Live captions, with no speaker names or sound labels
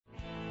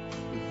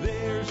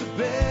a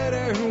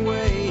better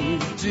way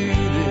to do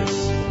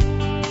this.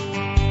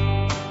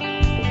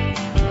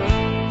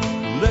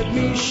 Let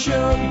me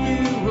show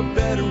you a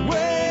better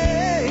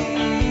way.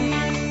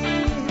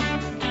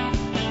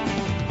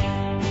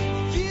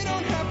 You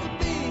don't have to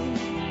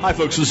be. Hi,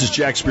 folks. This is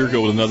Jack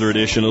Spirko with another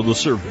edition of the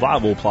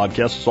Survival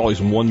Podcast. It's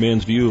always one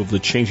man's view of the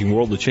changing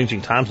world, the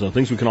changing times, and the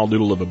things we can all do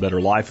to live a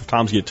better life if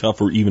times get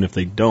tougher, even if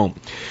they don't.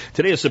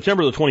 Today is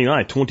September the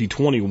 29th,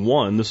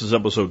 2021. This is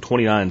episode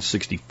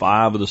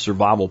 2965 of the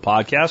Survival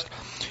Podcast.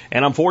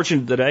 And I'm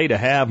fortunate today to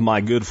have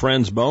my good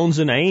friends Bones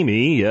and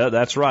Amy. Yeah,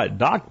 that's right.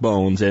 Doc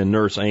Bones and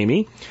Nurse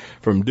Amy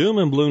from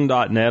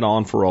doomandbloom.net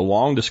on for a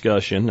long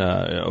discussion,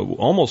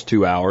 almost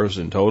 2 hours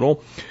in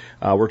total.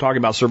 We're talking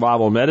about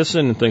survival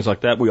medicine and things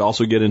like that. We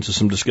also get into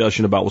some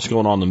discussion about what's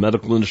going on in the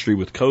medical industry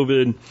with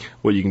COVID,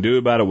 what you can do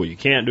about it, what you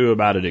can't do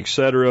about it,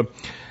 etc.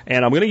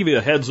 And I'm going to give you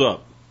a heads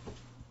up.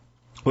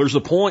 There's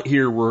a point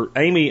here where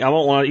Amy, I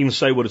won't want to even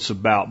say what it's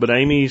about, but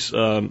Amy's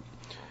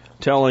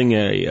telling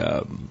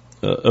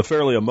a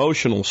fairly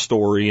emotional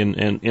story,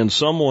 and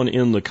someone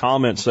in the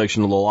comment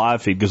section of the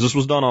live feed, because this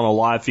was done on a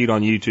live feed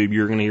on YouTube,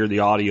 you're going to hear the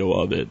audio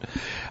of it.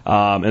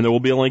 And there will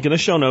be a link in the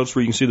show notes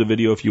where you can see the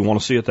video if you want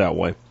to see it that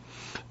way.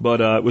 But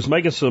it was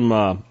making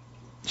some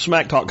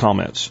smack talk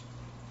comments.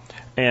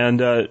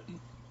 And I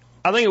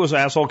think it was an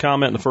asshole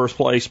comment in the first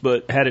place,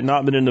 but had it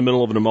not been in the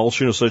middle of an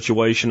emotional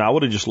situation, I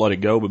would have just let it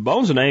go. But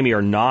Bones and Amy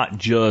are not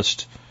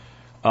just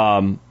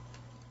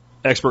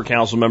expert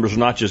council members, are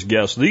not just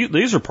guests.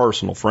 These are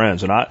personal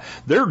friends, and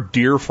they're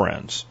dear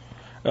friends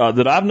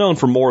that I've known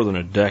for more than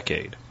a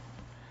decade.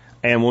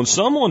 And when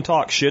someone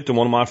talks shit to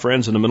one of my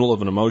friends in the middle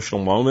of an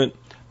emotional moment,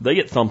 they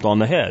get thumped on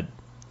the head.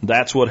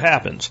 That's what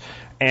happens.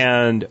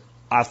 And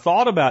I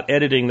thought about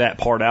editing that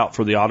part out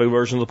for the audio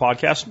version of the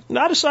podcast, and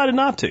I decided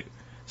not to.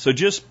 So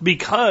just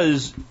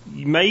because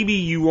maybe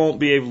you won't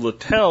be able to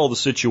tell the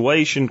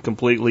situation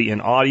completely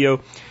in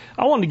audio,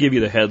 I wanted to give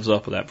you the heads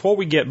up of that. Before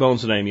we get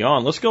Bones and Amy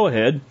on, let's go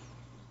ahead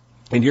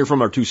and hear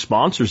from our two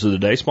sponsors of the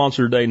day.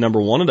 Sponsor today, number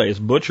one today, is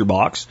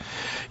ButcherBox.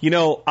 You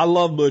know, I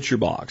love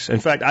ButcherBox. In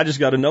fact, I just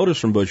got a notice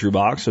from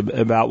ButcherBox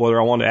about whether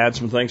I want to add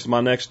some things to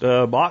my next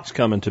box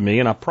coming to me,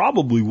 and I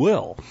probably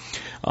will.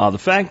 The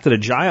fact that a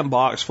giant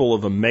box full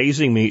of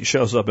amazing meat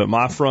shows up at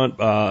my front,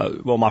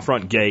 my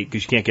front gate,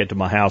 because you can't get to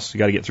my house, you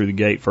got to get through the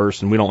gate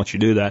first, and we don't let you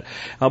do that.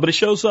 But it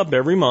shows up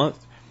every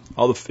month.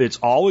 It's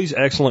always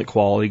excellent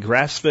quality,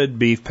 grass-fed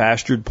beef,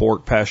 pastured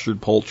pork, pastured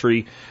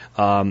poultry.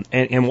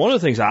 And one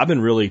of the things I've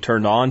been really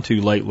turned on to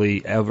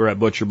lately over at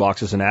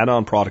ButcherBox as an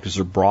add-on product is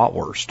their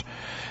bratwurst.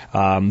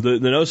 The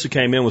notice that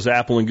came in was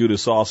apple and Gouda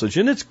sausage,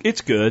 and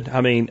it's good. I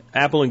mean,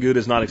 apple and Gouda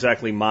is not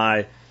exactly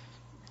my,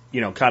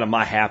 kind of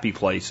my happy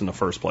place in the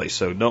first place,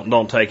 so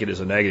don't take it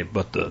as a negative.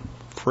 But the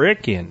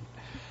frickin'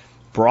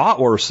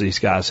 bratwurst these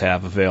guys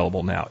have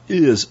available now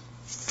is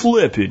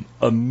flipping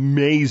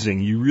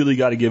amazing. You really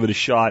got to give it a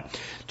shot.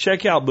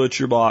 Check out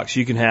ButcherBox.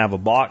 You can have a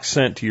box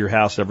sent to your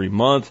house every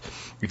month.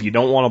 If you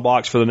don't want a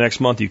box for the next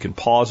month, you can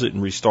pause it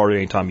and restart it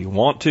anytime you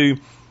want to.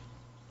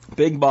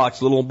 Big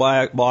box, little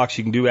box,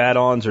 you can do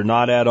add-ons or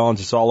not add-ons.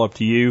 It's all up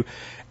to you.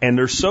 And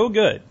they're so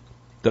good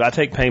that I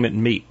take payment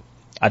in meat.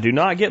 I do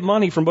not get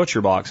money from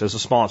ButcherBox as a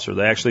sponsor.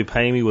 They actually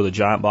pay me with a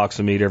giant box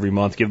of meat every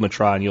month. Give them a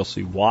try and you'll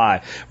see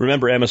why.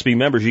 Remember, MSB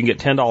members, you can get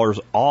 $10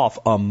 off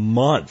a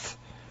month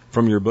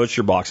from your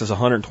ButcherBox. That's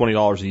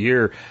 $120 a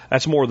year.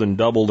 That's more than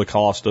double the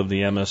cost of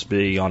the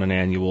MSB on an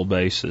annual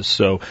basis.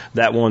 So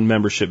that one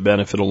membership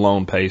benefit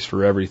alone pays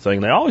for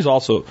everything. They always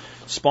also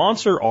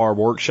sponsor our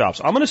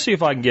workshops. I'm going to see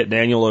if I can get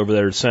Daniel over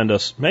there to send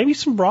us maybe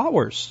some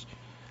bratwurst.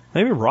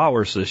 Maybe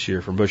bratwurst this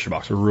year from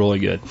ButcherBox. They're really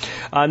good.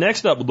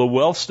 Next up, the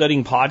Wealth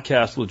Studying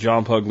Podcast with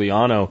John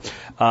Pugliano.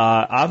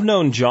 I've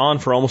known John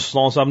for almost as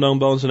long as I've known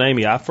Bones and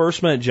Amy. I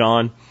first met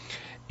John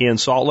in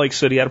Salt Lake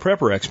City at a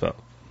Prepper Expo.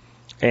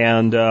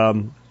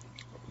 And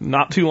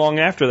not too long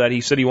after that,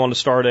 he said he wanted to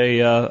start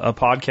a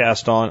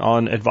podcast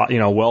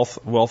on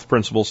wealth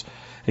principles.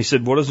 He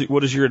said,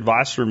 "What is your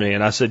advice for me?"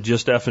 And I said,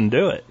 "Just effing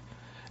do it."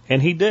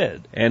 And he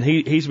did. And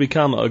he's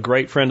become a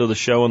great friend of the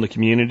show and the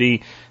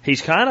community.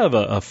 He's kind of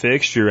a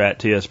fixture at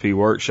TSP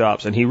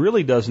workshops, and he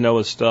really does know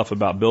his stuff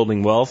about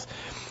building wealth.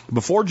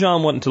 Before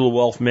John went into the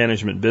wealth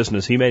management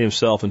business, he made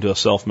himself into a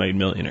self-made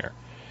millionaire.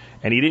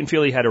 And he didn't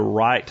feel he had a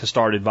right to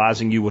start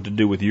advising you what to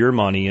do with your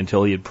money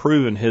until he had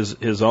proven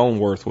his own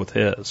worth with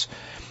his.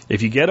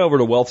 If you get over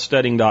to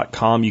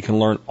wealthstudying.com, you can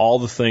learn all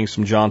the things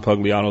from John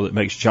Pugliano that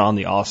makes John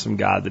the awesome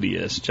guy that he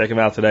is. Check him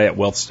out today at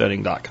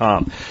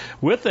wealthstudying.com.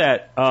 With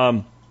that,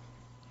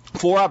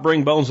 before I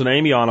bring Bones and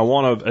Amy on, I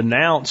want to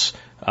announce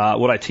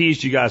what I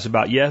teased you guys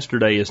about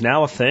yesterday is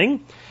now a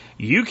thing.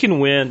 You can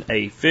win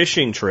a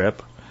fishing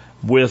trip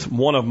with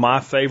one of my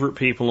favorite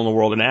people in the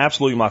world, and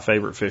absolutely my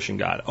favorite fishing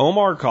guide,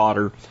 Omar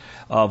Cotter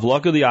of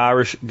Luck of the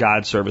Irish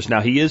Guide Service.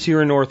 Now, he is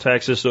here in North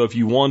Texas, so if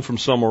you won from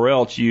somewhere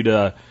else, you'd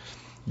have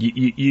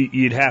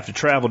to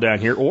travel down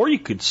here, or you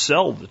could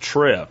sell the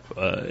trip,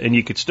 and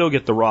you could still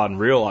get the rod and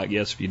reel, I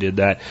guess, if you did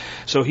that.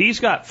 So he's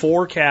got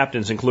 4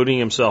 captains, including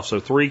himself, so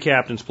 3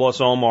 captains plus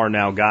Omar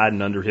now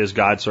guiding under his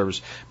guide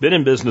service. Been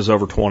in business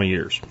over 20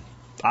 years.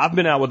 I've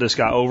been out with this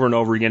guy over and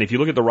over again. If you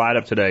look at the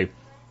write-up today,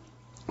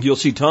 you'll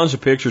see tons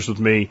of pictures with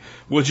me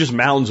with just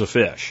mountains of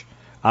fish.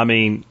 I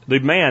mean, the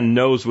man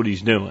knows what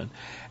he's doing.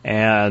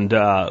 And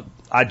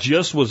I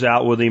just was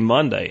out with him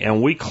Monday,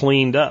 and we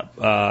cleaned up.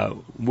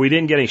 We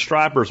didn't get any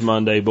stripers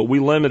Monday, but we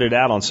limited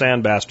out on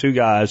sand bass, 2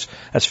 guys,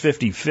 that's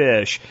 50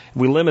 fish.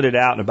 We limited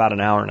out in about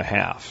an hour and a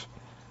half.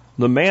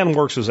 The man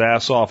works his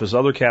ass off. His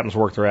other captains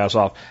work their ass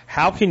off.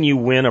 How can you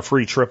win a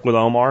free trip with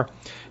Omar?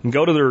 And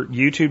go to their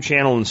YouTube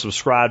channel and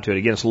subscribe to it.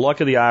 Again, it's Luck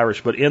of the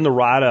Irish, but in the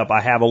write-up,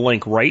 I have a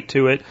link right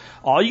to it.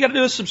 All you got to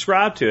do is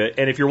subscribe to it,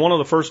 and if you're one of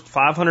the first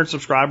 500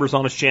 subscribers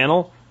on his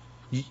channel,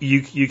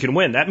 you can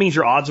win. That means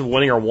your odds of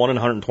winning are 1 in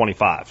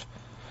 125.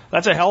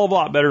 That's a hell of a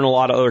lot better than a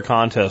lot of other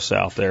contests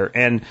out there.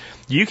 And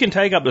you can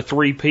take up to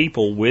 3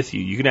 people with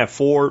you. You can have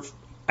 4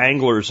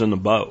 anglers in the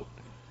boat.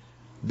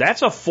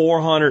 That's a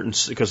 400,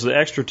 because the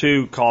extra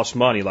 2 costs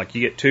money. Like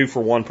you get 2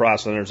 for one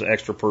price, and there's an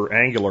extra per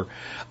angler.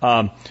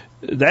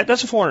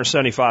 That's a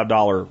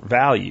 $475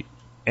 value.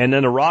 And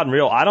then the rod and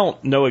reel, I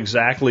don't know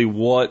exactly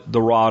what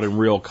the rod and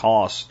reel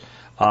costs,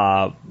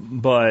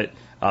 but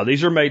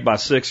these are made by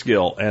Six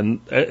Gill, and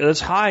it's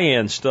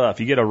high-end stuff.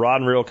 You get a rod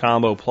and reel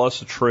combo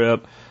plus a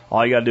trip.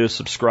 All you got to do is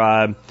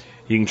subscribe.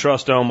 You can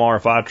trust Omar.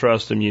 If I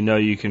trust him, you know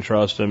you can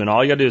trust him. And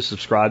all you got to do is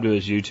subscribe to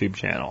his YouTube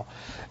channel.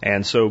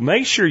 And so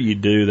make sure you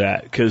do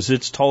that, because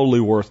it's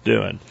totally worth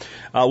doing.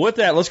 With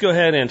that, let's go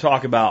ahead and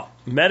talk about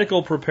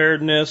medical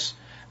preparedness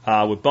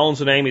with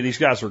Bones and Amy. These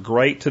guys are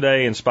great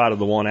today in spite of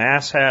the one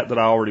ass hat that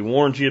I already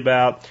warned you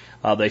about.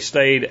 They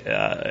stayed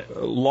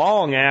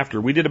long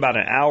after. We did about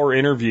an hour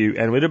interview,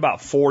 and we did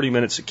about 40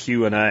 minutes of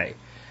Q&A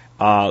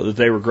that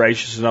they were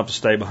gracious enough to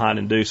stay behind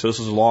and do. So this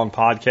is a long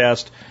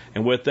podcast.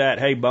 And with that,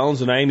 hey,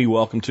 Bones and Amy,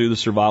 welcome to the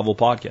Survival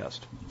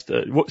Podcast.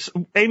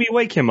 Amy,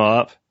 wake him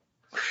up.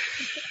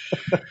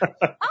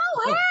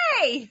 Oh,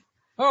 hey!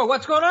 Oh,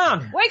 what's going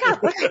on? Wake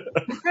up!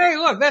 Hey,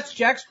 look, that's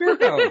Jack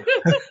Spirko.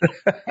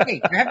 Hey,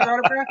 can I have your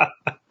autograph?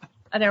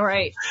 I know,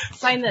 right?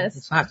 Sign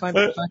this.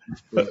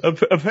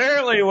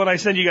 Apparently, when I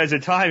send you guys a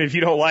time, if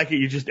you don't like it,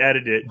 you just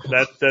edit it.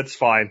 That's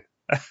fine.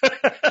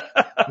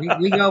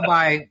 we go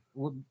by.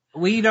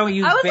 We don't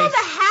use. I was base, on the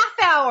half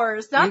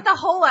hours, not the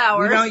whole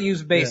hours. We don't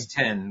use base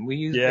 10. We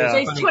use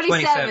base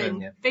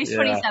 27. Yeah. Base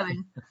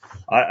 27.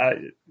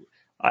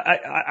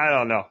 I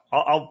don't know.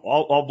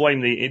 I'll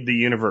blame the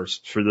universe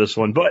for this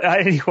one. But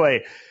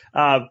anyway,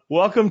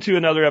 welcome to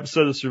another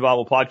episode of the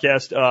Survival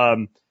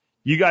Podcast.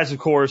 You guys, of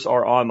course,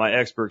 are on my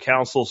expert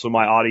council, so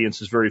my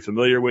audience is very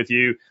familiar with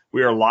you.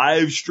 We are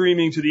live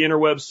streaming to the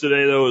interwebs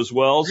today, though, as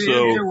well.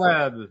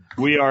 Interweb.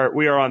 We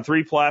are on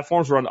 3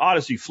 platforms. We're on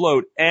Odyssey,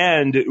 Float,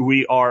 and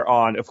we are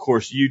on, of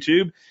course,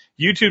 YouTube.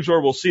 YouTube's where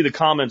we'll see the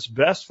comments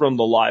best from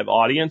the live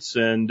audience,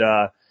 and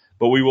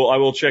but I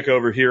will check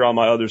over here on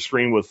my other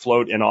screen with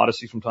Float and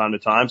Odyssey from time to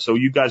time. So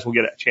you guys will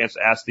get a chance to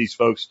ask these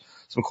folks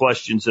some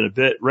questions in a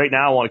bit. Right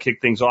now, I want to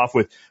kick things off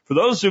with, for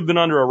those who've been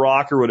under a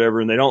rock or whatever,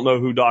 and they don't know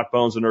who Doc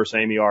Bones and Nurse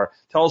Amy are,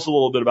 tell us a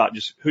little bit about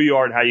just who you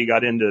are and how you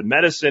got into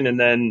medicine, and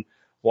then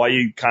why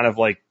you kind of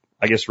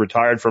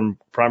retired from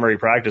primary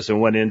practice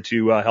and went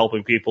into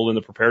helping people in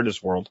the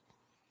preparedness world.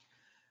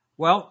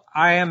 Well,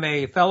 I am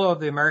a fellow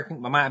of the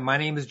American, my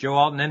name is Joe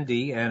Alton,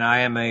 MD, and I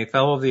am a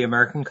fellow of the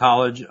American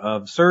College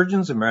of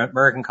Surgeons,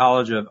 American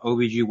College of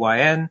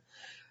OBGYN.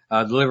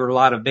 Delivered a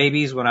lot of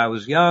babies when I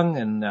was young,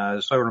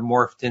 and sort of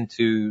morphed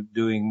into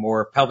doing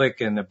more pelvic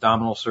and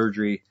abdominal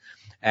surgery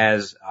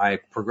as I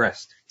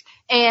progressed.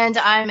 And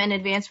I'm an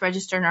advanced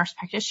registered nurse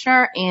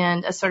practitioner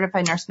and a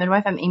certified nurse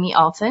midwife. I'm Amy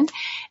Alton.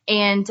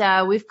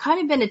 And we've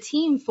kind of been a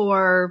team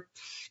for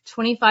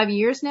 25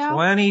 years now.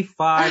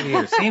 25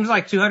 years. Seems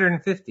like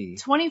 250.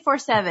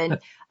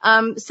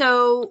 24/7.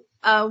 So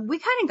we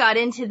kind of got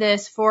into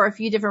this for a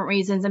few different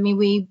reasons. I mean,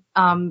 we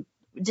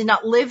did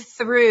not live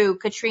through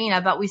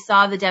Katrina, but we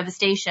saw the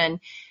devastation.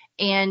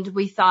 And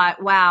we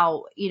thought,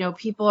 wow,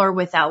 people are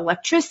without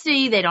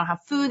electricity. They don't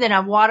have food. They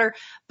don't have water.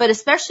 But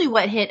especially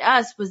what hit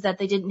us was that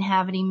they didn't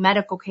have any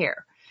medical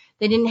care.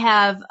 They didn't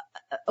have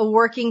a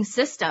working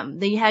system.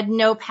 They had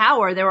no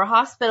power. There were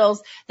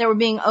hospitals that were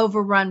being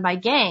overrun by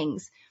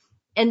gangs.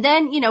 And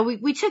then,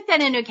 we took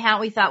that into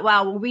account. We thought,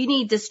 wow, well, we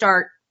need to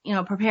start,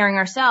 preparing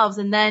ourselves.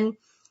 And then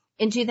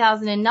in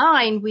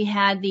 2009, we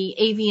had the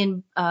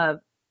avian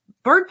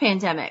bird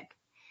pandemic.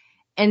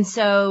 And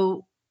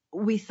so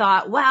we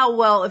thought, wow,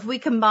 well, if we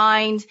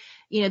combined,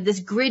 this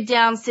grid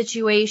down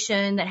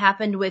situation that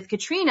happened with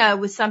Katrina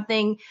with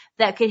something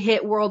that could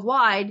hit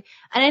worldwide.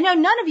 And I know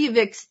none of you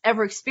have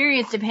ever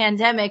experienced a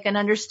pandemic and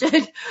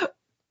understood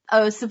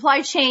a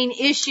supply chain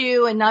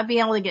issue and not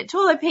being able to get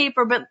toilet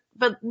paper, but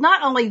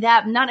not only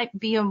that, not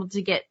being able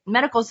to get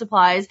medical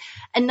supplies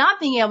and not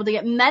being able to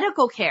get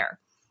medical care,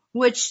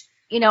 which,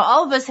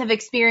 all of us have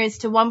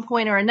experienced to one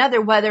point or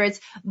another, whether it's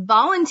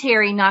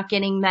voluntary not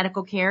getting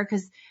medical care,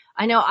 because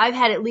I know I've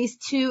had at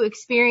least 2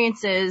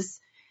 experiences,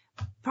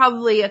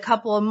 probably a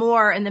couple of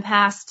more in the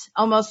past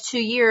almost 2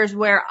 years,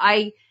 where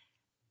I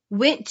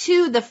went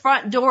to the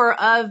front door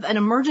of an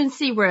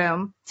emergency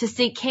room to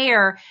seek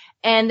care,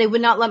 and they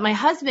would not let my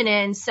husband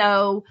in.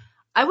 So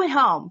I went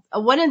home.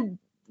 One of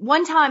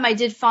one time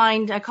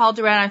I called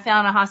around, I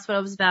found a hospital.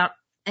 It was about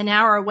an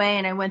hour away,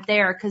 and I went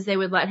there because they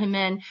would let him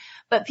in.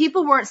 But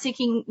people weren't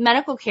seeking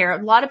medical care.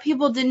 A lot of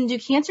people didn't do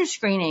cancer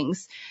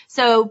screenings.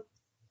 So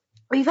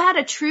we've had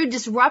a true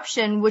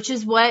disruption, which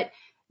is what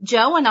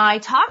Joe and I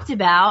talked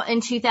about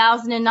in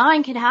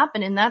 2009 could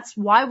happen. And that's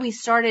why we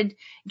started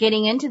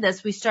getting into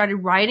this. We started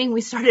writing.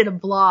 We started a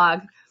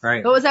blog.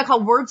 Right. What was that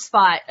called? WordSpot.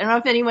 I don't know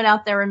if anyone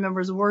out there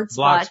remembers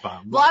WordSpot.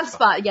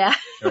 Blogspot, yeah.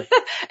 Right.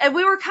 And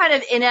we were kind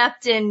of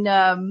inept in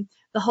the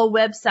whole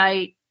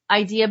website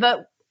idea,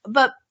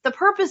 but the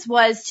purpose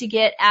was to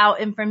get out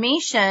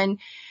information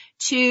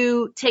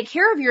to take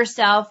care of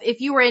yourself if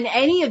you were in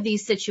any of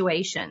these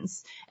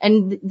situations.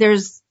 And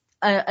there's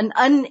an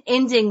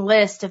unending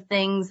list of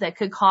things that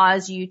could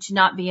cause you to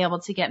not be able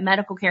to get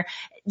medical care.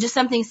 Just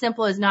something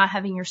simple as not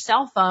having your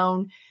cell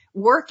phone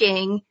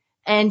working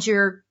and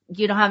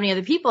you don't have any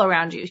other people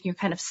around you. You're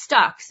kind of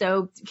stuck.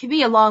 So it could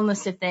be a long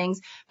list of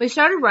things. We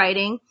started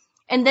writing,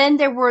 and then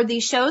there were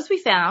these shows we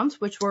found,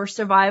 which were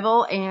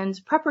survival and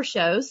prepper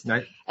shows.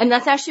 Right. And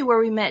that's actually where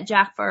we met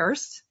Jack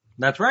first.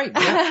 That's right.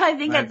 Yeah. I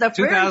think at the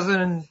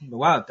 2000,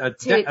 wow, I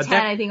think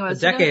it was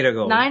a decade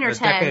ago. 9 or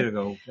 10. A decade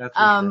ago. That's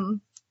sure.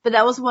 But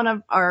that was one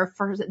of our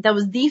first, that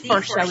was the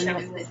first show we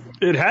did.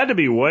 It had to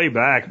be way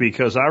back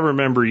because I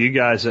remember you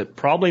guys at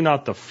probably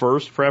not the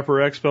first Prepper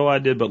Expo I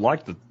did, but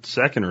like the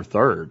second or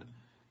third.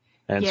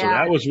 And so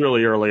that was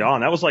really early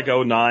on. That was like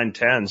 09,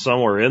 10,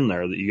 somewhere in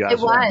there that you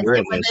guys were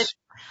doing this.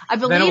 I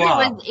believe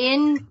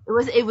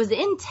it was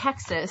in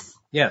Texas.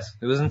 Yes,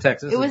 it was in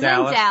Texas. It was in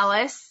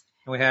Dallas.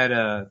 And we had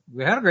a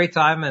great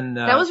time, and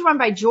that was run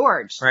by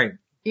George. Right.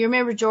 You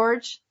remember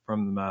George?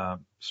 From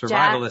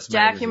Survivalist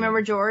Jack, magazine. you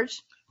remember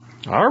George?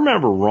 I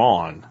remember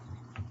Ron.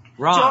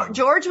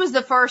 George was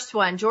the first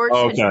one. George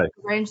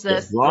arranged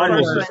this. Ron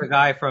was the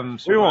guy from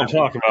Survivalist. We won't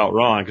talk about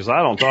Ron because I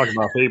don't talk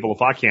about people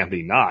if I can't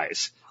be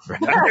nice. You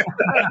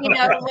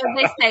know what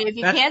they say, if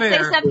you That's can't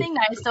fair. say something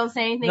nice, don't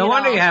say anything No at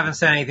wonder all. you haven't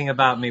said anything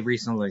about me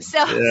recently. So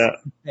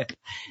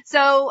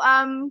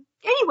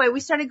anyway, we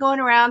started going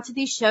around to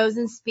these shows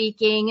and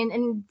speaking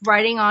and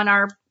writing on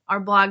our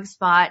blog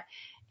spot.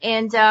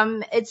 And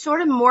it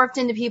sort of morphed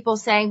into people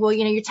saying, well,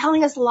 you know, you're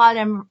telling us a lot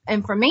of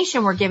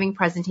information. We're giving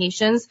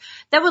presentations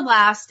that would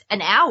last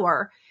an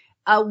hour.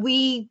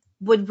 We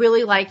would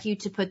really like you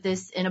to put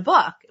this in a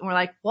book. And we're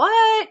like,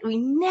 what? We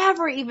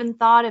never even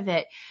thought of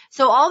it.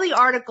 So all the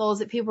articles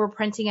that people were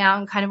printing out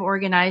and kind of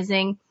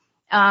organizing,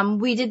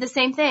 we did the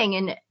same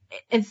thing.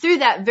 And through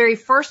that very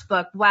first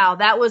book, wow,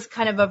 that was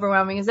kind of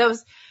overwhelming because that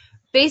was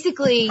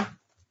basically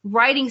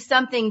writing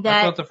something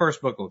That's what the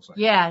first book looks like.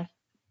 Yeah.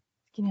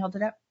 Can you hold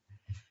it up?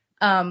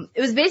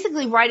 It was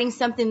basically writing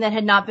something that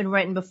had not been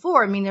written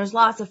before. I mean, there's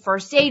lots of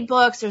first aid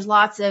books. There's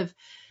lots of,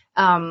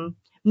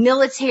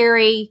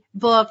 military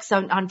books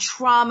on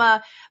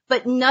trauma,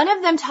 but none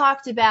of them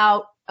talked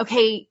about,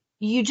 okay,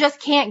 you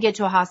just can't get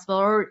to a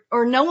hospital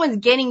or no one's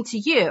getting to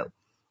you.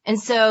 And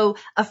so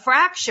a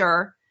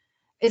fracture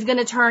is going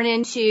to turn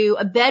into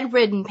a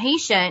bedridden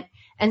patient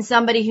and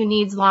somebody who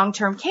needs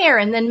long-term care,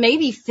 and then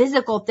maybe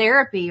physical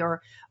therapy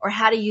or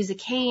how to use a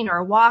cane or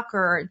a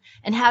walker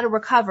and how to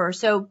recover.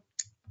 So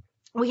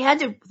we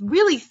had to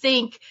really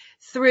think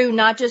through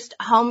not just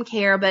home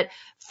care, but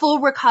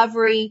full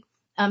recovery,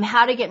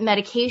 how to get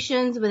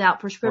medications without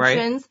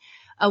prescriptions.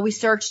 Right. We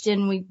searched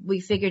and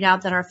we figured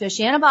out that our fish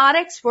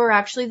antibiotics were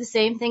actually the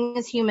same thing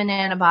as human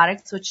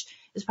antibiotics, which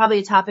is probably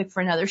a topic for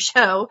another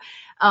show.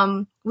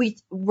 We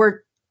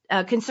were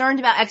concerned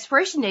about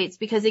expiration dates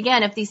because,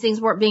 again, if these things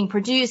weren't being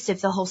produced,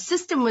 if the whole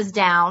system was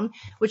down,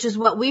 which is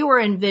what we were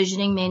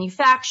envisioning,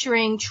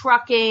 manufacturing,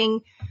 trucking,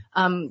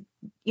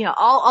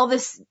 all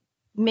this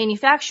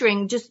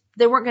manufacturing, just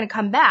they weren't going to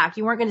come back.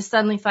 You weren't going to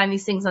suddenly find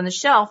these things on the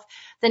shelf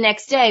the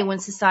next day when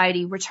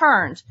society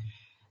returned.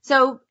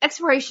 So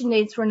expiration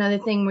dates were another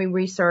thing we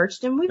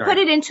researched, and we put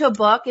it into a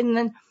book and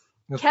then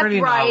kept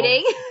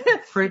writing.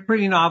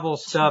 pretty novel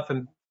stuff,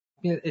 and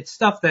it's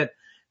stuff that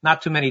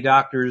not too many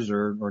doctors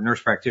or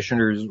nurse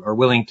practitioners are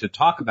willing to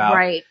talk about.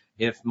 Right.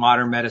 If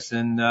modern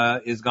medicine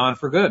is gone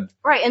for good.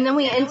 Right, and then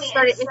we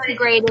started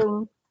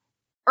integrating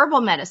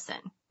herbal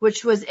medicine,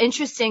 which was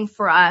interesting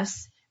for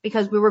us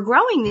because we were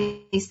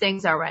growing these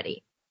things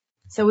already.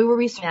 So we were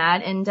researching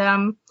that,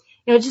 and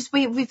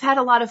we've had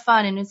a lot of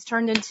fun, and it's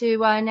turned into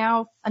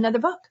now another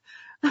book.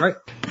 Right.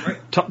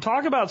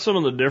 Talk about some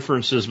of the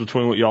differences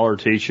between what y'all are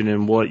teaching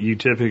and what you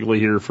typically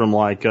hear from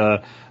like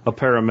a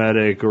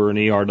paramedic or an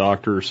ER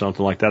doctor or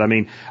something like that. I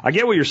mean, I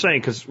get what you're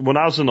saying because when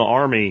I was in the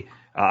Army,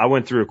 I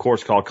went through a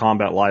course called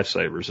Combat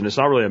Lifesavers, and it's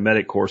not really a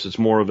medic course. It's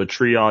more of a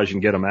triage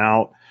and get them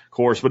out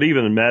course. But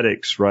even the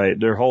medics, right,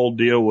 their whole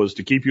deal was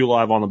to keep you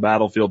alive on the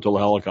battlefield till a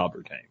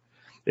helicopter came.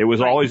 It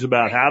was always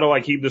about how do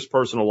I keep this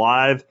person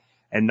alive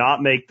and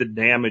not make the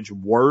damage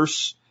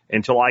worse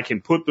until I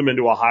can put them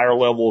into a higher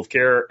level of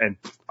care and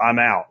I'm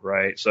out,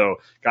 right? So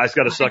guy's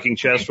got a sucking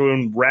chest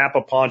wound, wrap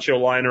a poncho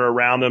liner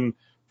around him,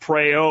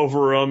 pray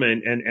over him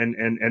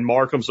and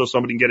mark him so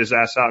somebody can get his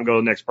ass out and go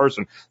to the next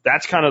person.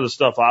 That's kind of the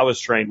stuff I was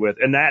trained with.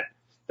 And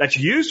that's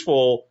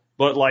useful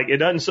But like, it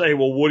doesn't say,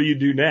 well, what do you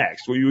do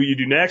next? Well, what you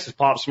do next is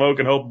pop smoke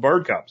and hope a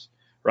bird comes.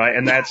 Right.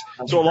 And that's,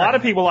 so a lot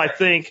of people, I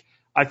think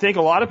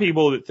a lot of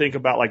people that think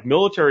about like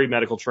military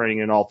medical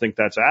training and all think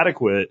that's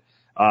adequate.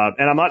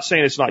 And I'm not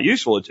saying it's not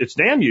useful. It's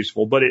damn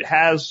useful, but it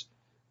has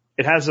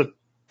a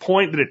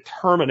point that it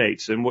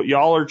terminates. And what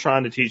y'all are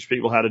trying to teach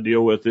people how to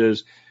deal with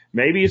is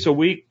maybe it's a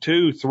week,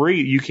 2,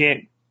 3. You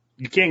can't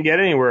get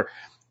anywhere.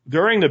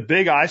 During the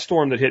big ice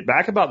storm that hit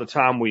back about the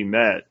time we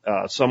met,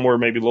 somewhere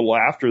maybe a little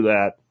after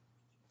that,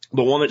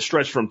 the one that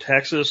stretched from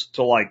Texas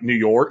to like New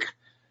York,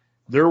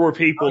 there were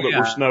people that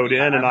were snowed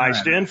in and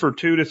iced in for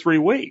 2 to 3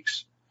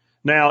 weeks.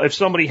 Now, if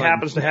somebody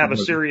happens to have a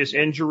serious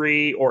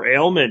injury or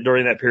ailment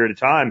during that period of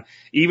time,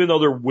 even though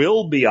there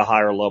will be a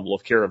higher level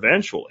of care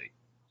eventually,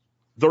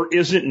 there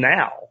isn't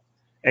now.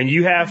 And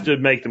you have to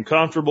make them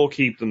comfortable,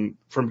 keep them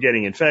from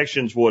getting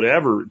infections,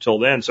 whatever, until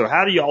then. So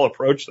how do y'all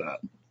approach that?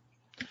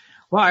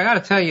 Well, I got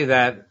to tell you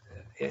that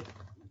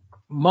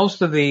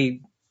most of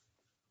the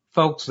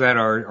folks that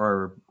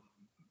are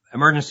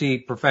emergency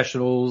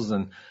professionals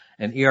and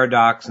ER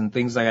docs and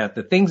things like that,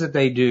 the things that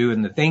they do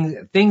and the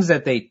things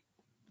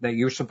that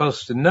you're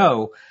supposed to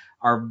know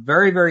are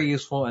very, very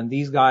useful. And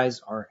these guys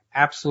are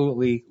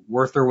absolutely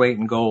worth their weight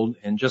in gold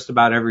in just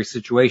about every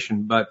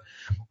situation, but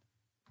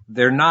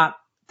they're not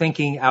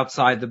thinking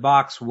outside the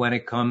box when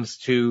it comes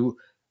to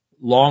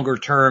longer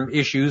term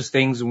issues,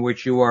 things in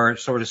which you are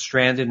sort of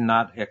stranded and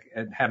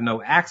have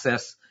no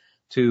access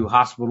to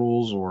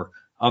hospitals or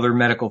other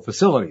medical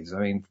facilities. I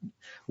mean,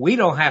 we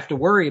don't have to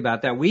worry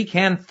about that. We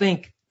can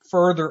think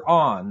further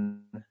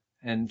on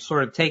and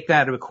sort of take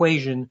that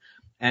equation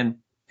and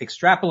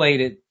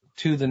extrapolate it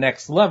to the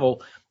next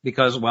level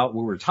because, well,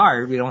 we're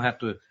retired. We don't have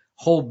to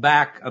hold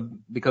back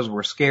because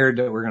we're scared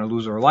that we're going to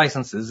lose our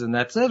licenses. And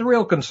that's a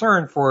real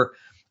concern for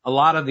a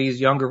lot of these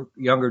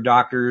younger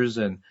doctors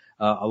and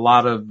a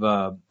lot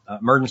of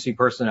emergency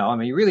personnel. I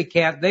mean,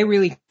 they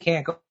really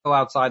can't go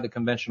outside the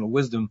conventional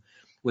wisdom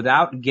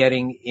without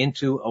getting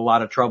into a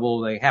lot of trouble.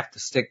 They have to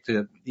stick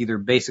to either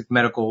basic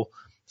medical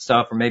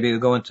stuff or maybe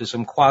go into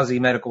some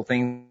quasi-medical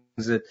things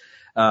that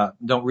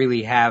don't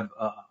really have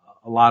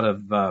a lot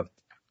of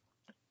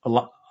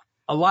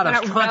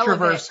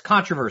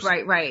controversy.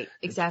 Right,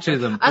 exactly. To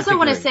them. I also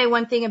want to say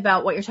one thing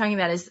about what you're talking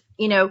about is,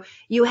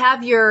 you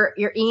have your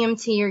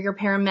EMT or your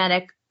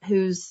paramedic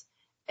who's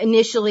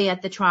initially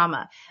at the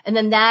trauma, and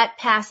then that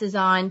passes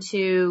on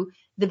to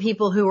the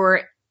people who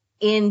are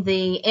in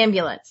the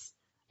ambulance,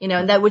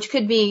 and that which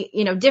could be,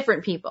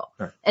 different people.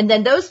 Right. And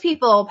then those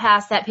people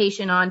pass that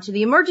patient on to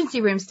the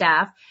emergency room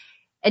staff.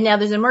 And now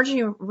there's an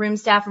emergency room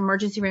staff,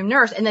 emergency room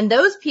nurse, and then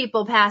those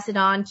people pass it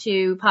on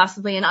to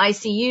possibly an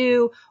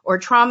ICU or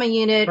trauma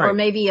unit, right, or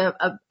maybe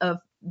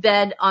a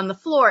bed on the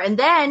floor. And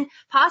then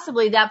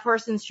possibly that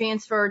person's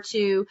transferred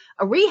to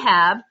a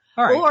rehab,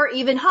 right, or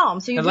even home.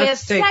 So you have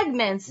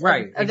segments of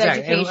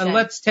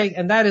education.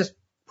 And that is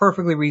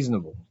perfectly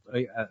reasonable.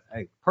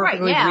 A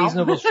perfectly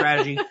reasonable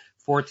strategy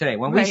for today.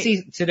 When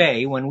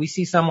we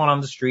see someone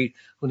on the street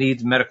who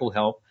needs medical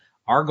help,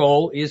 our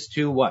goal is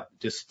to what?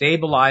 To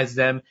stabilize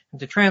them and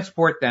to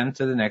transport them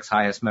to the next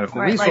highest medical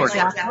resource.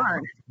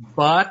 Right.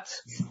 But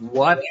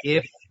what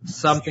if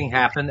something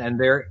happened and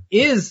there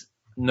is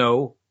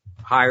no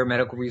higher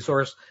medical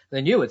resource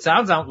than you? It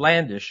sounds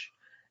outlandish.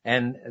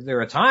 And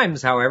there are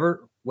times,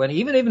 however, when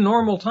even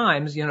normal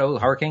times,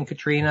 Hurricane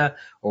Katrina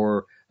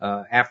or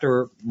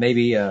after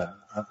maybe a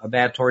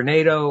bad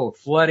tornado or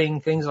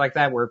flooding, things like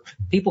that, where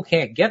people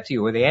can't get to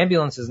you, where the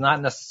ambulance is not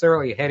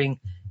necessarily heading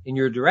in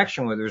your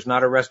direction, where there's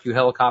not a rescue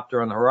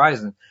helicopter on the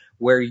horizon,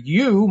 where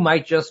you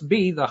might just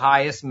be the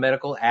highest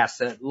medical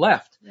asset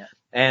left. Yeah.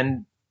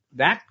 And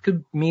that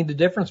could mean the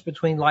difference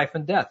between life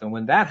and death. And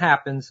when that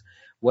happens,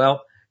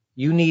 well,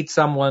 you need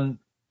someone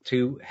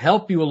to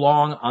help you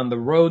along on the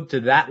road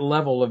to that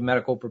level of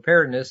medical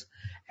preparedness.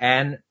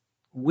 And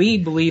we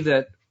believe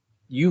that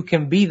you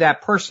can be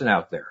that person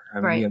out there.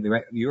 I mean,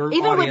 your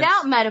even audience,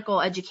 without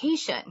medical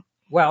education.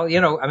 Well, we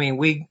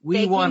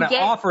want to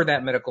offer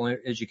that medical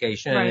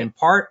education, right, and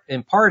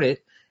impart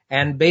it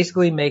and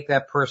basically make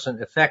that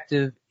person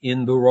effective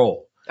in the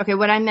role. Okay,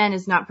 what I meant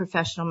is not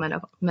professional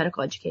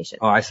medical education.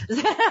 Oh, I see.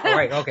 All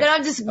right, okay. Then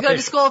I'll just go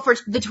to school for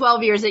the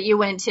 12 years that you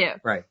went to.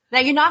 Right. Now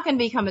you're not going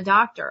to become a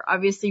doctor,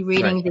 obviously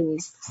reading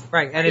these.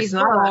 Right, and it's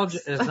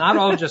not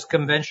all just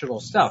conventional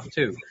stuff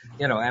too.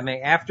 I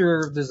mean,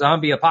 after the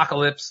zombie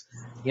apocalypse,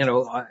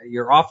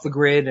 you're off the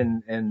grid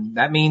and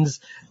that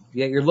means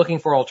you're looking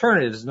for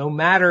alternatives no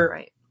matter,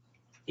 right,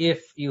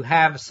 if you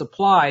have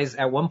supplies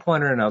at one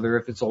point or another.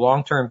 If it's a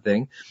long-term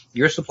thing,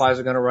 your supplies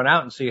are going to run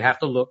out, and so you have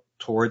to look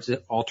towards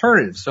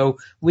alternatives. So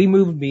we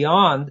moved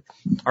beyond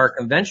our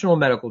conventional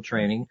medical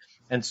training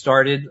and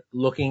started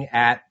looking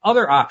at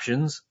other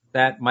options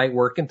that might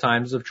work in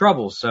times of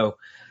trouble. So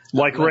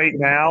like right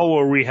now,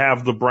 where we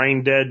have the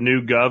brain dead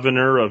new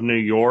governor of New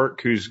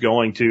York who's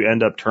going to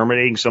end up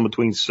terminating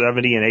between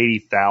 70 and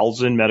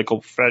 80,000 medical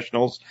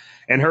professionals.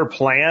 And her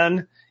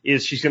plan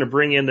is she's going to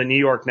bring in the New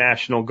York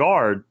National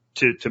Guard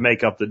to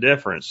make up the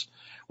difference.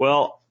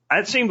 Well,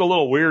 that seemed a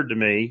little weird to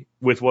me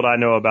with what I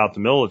know about the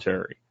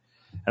military.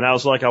 And I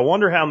was like, I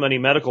wonder how many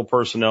medical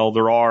personnel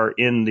there are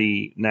in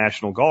the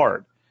National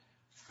Guard.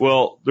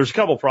 Well, there's a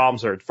couple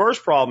problems there. The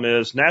first problem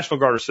is National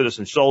Guard are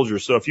citizen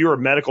soldiers. So if you're a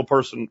medical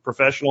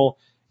professional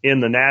in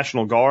the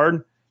National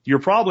Guard, you're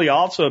probably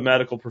also a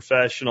medical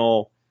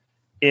professional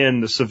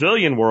in the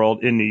civilian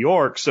world in New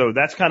York. So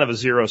that's kind of a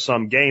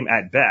zero-sum game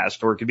at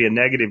best, or it could be a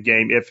negative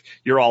game if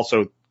you're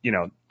also,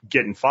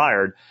 getting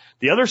fired.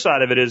 The other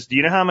side of it is, do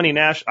you know how many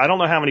I don't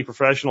know how many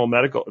professional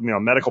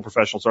medical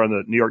professionals are in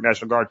the New York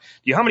National Guard. Do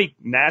you know how many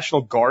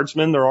National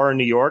Guardsmen there are in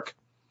New York?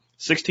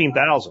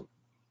 16,000.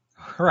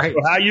 Right. So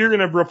how you're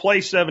going to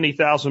replace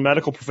 70,000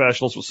 medical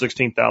professionals with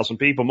 16,000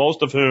 people,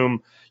 most of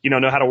whom,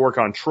 know how to work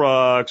on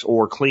trucks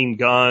or clean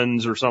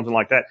guns or something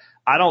like that.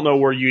 I don't know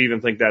where you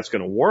even think that's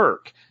going to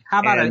work.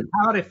 How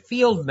about a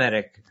field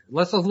medic?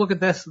 Let's look at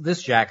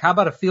this, Jack. How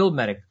about a field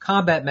medic,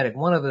 combat medic,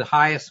 one of the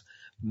highest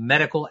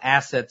medical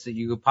assets that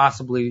you could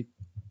possibly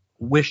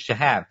wish to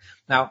have.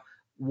 Now,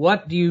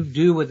 what do you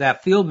do with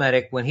that field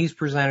medic when he's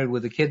presented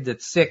with a kid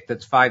that's sick,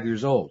 that's 5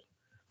 years old?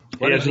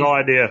 He has no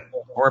idea.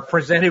 Or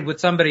presented with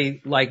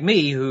somebody like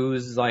me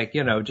who's like,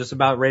 just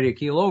about ready to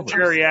keel over.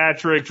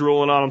 Geriatric,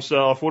 drooling on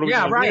himself. What are we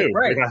going to do?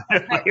 Right.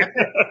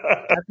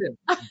 That's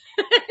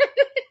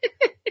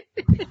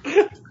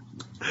it.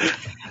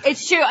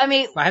 It's true. I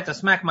mean, I had to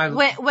smack my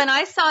when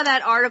I saw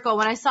that article,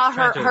 when I saw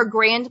her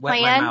grand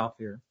plan,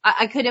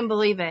 I couldn't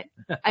believe it.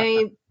 I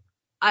mean,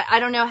 I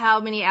don't know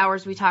how many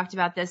hours we talked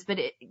about this, but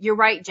you're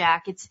right,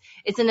 Jack. It's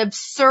an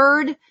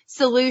absurd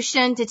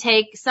solution to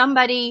take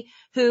somebody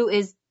who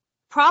is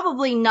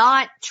probably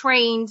not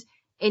trained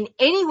in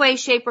any way,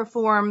 shape, or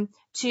form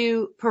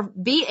to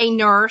be a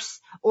nurse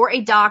or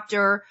a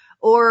doctor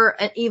or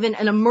even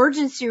an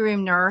emergency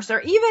room nurse or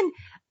even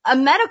a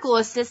medical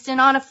assistant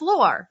on a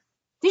floor.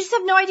 They just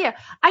have no idea.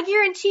 I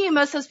guarantee you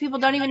most of those people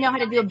don't even know how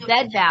to do a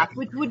bed bath,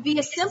 which would be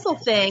a simple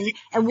thing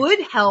and would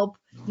help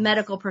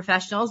medical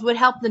professionals, would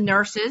help the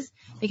nurses,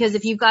 because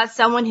if you've got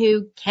someone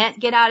who can't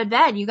get out of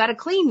bed, you got to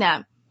clean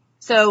them.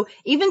 So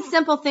even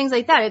simple things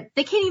like that,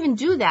 they can't even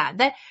do that.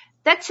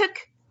 That took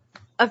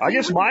I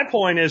guess my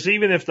point is,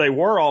 even if they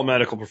were all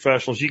medical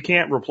professionals, you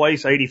can't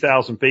replace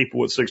 80,000 people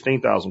with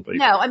 16,000 people.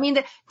 No, I mean,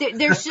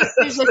 there's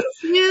a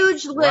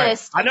huge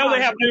list. Right. I know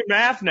they have to do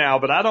math now,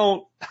 but I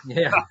don't think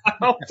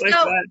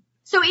that.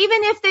 So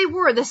even if they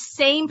were the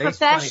same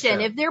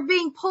profession, if they're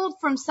being pulled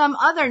from some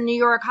other New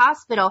York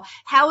hospital,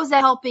 how is that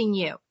helping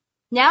you?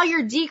 Now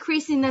you're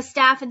decreasing the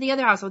staff at the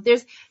other hospital.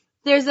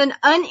 There's an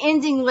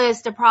unending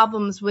list of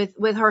problems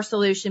with her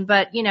solution,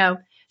 but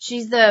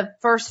she's the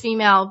first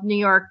female New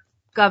York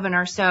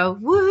governor, so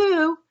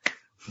woohoo.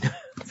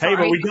 Hey,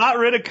 but we got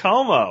rid of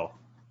Como,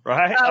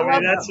 right?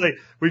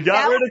 We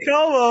got rid of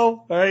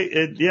Como,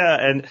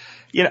 right?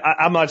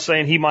 I'm not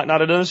saying he might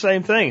not have done the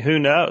same thing. Who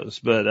knows?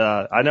 But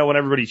I know when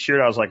everybody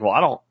cheered, I was like,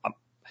 well,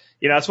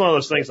 it's one of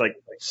those things like,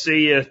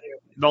 see you,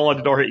 don't let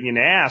the door hit you in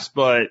the ass,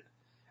 but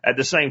at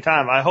the same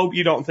time, I hope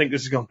you don't think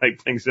this is going to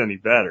make things any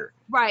better.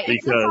 Right.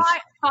 Because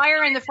it's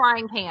fire in the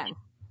frying pan.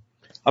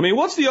 I mean,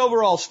 what's the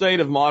overall state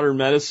of modern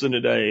medicine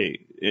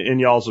today, in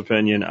y'all's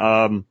opinion?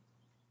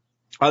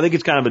 I think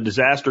it's kind of a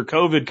disaster.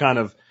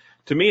 COVID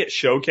to me, it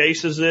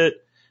showcases it.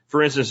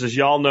 For instance, as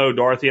y'all know,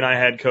 Dorothy and I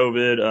had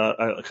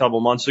COVID a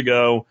couple months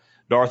ago.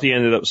 Dorothy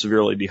ended up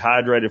severely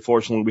dehydrated.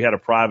 Fortunately, we had a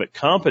private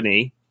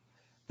company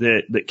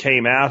that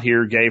came out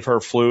here, gave her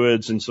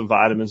fluids and some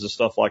vitamins and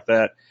stuff like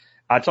that.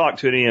 I talked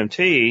to an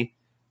EMT.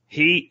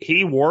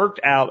 He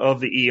worked out of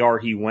the ER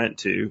he went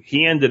to.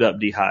 He ended up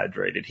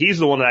dehydrated. He's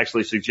the one that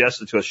actually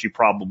suggested to us she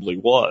probably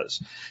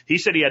was. He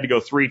said he had to go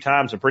 3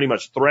 times and pretty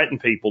much threaten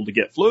people to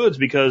get fluids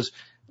because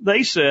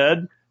they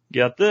said,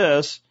 get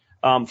this,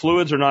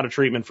 fluids are not a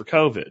treatment for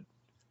COVID.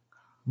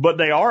 But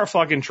they are a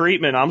fucking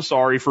treatment, I'm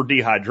sorry, for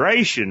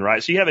dehydration,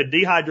 right? So you have a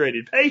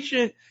dehydrated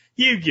patient,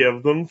 you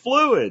give them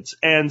fluids.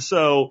 And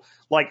so,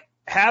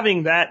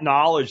 having that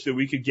knowledge that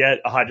we could get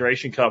a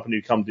hydration company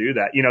to come do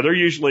that. They're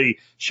usually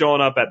showing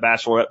up at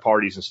bachelorette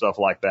parties and stuff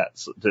like that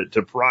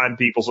to prime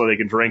people so they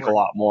can drink a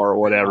lot more or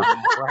whatever.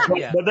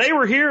 But they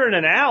were here in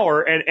an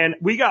hour and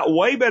we got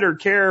way better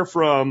care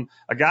from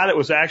a guy that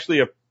was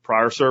actually a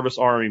prior service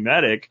Army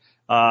medic,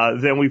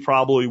 than we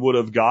probably would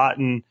have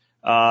gotten,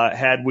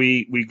 had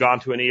we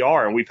gone to an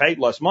ER, and we paid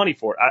less money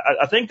for it.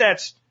 I think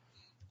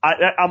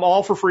I'm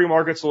all for free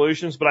market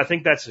solutions, but I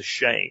think that's a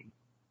shame.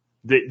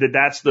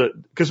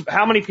 Because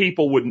how many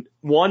people would,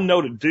 one,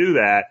 know to do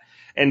that,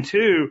 and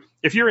two,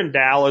 if you're in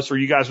Dallas or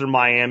you guys are in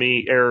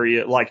Miami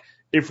area,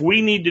 if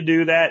we need to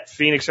do that,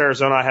 Phoenix,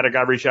 Arizona, I had a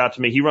guy reach out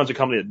to me. He runs a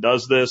company that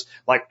does this.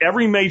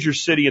 Every major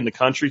city in the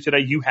country today,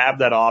 you have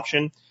that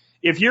option.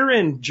 If you're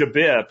in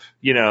Jabip,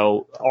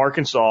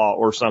 Arkansas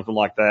or something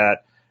like that,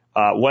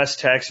 West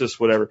Texas,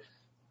 whatever,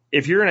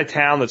 if you're in a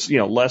town that's,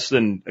 less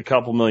than a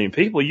couple million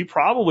people, you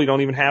probably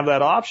don't even have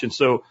that option.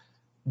 So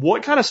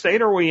what kind of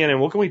state are we in and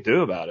what can we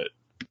do about it?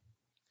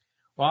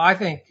 Well, I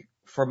think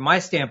from my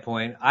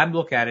standpoint, I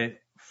look at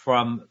it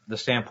from the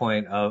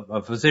standpoint of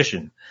a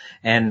physician,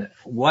 and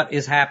what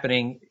is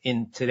happening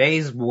in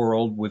today's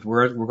world with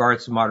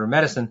regards to modern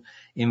medicine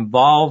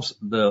involves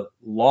the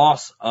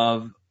loss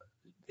of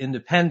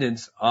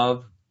independence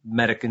of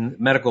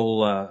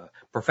medical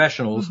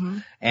professionals. Mm-hmm.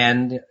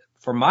 And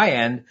from my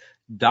end,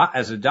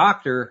 as a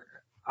doctor,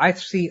 I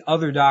see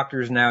other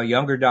doctors now,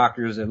 younger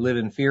doctors that live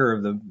in fear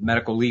of the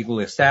medical legal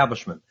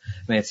establishment.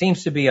 I mean, it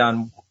seems to be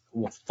on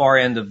far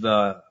end of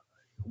the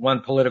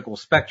one political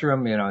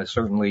spectrum. You know,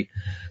 certainly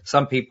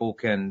some people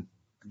can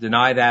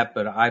deny that,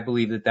 but I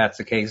believe that that's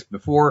the case.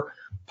 Before,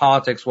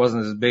 politics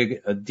wasn't as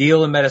big a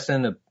deal in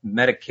medicine. The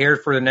medic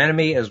cared for an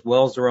enemy as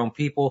well as their own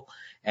people,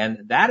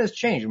 and that has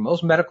changed.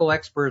 Most medical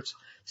experts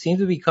seem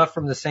to be cut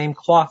from the same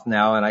cloth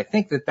now, and I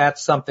think that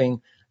that's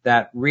something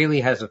that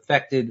really has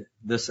affected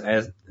this,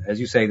 as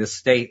you say, the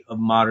state of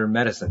modern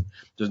medicine.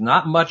 There's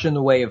not much in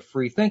the way of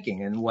free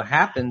thinking, and what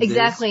happens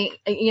Exactly.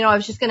 You know, I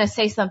was just going to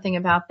say something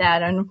about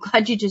that, and I'm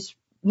glad you just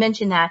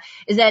mentioned that,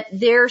 is that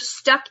they're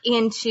stuck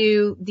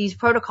into these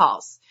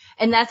protocols.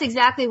 And that's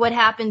exactly what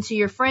happened to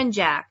your friend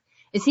Jack,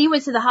 is he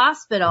went to the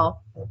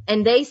hospital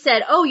and they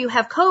said, oh, you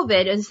have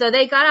COVID. And so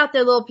they got out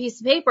their little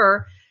piece of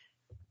paper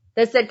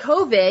that said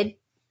COVID,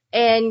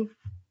 and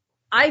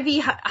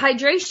IV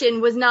hydration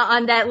was not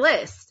on that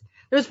list.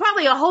 There was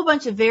probably a whole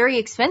bunch of very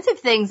expensive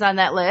things on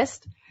that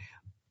list,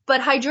 but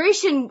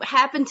hydration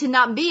happened to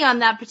not be on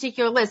that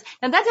particular list.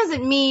 Now, that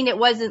doesn't mean it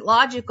wasn't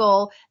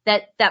logical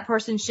that that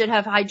person should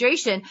have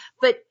hydration,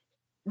 but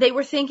they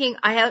were thinking,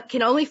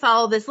 can only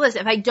follow this list.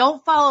 If I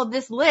don't follow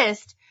this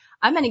list,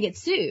 I'm going to get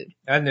sued.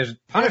 And there's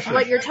punishment. That's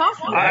what you're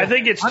talking about. I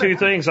think it's two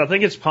things. I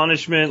think it's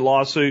punishment,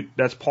 lawsuit.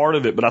 That's part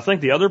of it. But I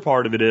think the other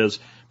part of it is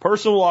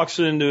person walks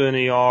into an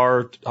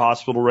ER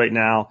hospital right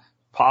now,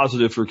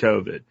 positive for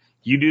COVID.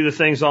 You do the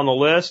things on the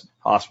list,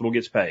 hospital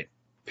gets paid.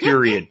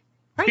 Period.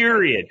 Right.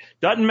 Period.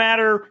 Doesn't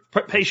matter.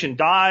 Patient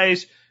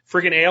dies.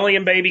 Freaking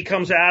alien baby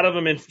comes out of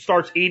him and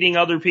starts eating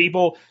other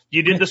people.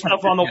 You did the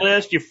stuff on the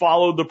list. You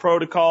followed the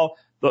protocol.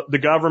 The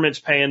government's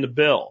paying the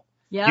bill.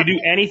 Yep. You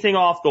do anything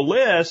off the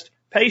list,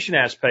 patient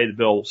has to pay the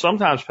bill.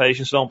 Sometimes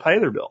patients don't pay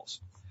their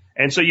bills.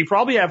 And so you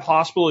probably have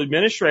hospital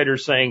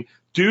administrators saying,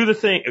 do the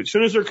thing, as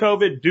soon as they're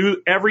COVID,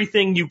 do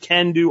everything you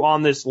can do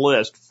on this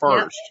list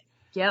first.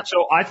 Yep.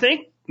 So I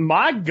think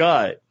my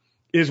gut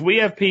is we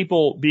have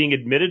people being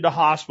admitted to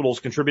hospitals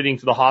contributing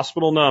to the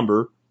hospital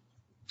number.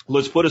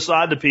 Let's put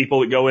aside the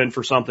people that go in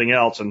for something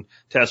else and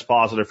test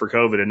positive for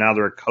COVID, and now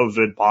they're a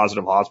COVID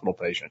positive hospital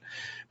patient.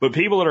 But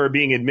people that are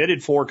being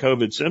admitted for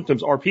COVID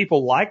symptoms are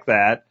people like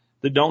that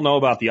don't know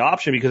about the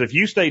option, because if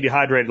you stay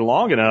dehydrated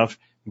long enough,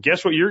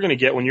 guess what you're going to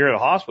get when you're at a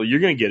hospital? You're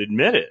going to get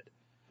admitted.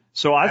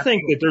 So I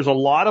think that there's a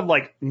lot of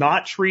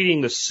not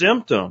treating the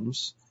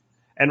symptoms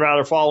and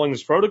rather following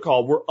this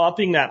protocol. We're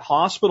upping that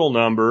hospital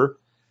number.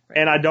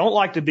 And I don't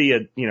like to be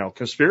a,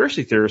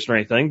 conspiracy theorist or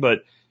anything, but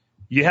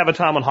you have a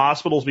time when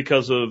hospitals,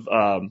 because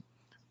of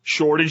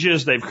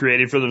shortages they've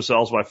created for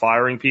themselves by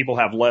firing people,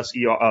 have less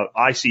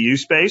ICU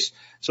space.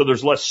 So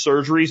there's less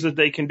surgeries that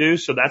they can do.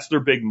 So that's their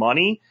big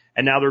money.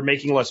 And now they're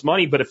making less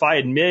money. But if I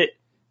admit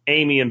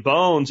Amy and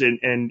Bones and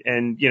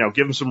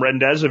give them some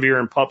remdesivir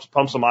and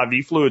pump some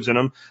IV fluids in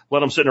them, let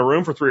them sit in a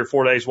room for 3 or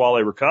 4 days while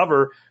they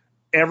recover,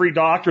 every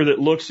doctor that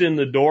looks in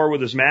the door with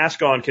his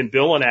mask on can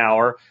bill an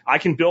hour. I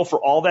can bill for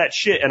all that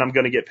shit, and I'm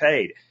going to get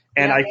paid.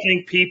 And I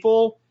think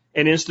people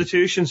and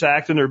institutions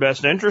act in their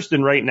best interest.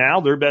 And right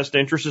now, their best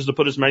interest is to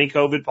put as many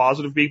COVID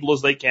positive people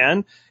as they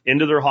can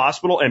into their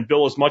hospital and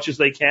bill as much as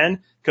they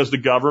can, because the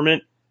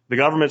government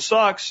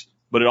sucks,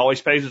 but it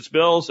always pays its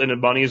bills and the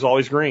money is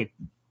always green.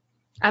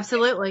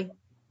 Absolutely.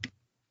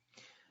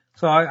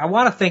 So I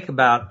want to think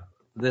about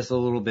this a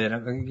little bit. I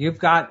mean, you've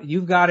got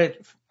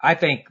it, I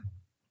think,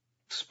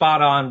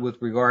 spot on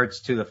with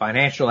regards to the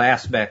financial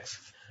aspects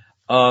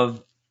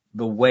of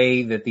the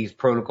way that these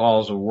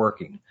protocols are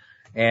working.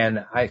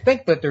 And I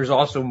think that there's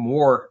also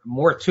more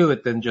to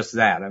it than just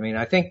that. I mean,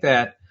 I think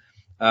that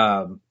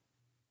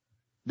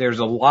there's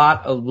a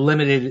lot of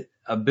limited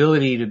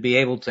ability to be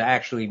able to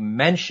actually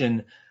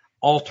mention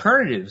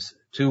alternatives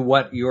to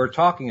what you're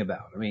talking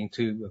about. I mean,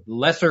 to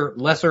lesser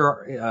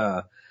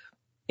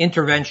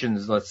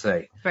interventions, let's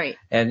say. Right.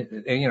 And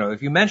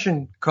if you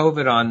mention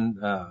COVID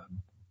on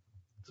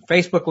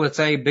Facebook, let's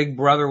say, Big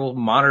Brother will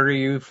monitor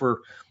you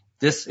for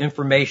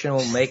disinformation,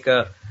 will make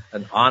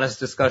an honest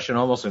discussion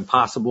almost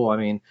impossible. I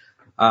mean,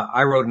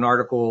 I wrote an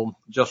article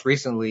just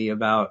recently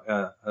about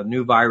a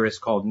new virus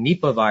called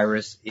Nipah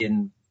virus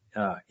in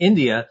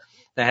India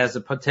that has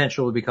the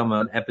potential to become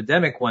an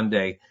epidemic one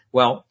day.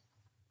 Well,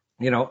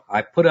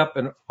 I put up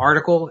an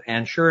article,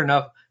 and sure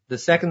enough, the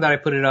second that I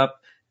put it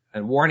up,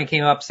 a warning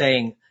came up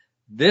saying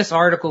this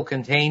article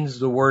contains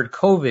the word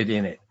COVID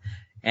in it,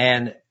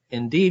 and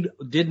indeed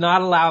did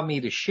not allow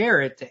me to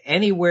share it to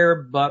anywhere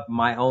but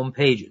my own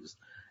pages.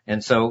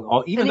 And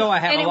so though I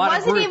have a lot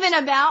of groups, and it wasn't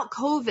even about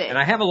COVID. And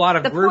I have a lot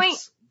of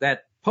groups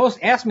that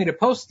asked me to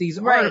post these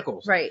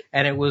articles. Right.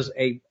 And it was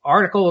a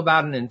article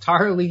about an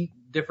entirely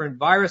different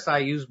virus. I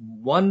used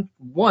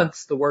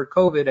once the word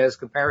COVID as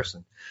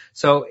comparison.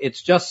 So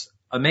it's just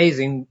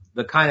amazing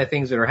the kind of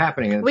things that are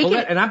happening.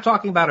 And I'm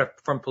talking about it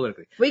from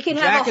politically. We can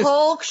have a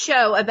whole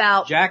show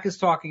about Jack is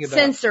talking about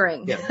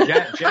censoring.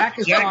 Yeah, Jack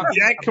is talking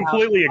Jack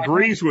completely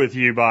agrees with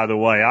you, by the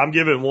way. I'm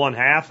giving one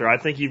half there. I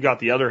think you've got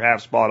the other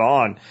half spot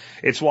on.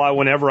 It's why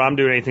whenever I'm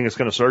doing anything that's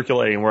going to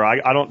circulate anywhere,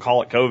 I don't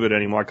call it COVID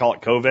anymore. I call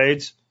it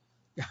COVIDs.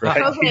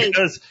 Right?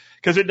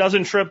 Because it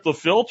doesn't trip the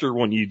filter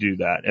when you do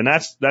that. And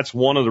that's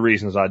one of the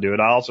reasons I do it.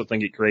 I also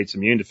think it creates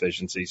immune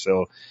deficiency.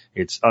 So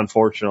it's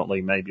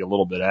unfortunately maybe a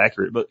little bit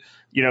accurate. But,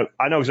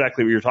 I know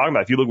exactly what you're talking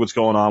about. If you look what's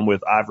going on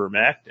with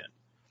ivermectin,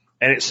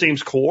 and it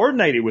seems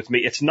coordinated with me,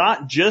 it's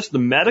not just the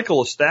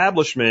medical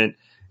establishment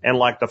and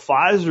like the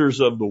Pfizers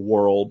of the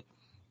world.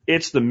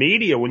 It's the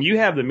media. When you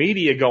have the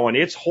media going,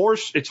 it's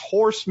horse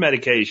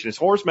medication,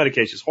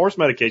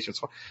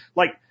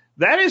 like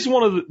that is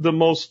one of the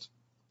most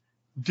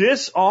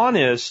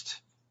dishonest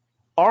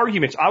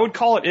arguments. I would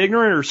call it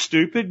ignorant or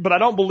stupid, but I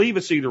don't believe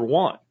it's either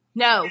one.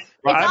 No.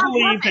 I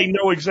believe they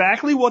know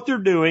exactly what they're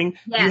doing.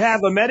 Yes. You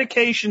have a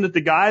medication that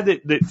the guy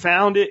that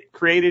found it,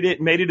 created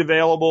it, made it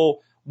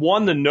available,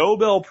 won the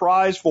Nobel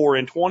Prize for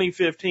in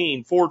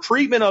 2015 for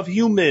treatment of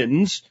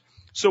humans.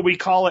 So we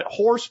call it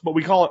horse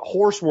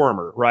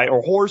wormer, right?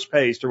 Or horse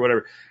paste or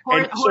whatever.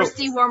 Horse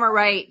dewormer,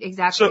 right.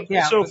 Exactly.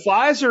 So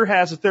Pfizer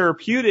has a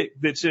therapeutic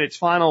that's in its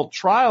final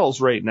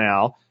trials right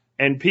now.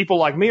 And people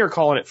like me are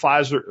calling it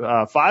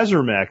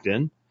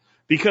Pfizermectin,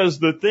 because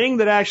the thing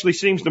that actually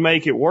seems to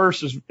make it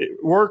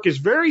work is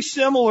very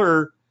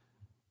similar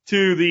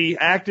to the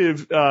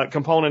active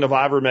component of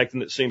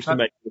ivermectin that seems to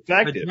make it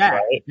effective.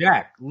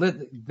 Jack,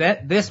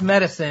 this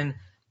medicine,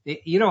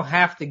 you don't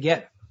have to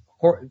get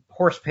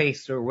horse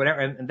paste or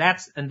whatever, and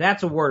that's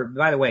a word.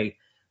 By the way,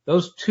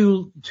 those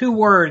two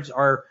words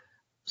are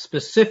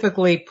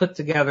specifically put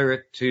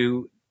together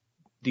to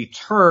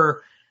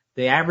deter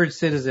the average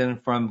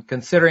citizen from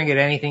considering it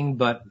anything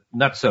but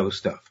nutso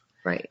stuff.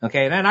 Right.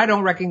 Okay. And I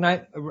don't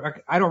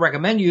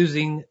recommend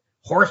using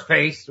horse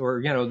paste or,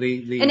 and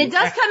it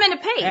does come in a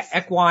paste.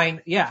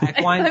 Equine. Yeah.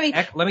 Equine.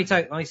 let me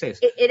say this.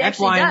 It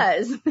actually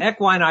does.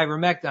 Equine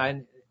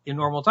ivermectin in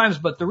normal times.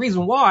 But the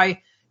reason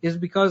why is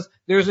because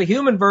there's a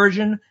human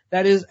version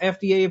that is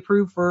FDA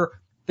approved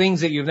for things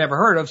that you've never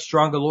heard of,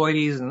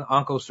 strongyloides and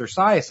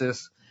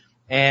onchocerciasis.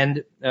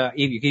 And,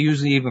 you can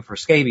use it even for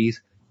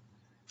scabies.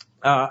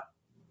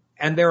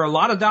 And there are a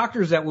lot of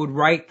doctors that would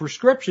write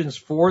prescriptions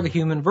for the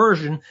human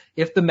version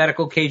if the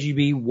medical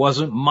KGB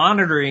wasn't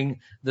monitoring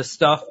the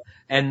stuff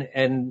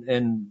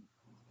and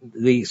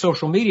the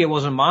social media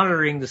wasn't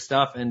monitoring the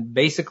stuff and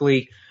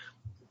basically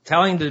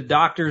telling the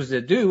doctors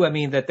that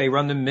that they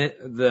run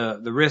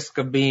the risk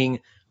of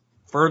being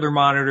further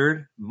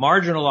monitored,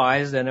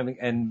 marginalized,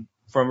 and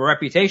from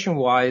reputation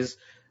wise,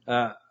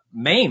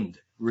 maimed,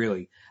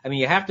 really.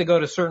 You have to go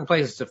to certain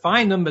places to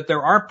find them, but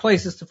there are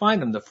places to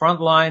find them. The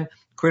Frontline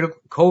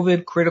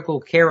COVID Critical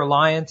Care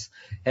Alliance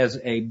has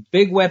a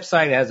big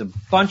website. It has a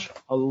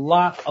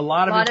lot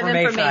of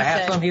information. I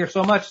have some here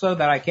so much so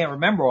that I can't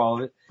remember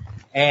all of it.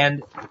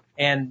 And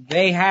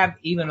they have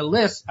even a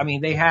list.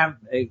 They have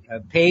a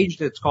page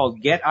that's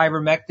called Get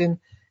Ivermectin,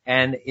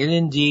 and it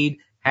indeed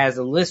has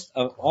a list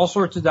of all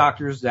sorts of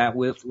doctors that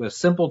with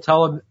simple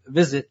telemedicine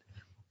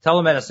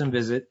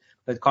visit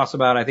that costs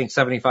about, I think,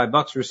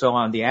 $75 or so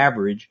on the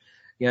average,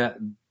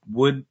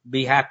 would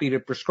be happy to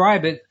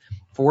prescribe it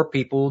for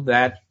people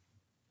that,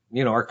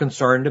 are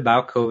concerned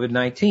about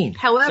COVID-19.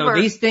 However,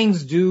 so these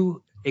things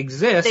do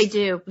exist. They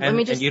do.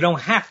 And you don't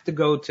have to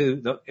go to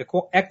the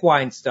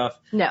equine stuff.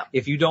 No.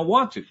 If you don't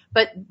want to.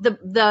 But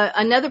the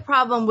another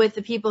problem with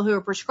the people who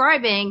are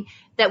prescribing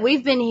that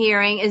we've been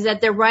hearing is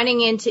that they're running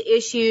into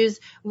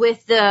issues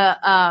with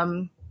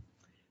the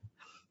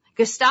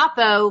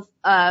Gestapo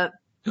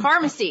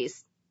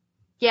pharmacies.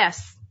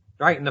 Yes.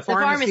 Right, and the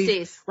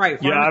pharmacies. Right.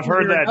 Yeah, I've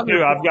heard that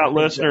too. I've got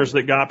listeners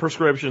that got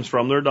prescriptions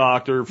from their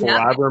doctor for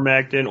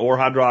ivermectin or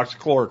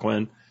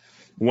hydroxychloroquine,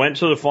 went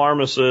to the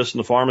pharmacist,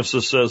 and the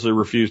pharmacist says they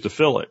refuse to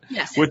fill it.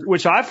 Yes.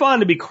 Which I find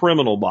to be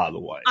criminal, by the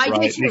way. I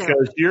do too.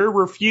 Because you're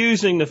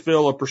refusing to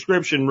fill a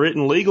prescription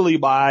written legally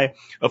by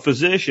a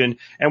physician,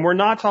 and we're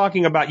not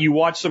talking about you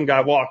watch some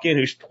guy walk in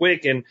who's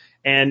tweaking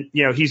and,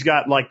 he's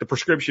got like the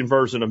prescription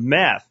version of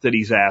meth that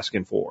he's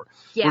asking for.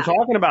 Yeah. We're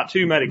talking about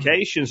two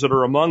medications that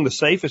are among the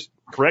safest,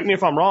 correct me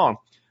if I'm wrong,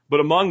 but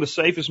among the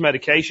safest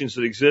medications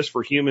that exist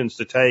for humans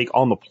to take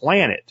on the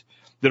planet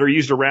that are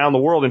used around the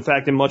world. In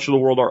fact, in much of the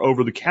world are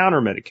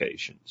over-the-counter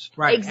medications.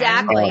 Right.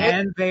 Exactly.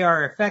 And they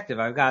are effective.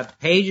 I've got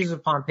pages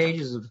upon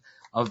pages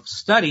of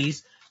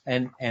studies,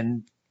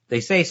 and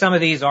they say some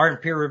of these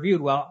aren't peer-reviewed.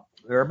 Well,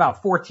 there are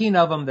about 14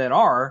 of them that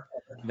are.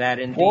 That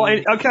indeed. Well,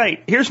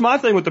 okay, here's my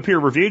thing with the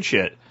peer-reviewed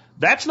shit.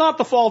 That's not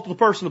the fault of the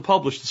person that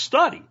published the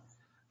study.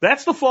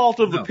 That's the fault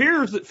of the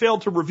peers that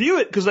failed to review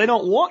it because they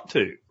don't want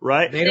to,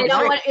 right? They don't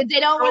want to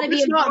be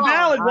It's not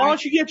valid. Why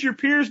don't you get your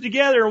peers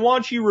together and why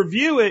don't you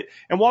review it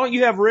and why don't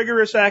you have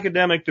rigorous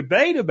academic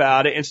debate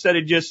about it instead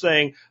of just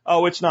saying,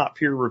 oh, it's not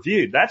peer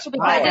reviewed. That's a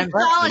problem. Because it's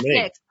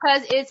politics.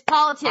 Because it's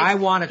politics. I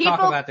want to talk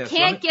about this.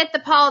 People can't get the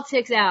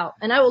politics out,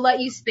 and I will let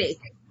you speak.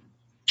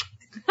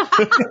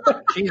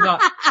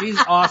 She's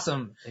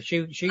awesome.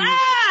 She's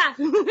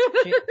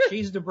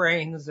the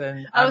brains,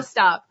 and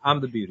stop.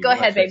 I'm the beauty. Go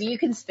ahead, baby. You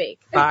can speak.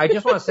 I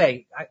just want to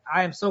say,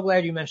 I am so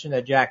glad you mentioned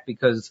that, Jack,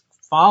 because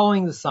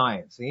following the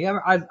science.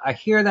 I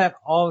hear that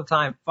all the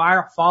time.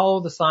 Follow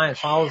the science,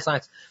 follow the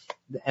science.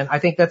 And I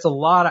think that's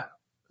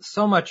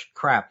so much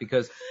crap,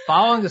 because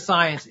following the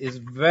science is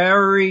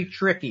very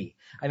tricky.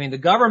 I mean, the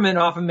government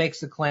often makes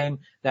the claim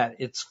that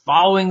it's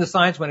following the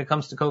science when it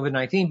comes to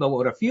COVID-19, but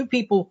what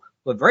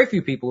very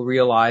few people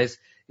realize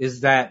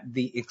is that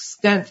the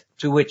extent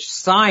to which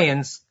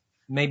science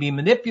may be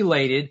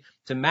manipulated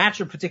to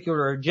match a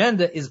particular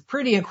agenda is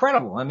pretty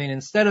incredible. I mean,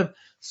 instead of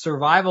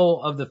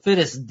survival of the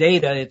fittest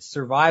data, it's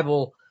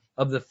survival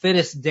of the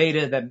fittest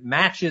data that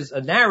matches a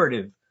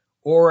narrative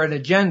or an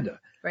agenda.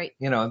 Right.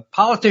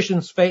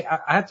 Politicians' faith,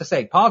 I have to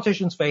say,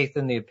 politicians' faith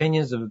in the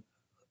opinions of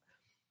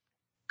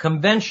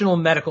conventional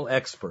medical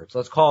experts,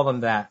 let's call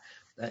them that,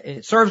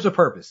 it serves a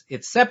purpose.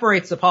 It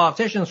separates the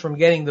politicians from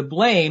getting the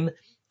blame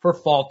for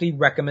faulty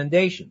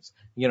recommendations.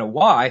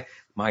 Why?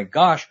 My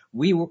gosh,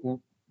 we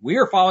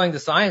are following the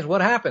science.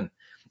 What happened?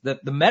 The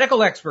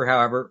medical expert,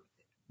 however,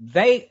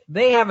 they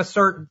have a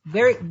certain,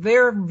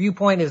 their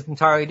viewpoint is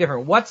entirely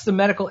different. What's the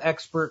medical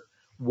expert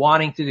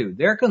wanting to do?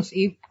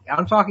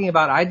 I'm talking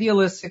about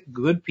idealistic,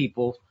 good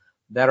people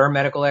that are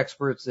medical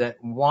experts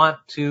that want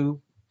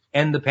to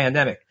end the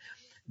pandemic.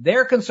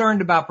 They're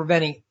concerned about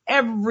preventing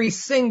every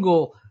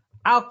single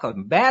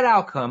bad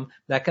outcome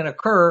that can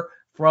occur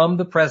from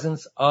the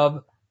presence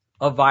of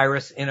a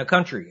virus in a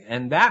country.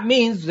 And that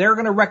means they're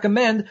going to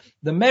recommend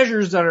the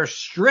measures that are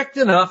strict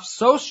enough,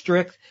 so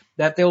strict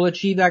that they'll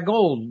achieve that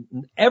goal.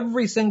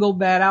 Every single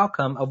bad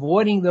outcome,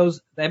 avoiding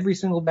every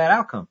single bad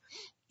outcome,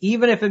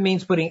 even if it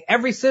means putting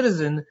every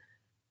citizen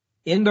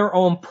in their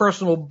own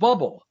personal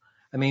bubble.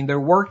 I mean, they're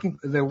working.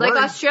 Like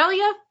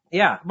Australia?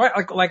 Yeah,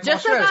 like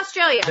just like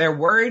Australia. They're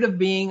worried of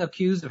being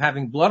accused of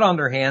having blood on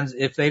their hands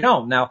if they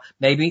don't. Now,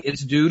 maybe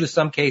it's due to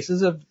some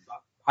cases of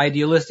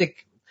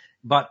idealistic,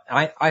 but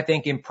I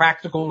think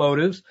impractical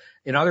motives.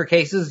 In other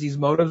cases, these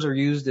motives are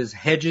used as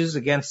hedges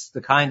against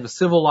the kind of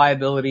civil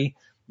liability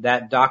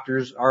that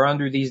doctors are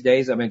under these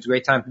days. I mean, it's a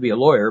great time to be a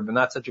lawyer, but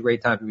not such a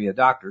great time to be a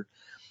doctor.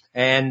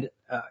 And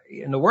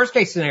in the worst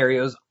case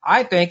scenarios,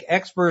 I think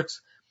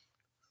experts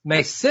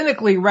may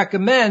cynically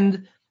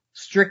recommend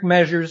strict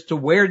measures to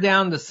wear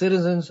down the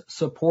citizens'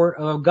 support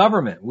of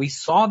government. We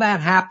saw that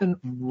happen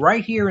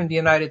right here in the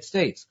United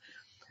States.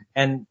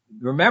 And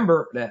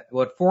remember that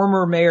what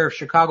former mayor of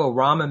Chicago,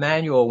 Rahm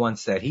Emanuel,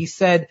 once said. He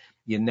said,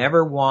 you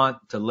never want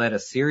to let a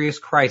serious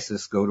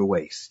crisis go to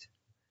waste.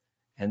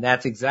 And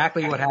that's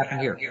exactly what happened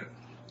here.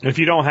 If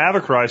you don't have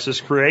a crisis,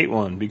 create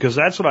one, because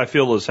that's what I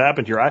feel has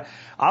happened here.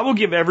 I will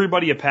give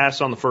everybody a pass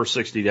on the first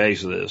 60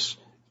 days of this.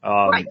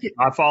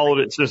 I followed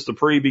it since the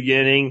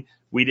pre-beginning.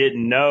 We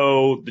didn't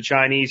know the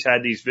Chinese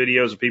had these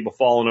videos of people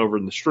falling over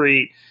in the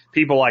street.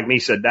 People like me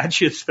said, that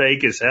shit's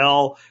fake as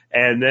hell.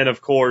 And then, of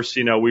course,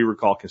 we were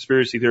called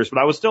conspiracy theorists. But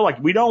I was still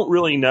like, we don't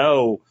really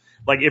know.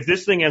 Like, if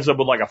this thing ends up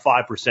with like a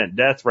 5%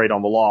 death rate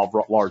on the law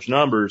of large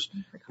numbers,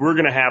 we're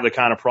going to have the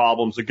kind of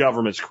problems the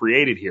government's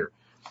created here.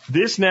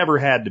 This never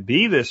had to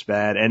be this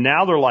bad. And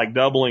now they're like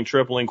doubling,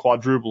 tripling,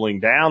 quadrupling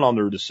down on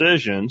their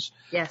decisions.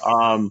 Yes.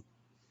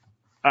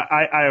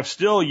 I have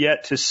still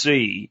yet to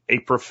see a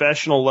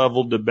professional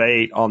level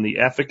debate on the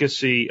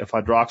efficacy of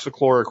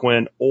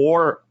hydroxychloroquine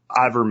or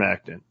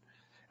ivermectin.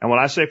 And when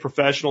I say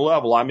professional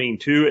level, I mean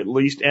two at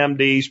least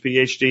MDs,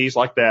 PhDs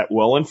like that,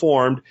 well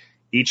informed,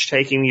 each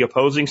taking the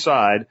opposing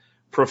side,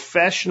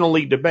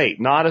 professionally debate,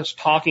 not as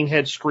talking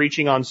heads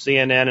screeching on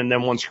CNN and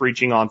then one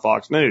screeching on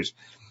Fox News.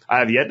 I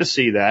have yet to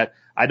see that.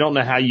 I don't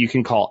know how you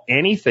can call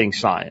anything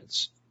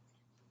science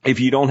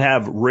if you don't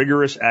have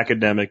rigorous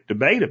academic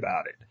debate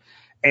about it.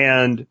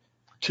 And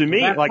to me,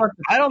 like,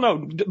 I don't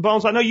know,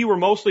 Bones, I know you were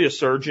mostly a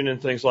surgeon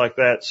and things like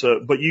that. So,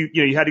 but you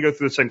had to go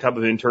through the same type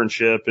of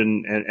internship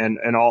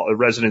and all a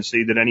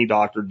residency that any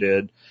doctor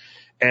did.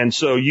 And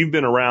so you've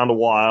been around a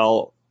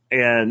while,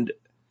 and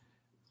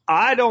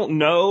I don't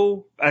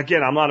know,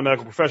 again, I'm not a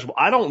medical professional,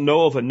 I don't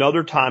know of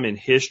another time in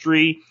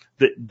history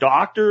that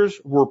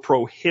doctors were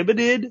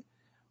prohibited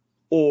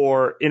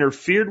or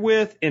interfered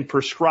with in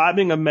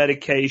prescribing a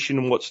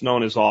medication, what's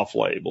known as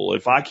off-label.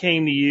 If I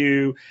came to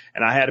you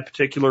and I had a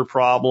particular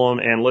problem,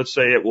 and let's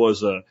say it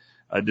was a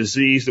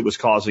disease that was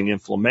causing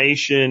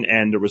inflammation,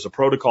 and there was a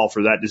protocol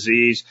for that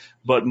disease,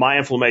 but my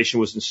inflammation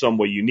was in some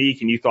way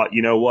unique, and you thought,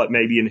 you know what,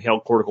 maybe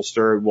inhaled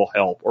corticosteroid will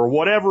help, or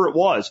whatever it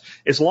was.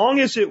 As long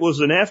as it was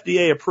an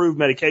FDA-approved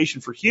medication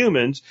for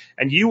humans,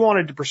 and you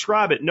wanted to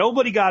prescribe it,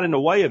 nobody got in the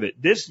way of it.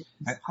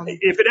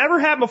 If it ever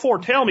happened before,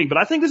 tell me, but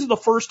I think this is the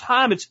first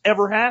time it's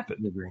ever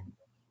happened.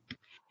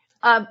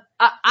 I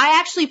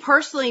actually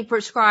personally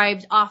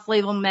prescribed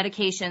off-label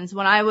medications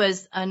when I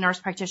was a nurse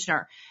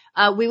practitioner.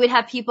 We would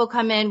have people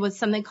come in with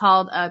something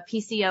called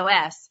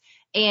PCOS,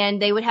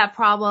 and they would have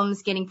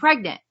problems getting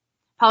pregnant,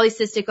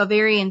 polycystic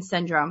ovarian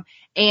syndrome,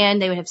 and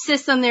they would have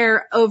cysts on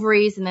their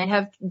ovaries, and they'd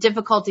have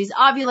difficulties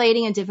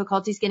ovulating and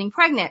difficulties getting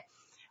pregnant.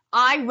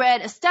 I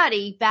read a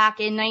study back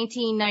in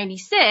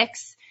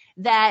 1996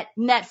 that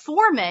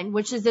metformin,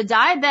 which is a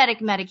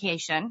diabetic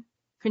medication,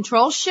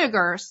 controls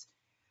sugars,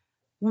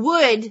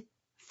 would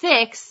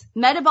fix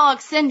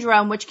metabolic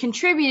syndrome, which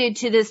contributed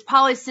to this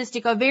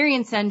polycystic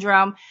ovarian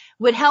syndrome,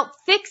 would help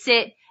fix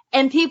it,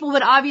 and people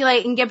would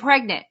ovulate and get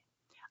pregnant.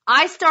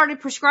 I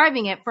started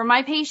prescribing it for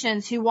my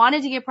patients who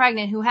wanted to get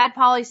pregnant, who had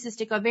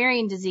polycystic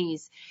ovarian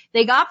disease.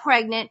 They got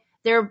pregnant,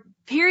 their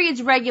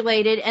periods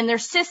regulated, and their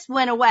cysts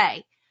went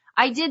away.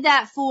 I did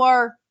that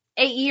for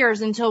 8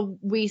 years until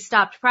we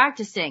stopped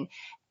practicing.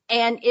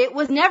 And it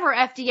was never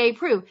FDA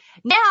approved.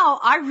 Now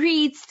I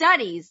read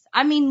studies.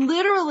 I mean,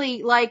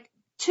 literally like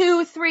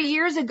 2-3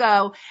 years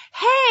ago,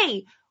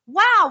 hey,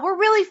 wow, we're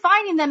really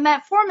finding that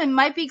metformin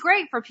might be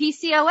great for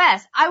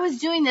PCOS. I was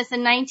doing this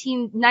in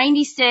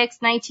 1996,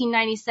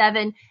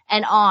 1997,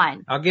 and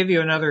on. I'll give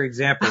you another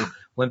example.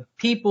 When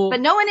people...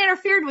 But no one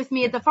interfered with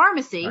me at the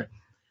pharmacy. Right.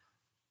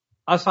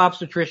 Us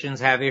obstetricians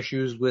have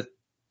issues with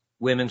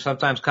women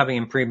sometimes coming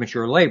in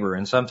premature labor,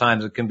 and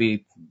sometimes it can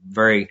be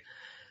very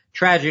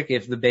tragic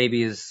if the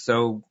baby is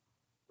so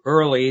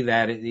early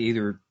that it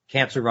either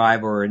can't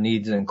survive or it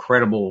needs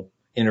incredible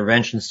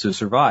interventions to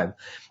survive.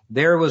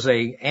 There was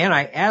a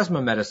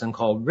anti-asthma medicine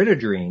called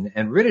Ritodrine,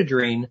 and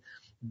Ritodrine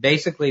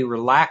basically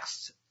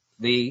relaxed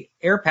the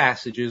air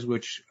passages,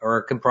 which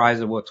are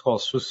comprised of what's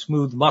called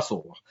smooth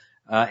muscle,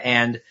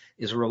 and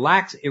it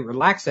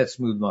relaxed that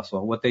smooth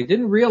muscle. What they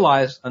didn't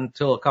realize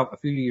until a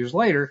few years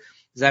later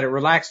is that it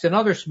relaxed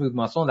another smooth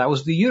muscle, and that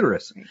was the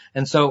uterus.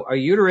 And so a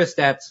uterus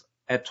that's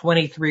at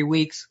 23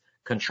 weeks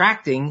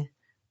contracting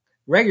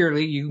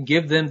regularly, you can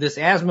give them this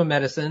asthma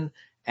medicine,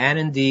 and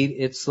indeed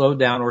it slowed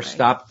down or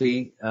stopped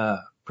the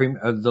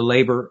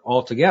labor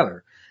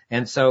altogether.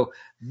 And so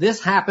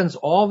this happens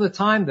all the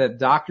time, that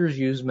doctors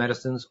use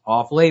medicines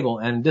off label.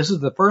 And this is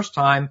the first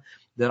time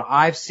that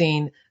I've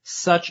seen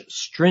such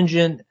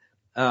stringent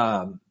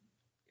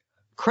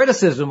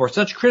criticism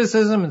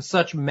and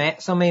so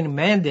many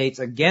mandates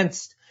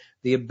against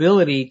the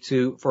ability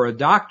for a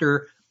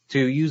doctor to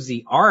use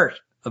the art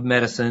of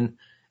medicine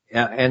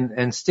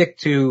and stick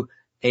to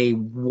a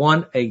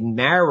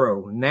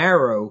narrow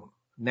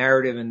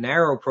narrative and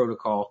narrow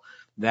protocol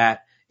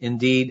that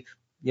indeed,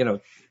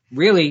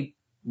 really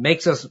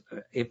makes us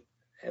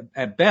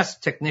at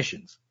best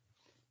technicians.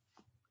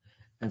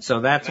 And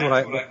so that's what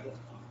I a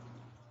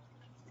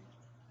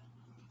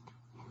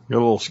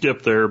little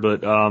skip there,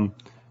 but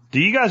do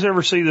you guys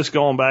ever see this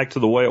going back to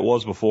the way it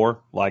was before?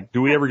 Like,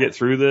 do we ever get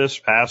through this,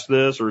 past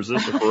this, or is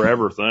this a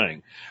forever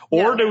thing?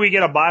 Or do we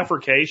get a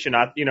bifurcation?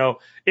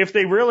 If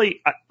they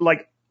really,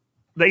 like,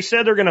 they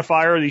said they're going to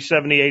fire these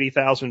 70,000,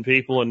 80,000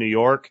 people in New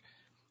York.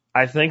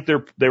 I think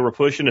they were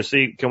pushing to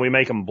see, can we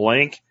make them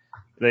blink?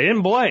 They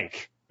didn't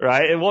blink,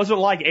 right? It wasn't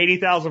like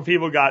 80,000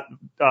 people got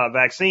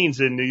vaccines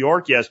in New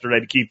York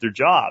yesterday to keep their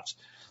jobs.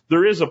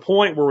 There is a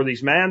point where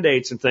these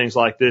mandates and things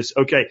like this,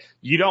 okay,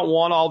 you don't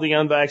want all the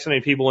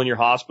unvaccinated people in your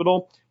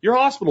hospital's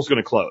going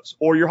to close,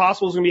 or your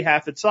hospital's going to be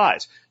half its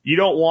size. You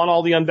don't want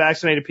all the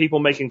unvaccinated people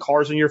making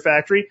cars in your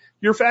factory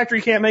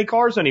can't make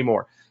cars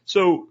anymore.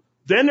 So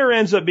then there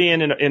ends up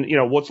being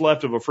in what's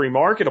left of a free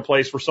market, a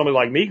place for somebody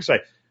like me to say,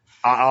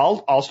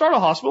 I'll start a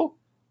hospital.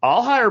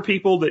 I'll hire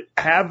people that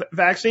have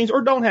vaccines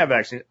or don't have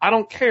vaccines. I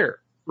don't care,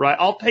 right?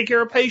 I'll take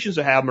care of patients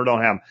that have them or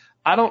don't have them.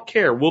 I don't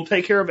care. We'll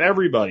take care of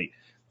everybody.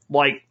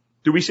 Like,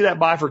 do we see that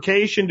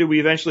bifurcation? Do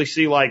we eventually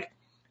see,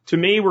 to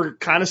me, we're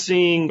kind of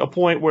seeing a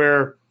point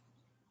where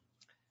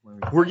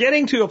we're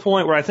getting to a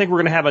point where I think we're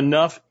going to have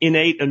enough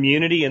innate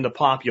immunity in the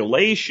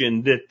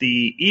population that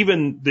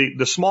even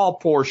the small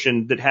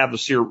portion that have the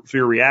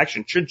severe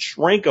reaction should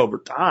shrink over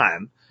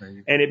time.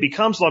 And it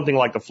becomes something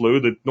like the flu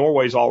that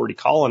Norway's already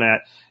calling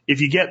at. If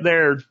you get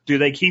there, do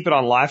they keep it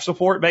on life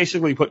support?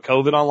 Basically put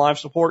COVID on life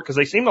support? Because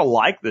they seem to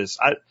like this.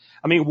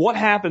 I mean, what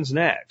happens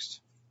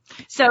next?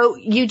 So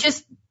you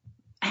just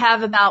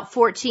have about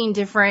 14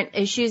 different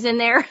issues in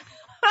there.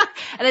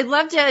 And I'd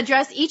love to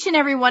address each and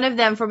every one of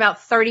them for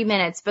about 30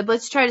 minutes, but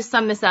let's try to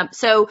sum this up.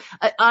 So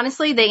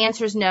honestly, the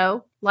answer is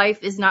no.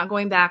 Life is not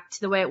going back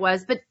to the way it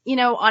was. But,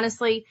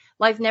 honestly,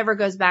 life never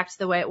goes back to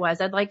the way it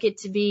was. I'd like it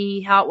to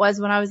be how it was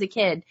when I was a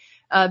kid.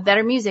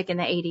 Better music in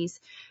the 80s.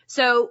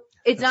 So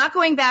it's not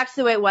going back to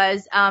the way it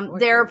was.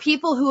 There are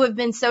people who have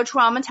been so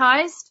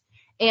traumatized.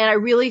 And I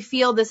really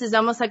feel this is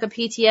almost like a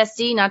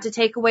PTSD, not to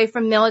take away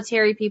from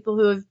military people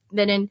who have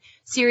been in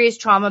serious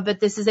trauma, but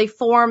this is a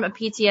form of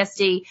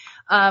PTSD,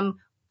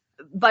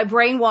 by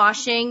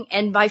brainwashing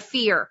and by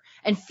fear.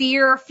 And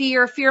fear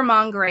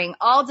mongering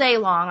all day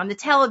long on the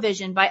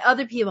television, by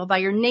other people, by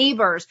your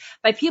neighbors,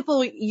 by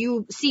people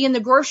you see in the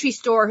grocery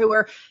store who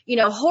are,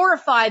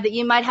 horrified that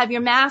you might have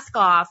your mask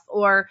off,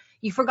 or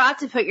you forgot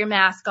to put your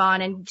mask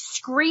on, and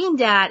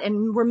screamed at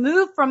and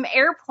removed from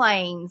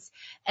airplanes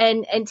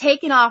and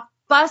taken off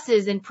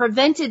buses and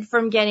prevented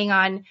from getting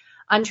on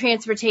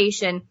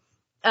transportation.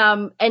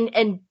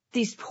 And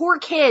these poor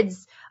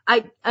kids,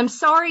 I'm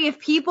sorry if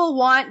people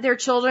want their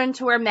children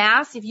to wear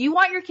masks. If you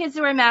want your kids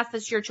to wear masks,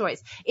 that's your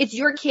choice. It's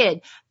your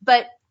kid.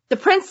 But the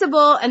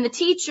principal and the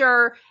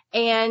teacher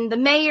and the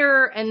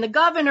mayor and the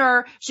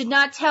governor should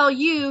not tell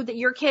you that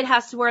your kid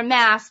has to wear a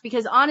mask,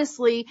 because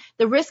honestly,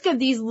 the risk of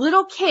these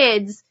little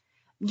kids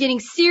getting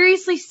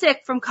seriously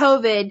sick from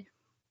COVID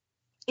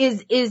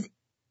is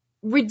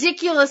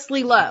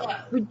ridiculously low.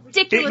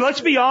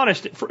 Let's be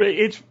honest.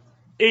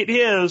 It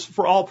is,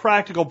 for all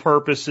practical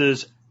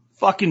purposes,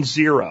 fucking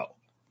zero.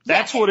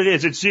 That's what it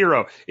is. It's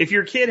zero. If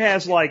your kid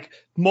has like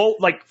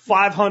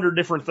 500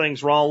 different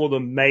things wrong with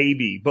them,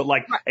 maybe, but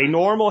like a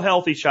normal,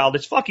 healthy child,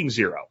 it's fucking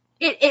zero.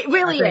 It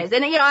really is.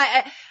 And, you know,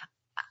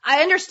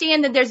 I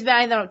understand that there's been,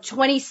 I don't know,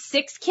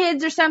 26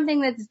 kids or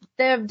something that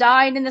have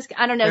died in this.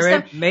 I don't know.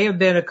 There may have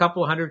been a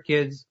couple hundred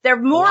kids. There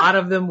are more. A lot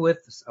of them with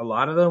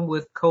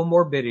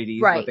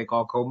comorbidities, what they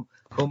call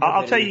comorbidities.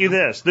 I'll tell you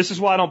this. This is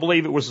why I don't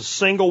believe it was a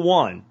single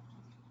one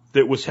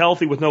that was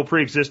healthy with no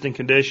pre-existing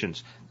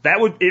conditions. That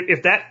would,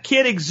 if that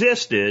kid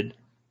existed,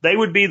 they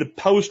would be the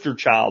poster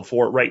child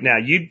for it right now.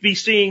 You'd be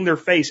seeing their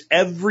face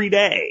every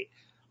day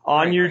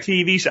on your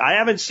TV. So I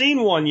haven't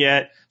seen one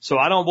yet, so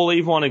I don't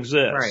believe one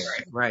exists.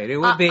 Right. It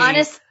would be,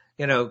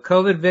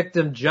 COVID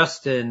victim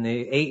Justin,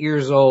 8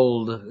 years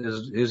old,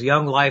 his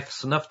young life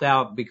snuffed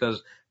out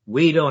because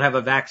we don't have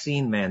a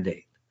vaccine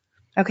mandate.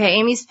 Okay,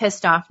 Amy's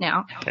pissed off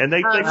now. And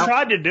they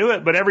tried to do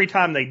it, but every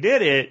time they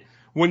did it,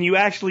 when you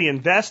actually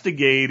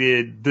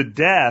investigated the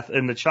death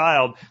in the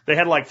child, they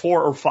had like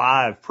 4 or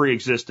 5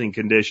 pre-existing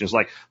conditions,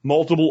 like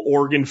multiple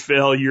organ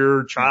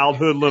failure,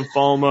 childhood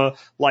lymphoma,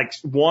 like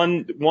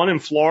one in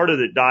Florida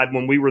that died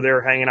when we were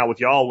there hanging out with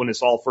y'all when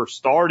this all first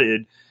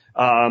started.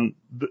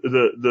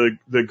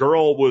 The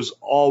girl was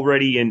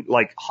already in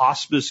like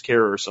hospice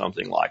care or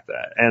something like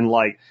that. And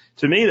like,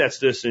 to me, that's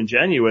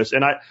disingenuous.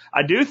 And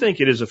I do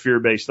think it is a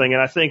fear-based thing.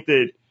 And I think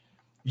that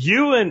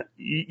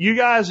you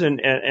guys and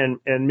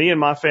me and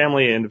my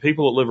family and the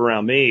people that live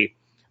around me,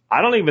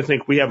 I don't even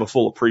think we have a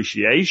full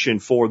appreciation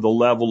for the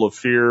level of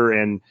fear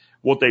and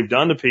what they've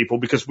done to people,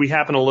 because we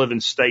happen to live in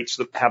states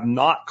that have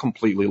not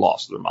completely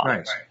lost their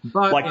minds. Right.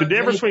 But, like the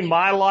difference between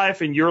my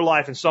life and your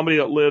life and somebody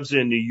that lives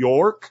in New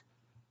York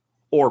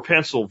or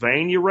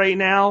Pennsylvania right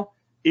now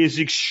is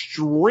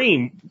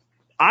extreme.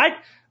 I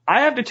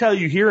have to tell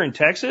you, here in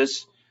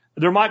Texas,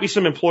 there might be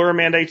some employer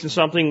mandates and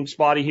something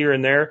spotty here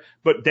and there,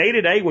 but day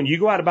to day, when you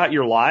go out about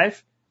your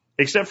life,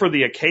 except for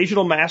the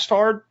occasional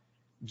mastard,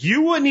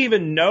 you wouldn't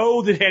even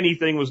know that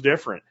anything was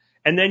different.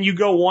 And then you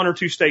go 1 or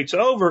 2 states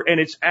over and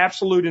it's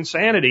absolute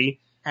insanity.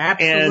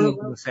 Absolute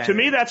and insanity. To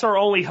me, that's our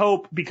only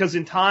hope, because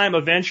in time,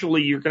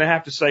 eventually you're going to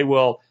have to say,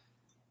 well,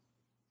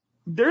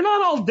 they're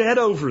not all dead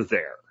over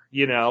there,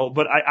 you know,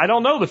 but I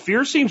don't know. The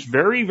fear seems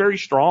very, very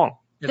strong.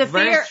 It's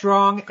very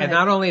strong, and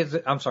not only is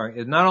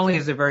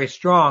it very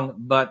strong,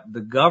 but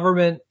the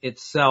government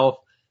itself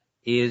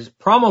is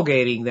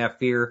promulgating that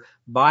fear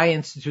by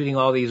instituting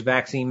all these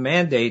vaccine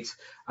mandates.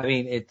 I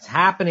mean, it's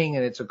happening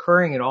and it's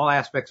occurring in all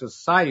aspects of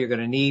society. You're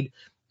going to need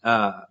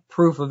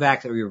proof of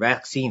vaccine, or your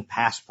vaccine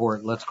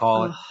passport, let's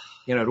call it,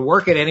 to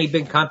work at any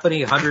big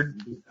company,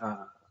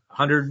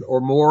 100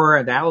 or more.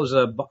 And that was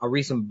a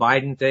recent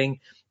Biden thing.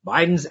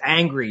 Biden's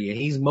angry and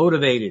he's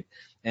motivated,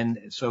 and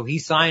so he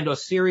signed a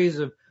series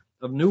of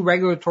new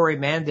regulatory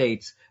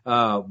mandates,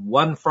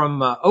 one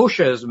from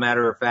OSHA, as a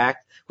matter of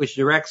fact, which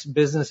directs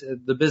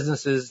the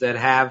businesses that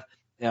have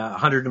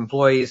 100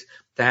 employees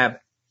to have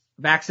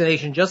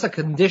vaccination, just a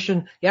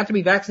condition. You have to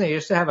be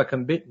vaccinated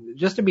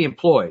just to be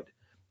employed.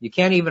 You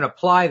can't even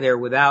apply there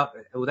without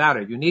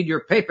it. You need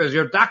your papers,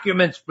 your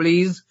documents,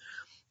 please.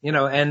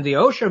 And the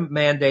OSHA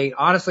mandate,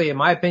 honestly, in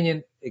my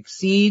opinion,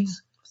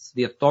 exceeds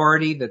the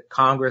authority that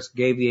Congress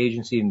gave the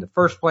agency in the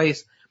first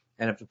place.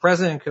 And if the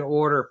president can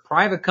order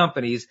private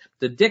companies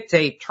to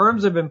dictate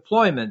terms of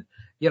employment,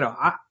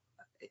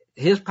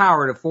 his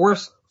power to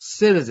force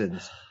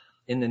citizens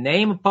in the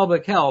name of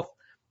public health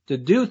to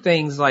do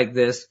things like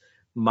this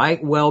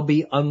might well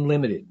be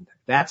unlimited.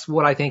 That's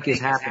what I think is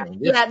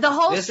happening.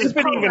 This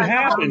even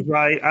happens,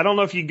 right? I don't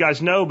know if you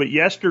guys know, but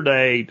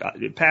yesterday,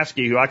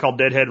 Paskey, who I call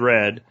Deadhead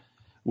Red,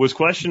 was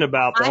questioned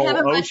about the whole I have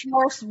a much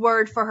worse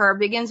word for her.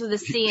 Begins with a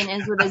C and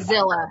ends with a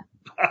Zilla.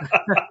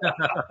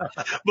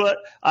 But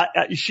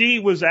she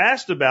was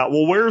asked about,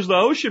 well, where's the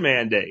OSHA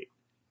mandate?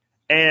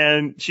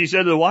 And she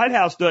said the White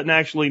House doesn't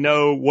actually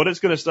know what it's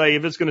going to say,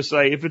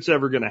 if it's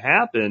ever going to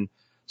happen.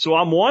 So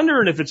I'm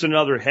wondering if it's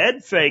another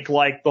head fake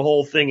like the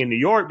whole thing in New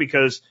York,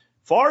 because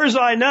far as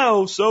I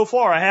know, so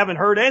far, I haven't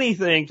heard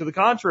anything to the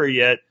contrary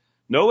yet.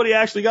 Nobody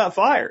actually got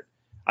fired.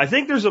 I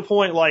think there's a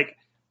point like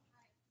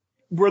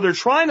where they're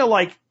trying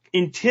to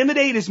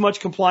intimidate as much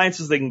compliance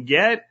as they can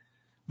get,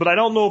 but I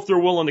don't know if they're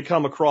willing to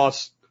come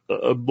across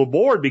the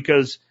board,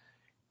 because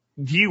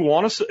do you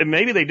want to,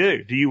 maybe they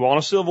do. Do you want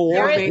a civil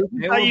war?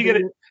 How you get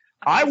it?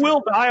 I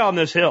will die on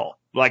this hill.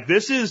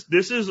 This is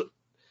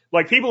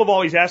people have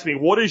always asked me,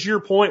 what is your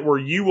point where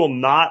you will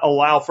not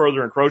allow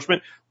further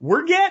encroachment?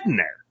 We're getting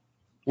there.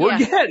 We're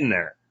getting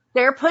there.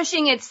 They're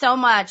pushing it so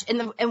much,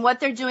 and what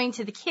they're doing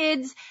to the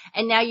kids,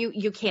 and now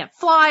you can't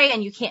fly,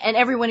 and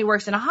everyone who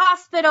works in a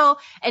hospital,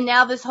 and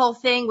now this whole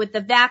thing with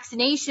the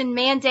vaccination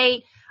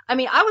mandate. I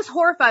mean, I was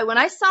horrified when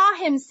I saw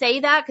him say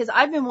that, because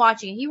I've been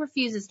watching it. He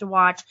refuses to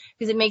watch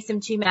because it makes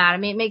him too mad. I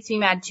mean, it makes me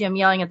mad too. I'm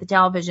yelling at the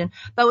television.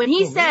 But when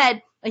he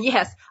said,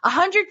 yes,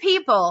 100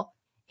 people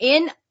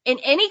in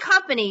any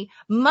company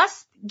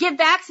must get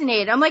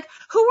vaccinated. I'm like,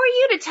 who are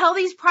you to tell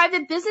these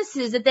private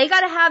businesses that they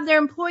got to have their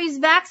employees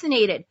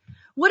vaccinated?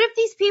 What if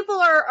these people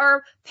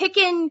are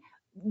picking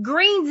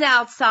greens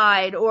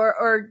outside,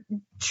 or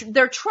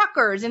they're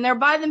truckers and they're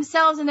by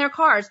themselves in their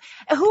cars?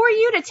 Who are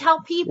you to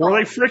tell people? Well,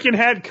 they freaking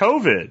had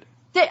COVID.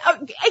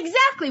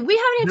 Exactly. We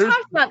haven't even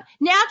talked about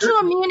natural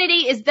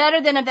immunity is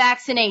better than a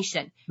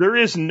vaccination. There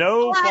is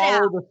no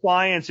follow the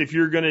science if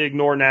you're going to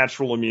ignore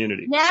natural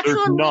immunity.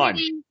 Natural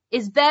immunity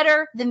is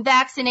better than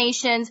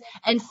vaccinations.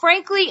 And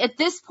frankly, at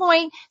this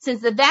point,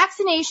 since the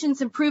vaccinations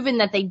have proven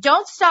that they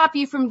don't stop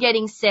you from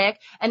getting sick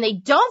and they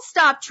don't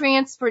stop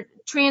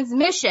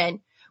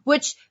transmission,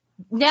 which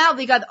now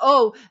they got,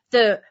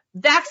 the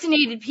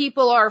vaccinated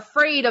people are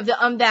afraid of the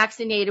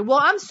unvaccinated. Well,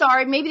 I'm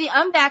sorry. Maybe the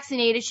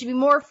unvaccinated should be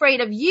more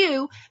afraid of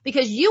you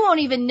because you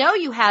won't even know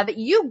you have it.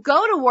 You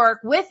go to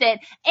work with it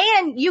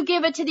and you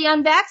give it to the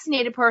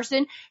unvaccinated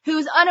person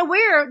who's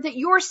unaware that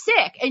you're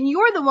sick and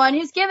you're the one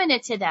who's given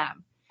it to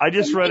them. I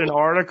just read an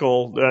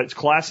article that's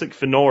classic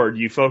Fnord.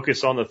 You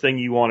focus on the thing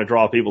you want to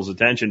draw people's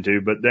attention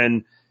to, but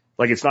then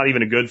it's not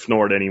even a good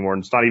Fnord anymore.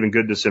 And it's not even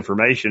good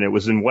disinformation. It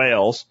was in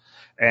Wales.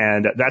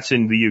 And that's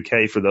in the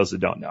UK for those that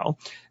don't know.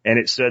 And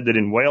it said that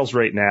in Wales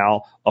right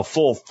now, a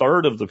full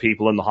third of the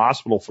people in the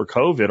hospital for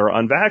COVID are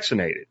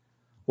unvaccinated.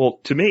 Well,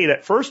 to me,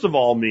 that first of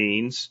all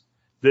means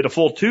that a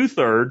full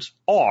 2/3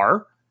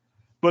 are.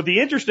 But the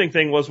interesting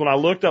thing was when I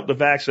looked up the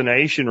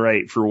vaccination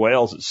rate for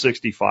Wales, it's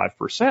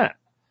 65%.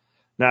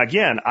 Now,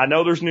 again, I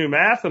know there's new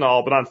math and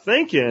all, but I'm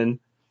thinking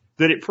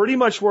that it pretty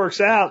much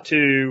works out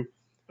to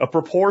a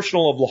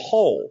proportional of the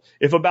whole.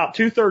 If about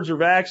 2/3 are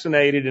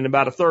vaccinated and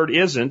about a third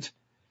isn't,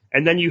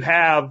 and then you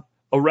have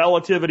a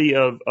relativity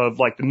of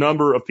the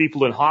number of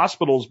people in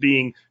hospitals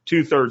being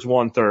 2/3,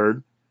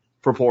 1/3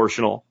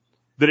 proportional,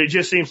 that it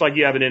just seems like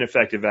you have an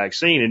ineffective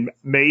vaccine. And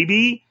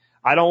maybe,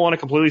 I don't want to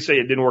completely say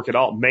it didn't work at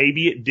all.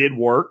 Maybe it did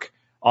work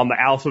on the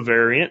Alpha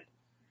variant,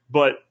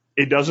 but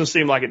it doesn't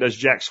seem like it does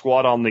jack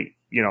squat on the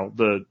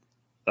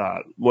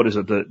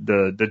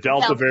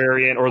Delta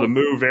variant or the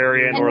Mu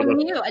variant or the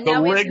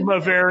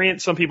Ligma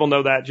variant. Some people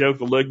know that joke,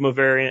 the Ligma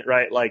variant,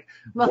 right?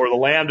 Or the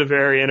Lambda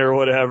variant or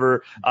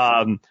whatever.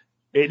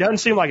 It doesn't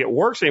seem like it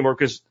works anymore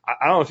because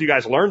I don't know if you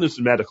guys learned this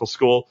in medical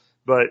school,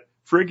 but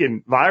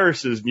friggin'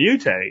 viruses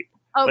mutate.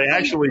 They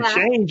actually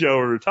change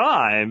over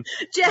time.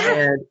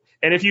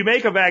 And if you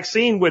make a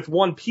vaccine with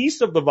one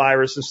piece of the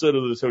virus instead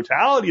of the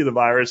totality of the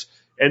virus,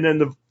 and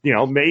then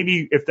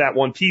maybe if that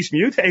one piece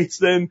mutates,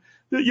 then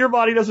your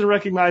body doesn't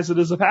recognize it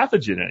as a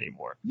pathogen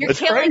anymore. You're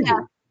killing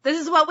us.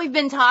 This is what we've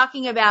been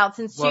talking about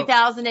since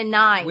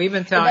 2009. We've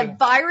been talking. The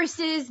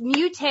viruses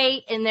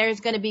mutate, and there's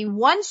going to be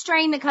one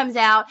strain that comes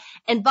out.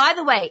 And by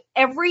the way,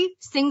 every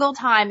single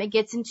time it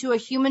gets into a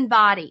human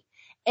body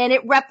and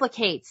it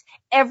replicates,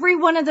 every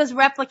one of those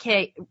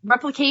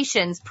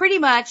replications pretty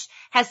much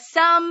has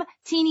some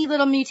teeny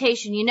little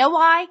mutation. You know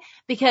why?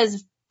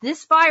 Because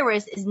this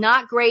virus is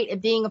not great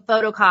at being a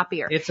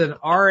photocopier. It's an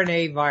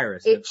RNA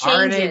virus.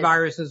 RNA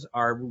viruses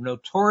are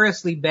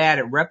notoriously bad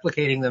at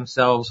replicating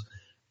themselves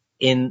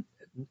in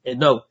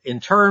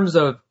terms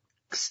of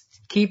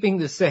keeping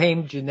the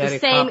same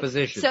genetic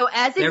composition. So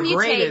as it They're mutates,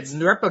 great at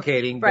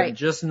replicating, but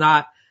just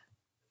not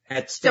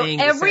at staying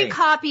the same. So every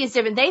copy is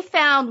different. They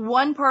found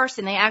one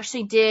person. They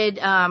actually did,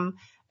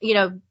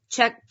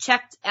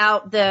 checked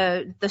out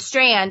the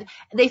strand.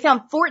 They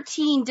found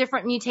 14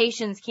 different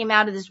mutations came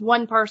out of this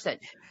one person.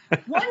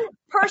 One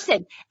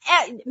person.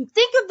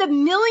 Think of the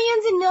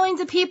millions and millions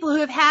of people who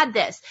have had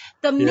this.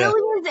 The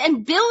millions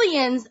and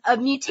billions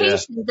of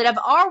mutations that have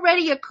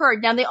already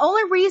occurred. Now, the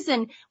only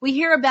reason we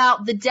hear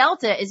about the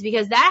Delta is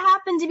because that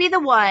happened to be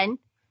the one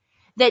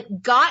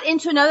that got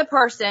into another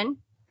person,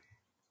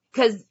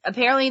 because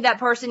apparently that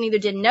person either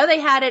didn't know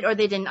they had it or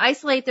they didn't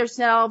isolate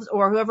themselves,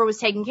 or whoever was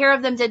taking care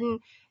of them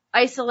didn't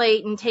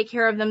isolate and take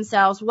care of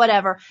themselves,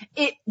 whatever.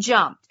 It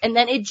jumped. And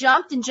then it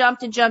jumped and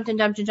jumped and jumped and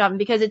jumped and jumped. And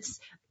because it's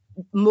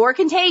more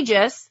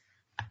contagious,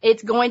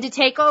 it's going to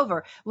take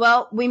over.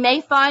 Well, we may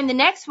find the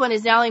next one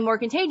is not only more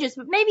contagious,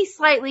 but maybe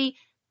slightly,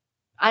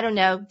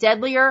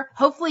 deadlier.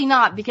 Hopefully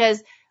not,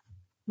 because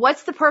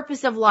what's the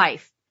purpose of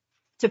life?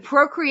 To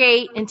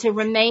procreate and to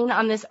remain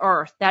on this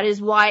earth. That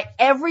is why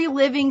every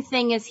living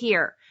thing is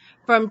here.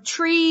 From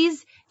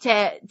trees to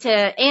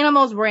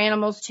animals, we're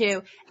animals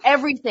too.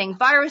 Everything,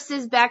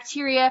 viruses,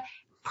 bacteria,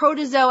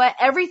 protozoa,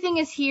 everything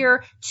is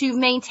here to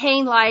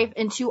maintain life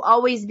and to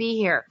always be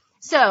here.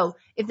 So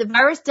if the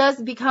virus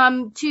does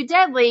become too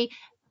deadly,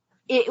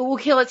 it will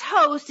kill its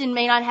host and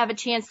may not have a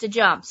chance to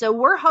jump. So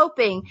we're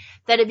hoping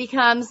that it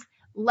becomes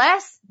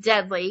less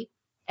deadly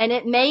and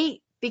it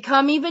may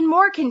become even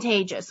more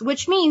contagious,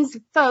 which means,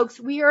 folks,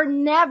 we are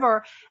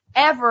never,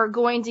 ever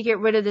going to get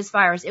rid of this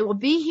virus. It will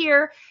be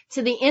here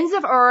to the ends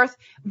of earth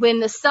when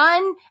the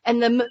sun and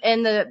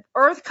the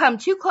earth come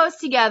too close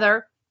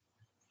together,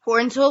 or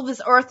until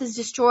this earth is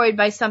destroyed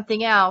by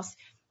something else.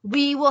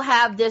 we will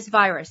have this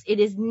virus. It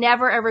is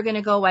never, ever going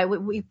to go away.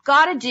 What we've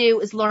got to do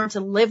is learn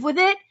to live with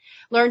it,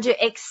 learn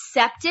to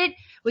accept it.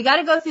 We got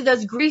to go through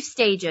those grief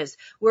stages.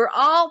 We're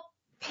all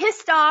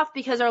pissed off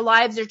because our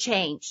lives are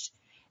changed.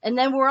 And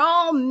then we're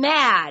all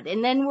mad,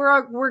 and then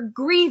we're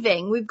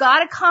grieving. We've got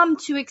to come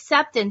to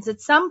acceptance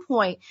at some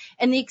point.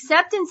 And the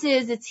acceptance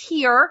is it's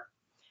here.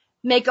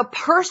 Make a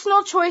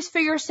personal choice for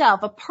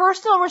yourself, a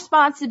personal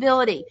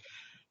responsibility.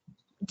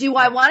 Do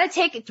I want to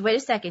take it? Wait a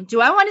second.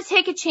 Do I want to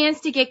take a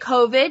chance to get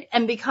COVID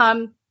and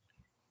become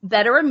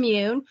better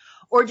immune?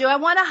 Or do I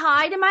want to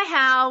hide in my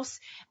house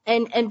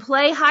and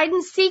play hide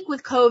and seek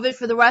with COVID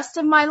for the rest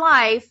of my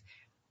life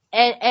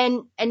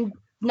and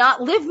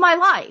not live my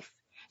life?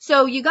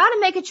 So you got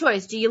to make a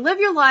choice. Do you live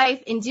your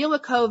life and deal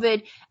with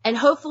COVID? And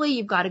hopefully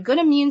you've got a good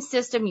immune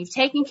system. You've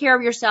taken care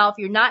of yourself.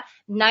 You're not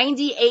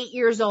 98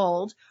 years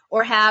old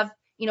or have,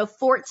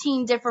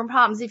 14 different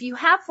problems. If you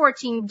have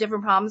 14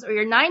 different problems or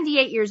you're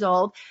 98 years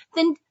old,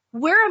 then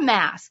wear a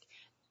mask.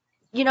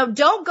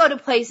 Don't go to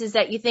places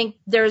that you think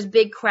there's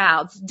big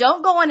crowds.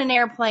 Don't go on an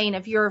airplane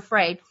if you're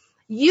afraid.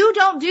 You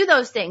don't do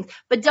those things,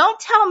 but don't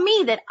tell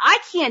me that I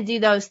can't do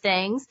those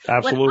things.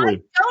 Absolutely. When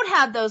I don't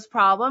have those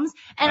problems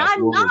and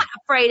Absolutely. I'm not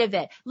afraid of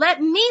it.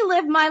 Let me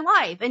live my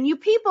life. And you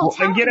people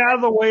and get out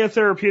of the way of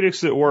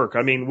therapeutics that work.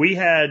 I mean, we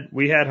had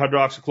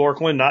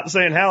hydroxychloroquine, not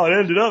saying how it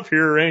ended up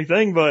here or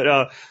anything,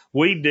 but,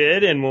 we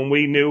did. And when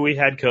we knew we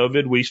had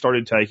COVID, we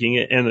started taking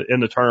it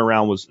and the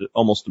turnaround was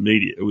almost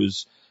immediate.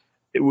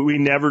 We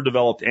never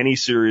developed any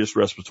serious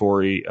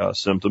respiratory,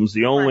 symptoms.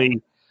 The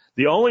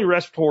only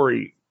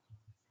respiratory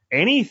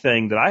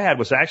anything that I had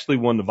was actually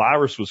when the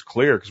virus was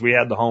clear because we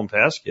had the home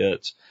test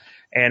kits.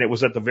 And it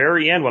was at the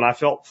very end when I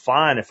felt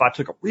fine. If I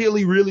took a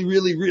really, really,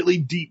 really, really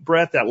deep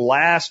breath, that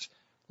last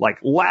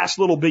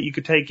little bit you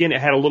could take in, it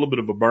had a little bit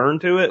of a burn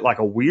to it, like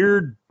a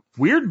weird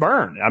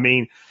burn. I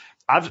mean,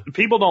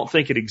 people don't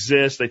think it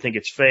exists. They think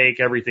it's fake.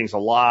 Everything's a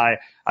lie.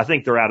 I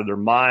think they're out of their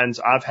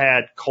minds. I've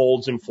had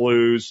colds and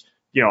flus.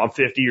 I'm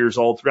 50 years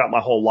old. Throughout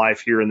my whole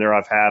life here and there,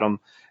 I've had them.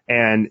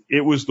 And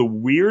it was the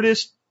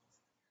weirdest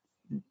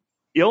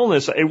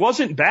illness. It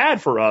wasn't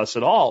bad for us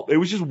at all. It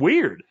was just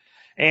weird.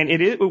 And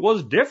it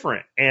was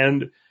different.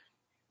 And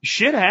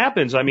shit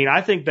happens. I mean,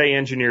 I think they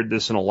engineered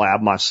this in a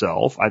lab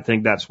myself. I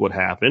think that's what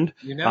happened.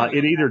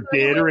 It either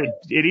did or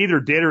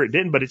it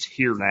didn't, but it's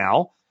here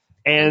now.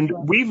 And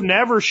we've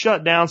never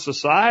shut down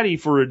society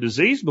for a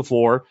disease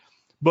before.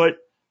 But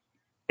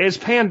as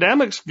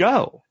pandemics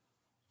go,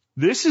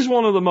 this is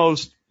one of the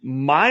most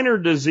minor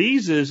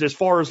diseases as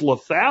far as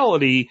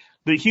lethality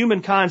that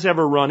humankind's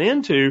ever run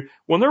into.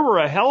 When there were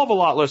a hell of a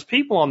lot less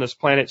people on this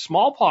planet,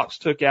 smallpox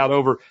took out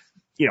over,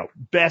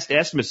 best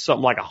estimates,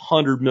 something like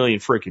 100 million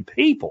freaking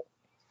people.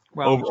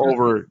 Well,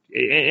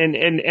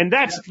 and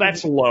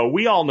that's low.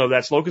 We all know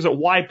that's low because it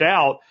wiped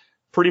out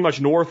pretty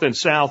much North and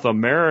South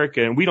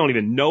America, and we don't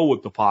even know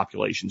what the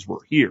populations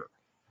were here.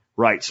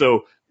 Right.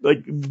 So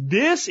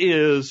this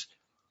is,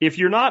 if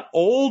you're not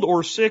old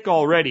or sick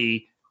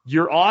already,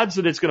 your odds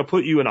that it's going to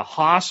put you in a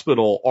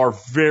hospital are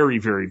very,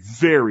 very,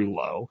 very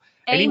low.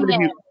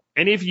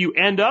 And if you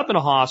end up in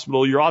a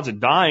hospital, your odds of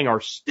dying are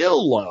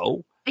still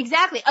low.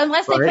 Exactly.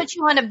 Unless they put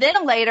you on a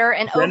ventilator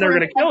and then they're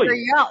going to kill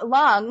your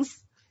lungs.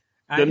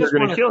 Then they're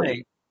going to kill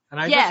you. And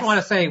I just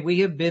want to say we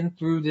have been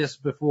through this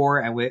before,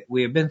 and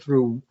we have been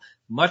through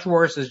much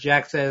worse, as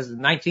Jack says,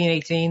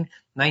 1918,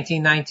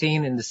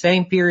 1919, in the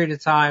same period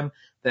of time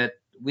that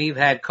we've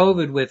had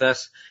COVID with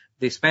us.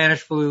 The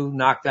Spanish flu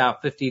knocked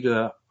out 50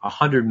 to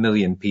 100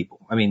 million people.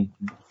 I mean,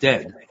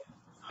 dead.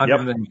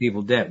 100 million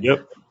people dead.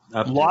 Yep.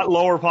 A lot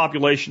lower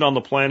population on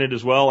the planet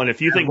as well. And if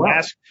you think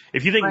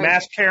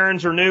mass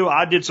Karens are new,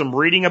 I did some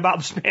reading about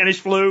the Spanish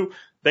flu.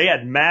 They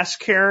had mass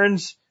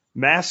Karens,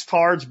 mass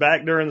tards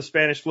back during the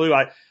Spanish flu.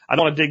 I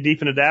don't want to dig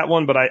deep into that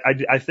one, but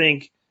I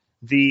think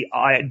the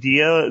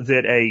idea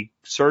that a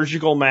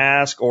surgical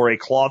mask or a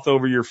cloth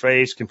over your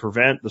face can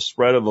prevent the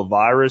spread of a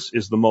virus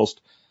is the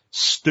most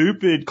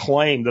stupid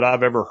claim that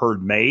I've ever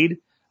heard made.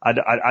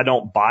 I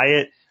don't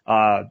buy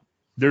it.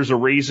 There's a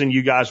reason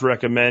you guys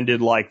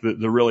recommended like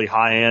the really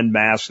high end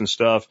masks and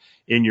stuff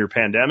in your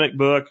pandemic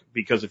book,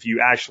 because if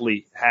you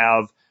actually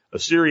have a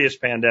serious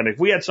pandemic,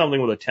 we had something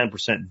with a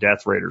 10%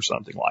 death rate or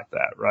something like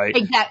that, right?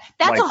 Exactly.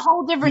 That's a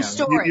whole different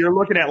story. You're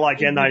looking at like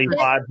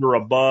N95s or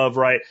above,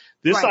 right?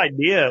 This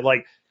idea,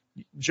 like,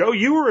 Joe,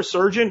 you were a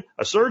surgeon.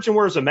 A surgeon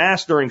wears a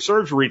mask during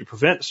surgery to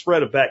prevent the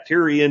spread of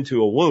bacteria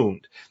into a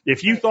wound.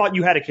 If you thought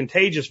you had a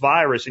contagious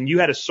virus and you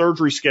had a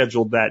surgery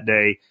scheduled that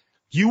day,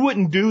 you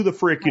wouldn't do the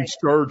freaking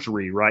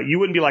surgery, right? You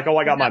wouldn't be like, oh,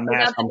 I got my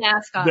mask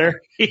on.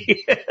 There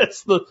he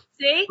is.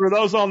 See? For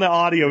those on the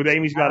audio,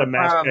 Amy's got a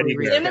mask teddy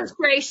bear.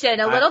 Demonstration,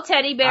 a little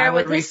teddy bear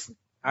with his.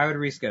 I would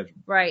reschedule.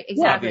 Right,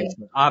 exactly.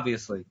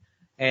 Obviously.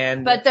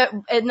 But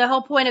the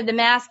whole point of the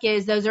mask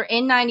is those are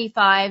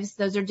N95s.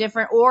 Those are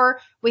different. Or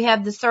we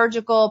have the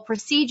surgical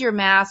procedure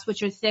masks,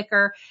 which are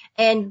thicker.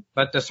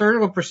 But the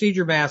surgical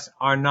procedure masks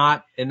are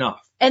not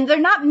enough. And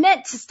they're not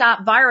meant to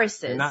stop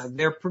viruses.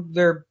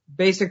 They're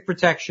basic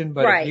protection,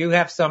 but if you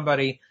have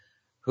somebody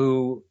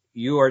who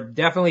you are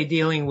definitely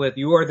dealing with,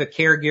 you are the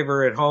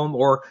caregiver at home,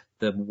 or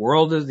the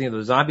world is,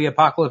 the zombie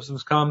apocalypse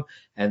has come,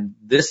 and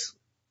this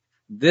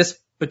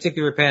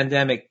particular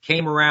pandemic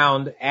came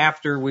around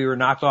after we were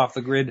knocked off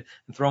the grid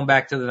and thrown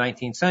back to the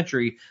 19th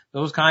century.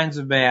 Those kinds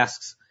of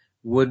masks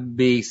would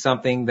be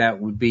something that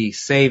would be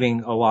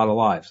saving a lot of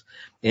lives.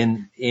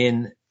 In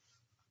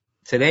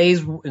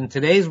today's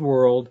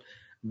world,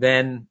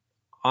 then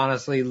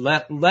honestly,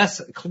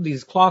 less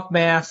these cloth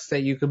masks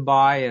that you can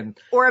buy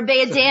or a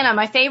bandana.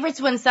 My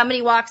favorite's when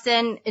somebody walks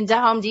into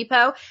Home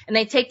Depot and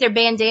they take their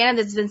bandana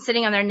that's been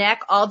sitting on their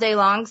neck all day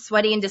long,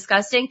 sweaty and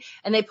disgusting,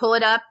 and they pull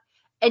it up,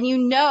 and you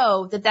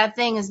know that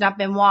thing has not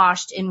been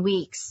washed in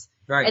weeks.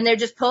 Right. And they're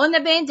just pulling the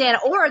bandana,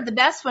 or the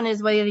best one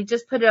is when they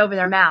just put it over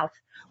their mouth.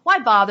 Why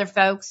bother,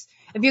 folks?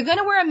 If you're going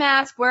to wear a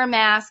mask, wear a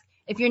mask.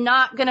 If you're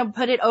not going to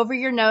put it over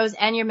your nose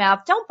and your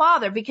mouth, don't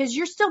bother, because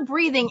you're still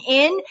breathing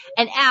in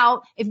and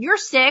out. If you're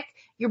sick,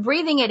 you're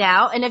breathing it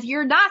out. And if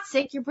you're not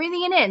sick, you're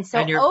breathing it in. So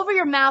over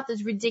your mouth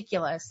is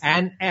ridiculous.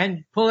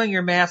 And pulling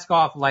your mask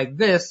off like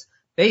this,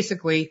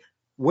 basically,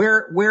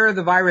 where are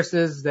the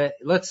viruses that,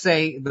 let's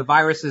say the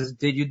viruses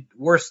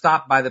were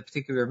stopped by the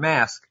particular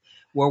mask?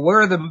 Well,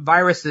 where are the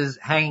viruses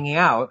hanging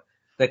out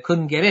that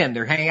couldn't get in?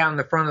 They're hanging out in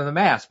the front of the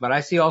mask. But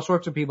I see all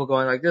sorts of people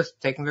going like this,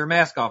 taking their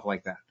mask off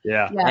like that.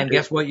 Yeah. And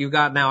guess what you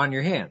got now on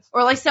your hands?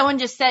 Or like someone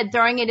just said,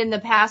 throwing it in the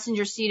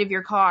passenger seat of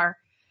your car.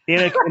 In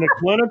a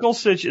clinical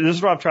situation, this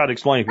is what I've tried to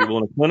explain to people.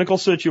 In a clinical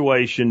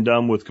situation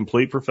done with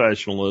complete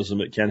professionalism,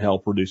 it can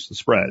help reduce the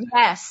spread.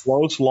 Yes.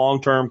 Close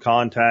long-term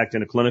contact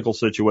in a clinical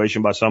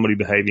situation by somebody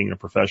behaving in a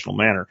professional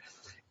manner.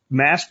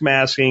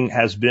 Masking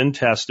has been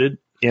tested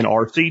in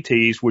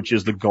RCTs, which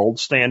is the gold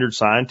standard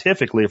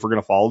scientifically if we're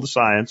going to follow the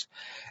science.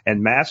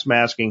 And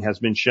masking has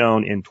been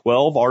shown in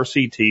 12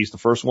 RCTs, the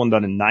first one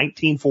done in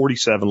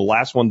 1947, the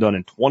last one done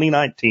in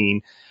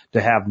 2019, to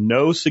have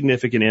no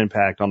significant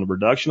impact on the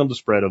reduction of the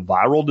spread of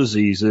viral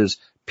diseases,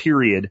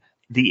 period,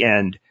 the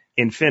end,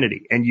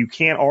 infinity. And you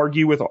can't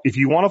argue with, if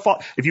you want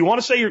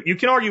to say you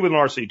can argue with an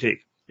RCT.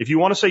 If you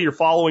want to say you're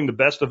following the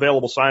best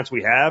available science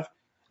we have,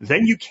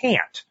 then you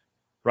can't,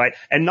 right?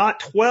 And not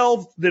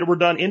 12 that were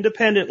done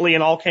independently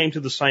and all came to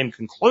the same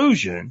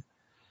conclusion,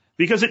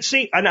 because it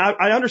seems, and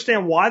I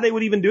understand why they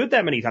would even do it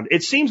that many times.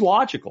 It seems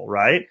logical,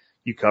 right?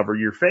 You cover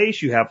your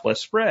face, you have less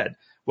spread.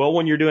 Well,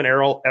 when you're doing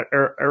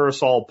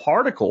aerosol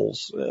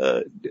particles,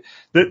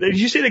 did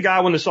you see the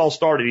guy when this all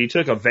started? He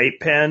took a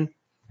vape pen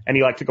and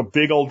he took a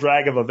big old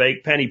drag of a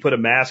vape pen. He put a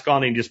mask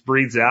on and he just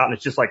breathes out, and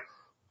it's just like,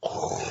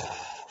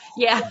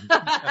 yeah.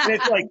 And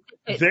it's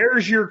like,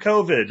 there's your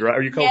COVID, right?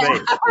 Or your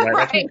COVID, yeah,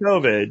 right? That's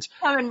your COVIDs.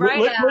 Coming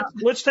right out.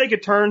 Let's take a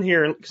turn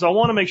here, because I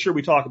want to make sure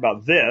we talk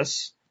about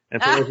this.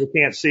 And for those who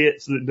can't see it,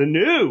 it's the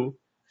new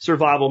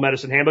Survival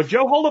Medicine Handbook.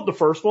 Joe, hold up the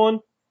first one.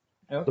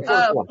 Okay. The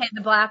first one. Okay,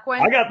 the black one.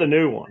 I got the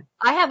new one.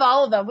 I have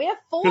all of them. We have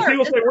 4. Because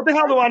people say, what the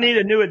hell do I need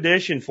a new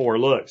edition for?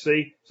 Look,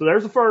 see? So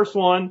there's the first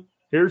one.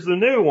 Here's the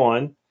new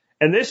one.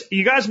 And this,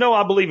 you guys know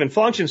I believe in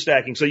function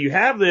stacking. So you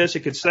have this, it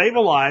could save a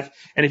life.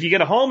 And if you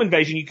get a home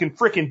invasion, you can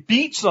frickin'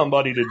 beat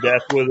somebody to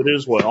death with it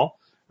as well,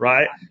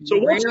 right? So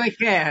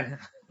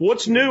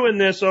what's new in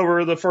this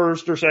over the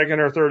first or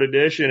second or third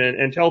edition?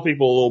 And tell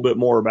people a little bit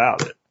more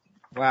about it.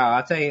 Wow,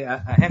 I'll tell you a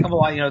heck of a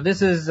lot.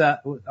 This is,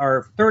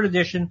 our third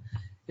edition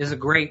is a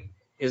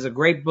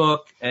great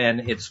book,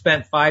 and it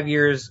spent 5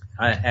 years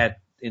at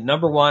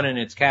number 1 in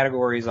its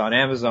categories on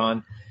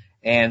Amazon.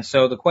 And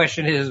so the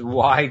question is,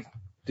 why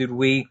did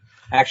we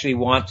actually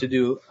want to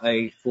do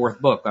a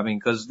 4th book? I mean,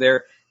 because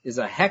there is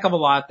a heck of a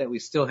lot that we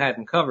still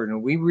hadn't covered,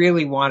 and we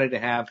really wanted to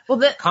have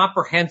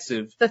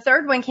comprehensive. The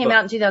third one came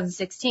out in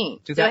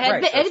 2016. So it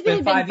had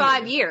been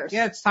 5 years.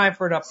 Yeah, it's time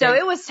for an update. So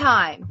it was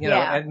time.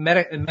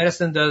 And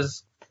medicine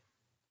does,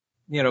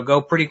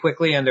 go pretty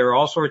quickly, and there are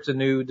all sorts of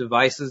new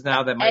devices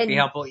now that might be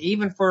helpful,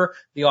 even for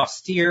the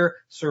austere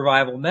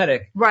survival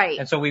medic. Right.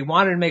 And so we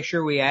wanted to make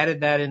sure we added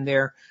that in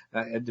there.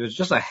 There's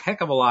just a heck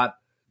of a lot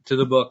to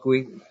the book.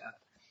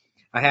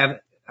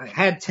 I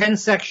had 10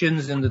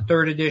 sections in the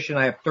third edition.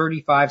 I have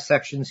 35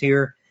 sections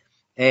here,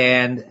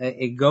 and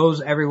it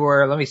goes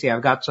everywhere. Let me see.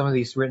 I've got some of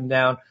these written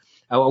down.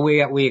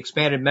 We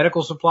expanded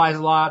medical supplies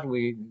a lot,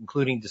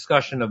 including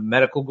discussion of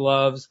medical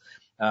gloves,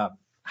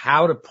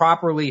 how to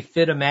properly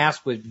fit a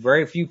mask, which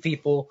very few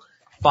people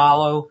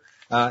follow.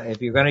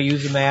 If you're going to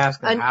use a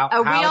mask, a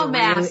real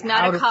mask,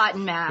 not a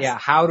cotton mask. Yeah,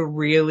 how to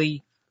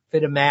really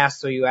fit a mask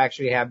so you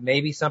actually have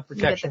maybe some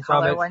protection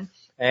from it. One.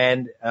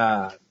 And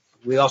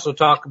we also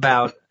talk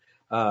about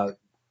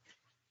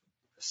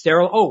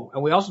sterile. Oh,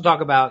 and we also talk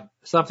about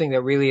something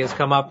that really has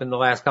come up in the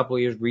last couple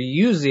of years: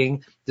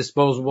 reusing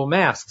disposable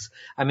masks.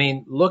 I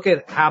mean, look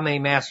at how many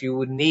masks you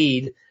would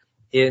need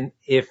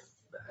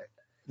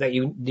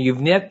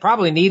you've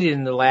probably needed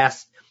in the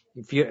last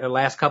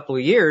couple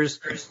of years.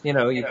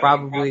 You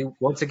probably,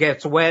 once it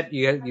gets wet,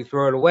 you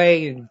throw it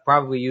away, and you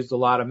probably used a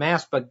lot of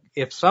masks. But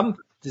if some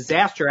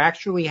disaster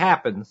actually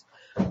happens,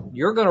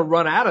 you're going to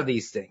run out of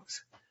these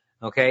things.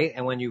 Okay.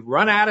 And when you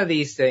run out of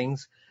these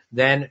things,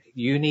 then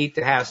you need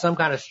to have some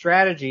kind of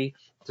strategy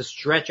to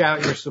stretch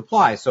out your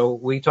supply. So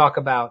we talk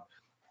about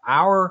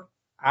our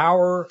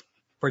our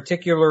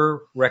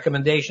particular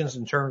recommendations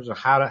in terms of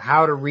how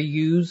to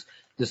reuse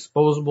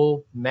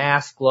disposable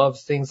masks,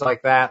 gloves, things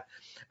like that.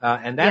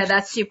 And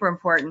that's super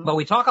important. But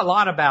we talk a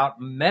lot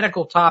about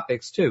medical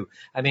topics too.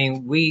 I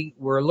mean, we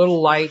were a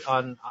little light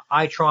on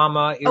eye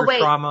trauma, ear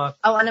trauma.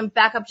 I want to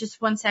back up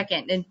just 1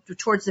 second and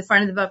towards the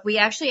front of the book. We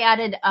actually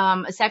added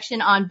a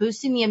section on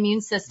boosting the immune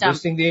system.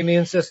 Boosting the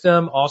immune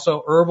system,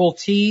 also herbal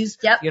teas.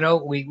 Yep. You know,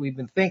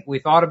 we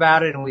thought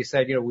about it and we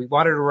said, you know, we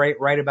wanted to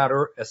write about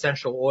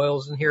essential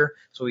oils in here.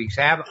 So we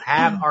have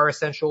our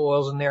essential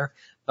oils in there.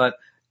 But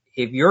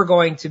if you're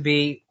going to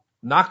be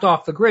knocked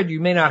off the grid, you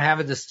may not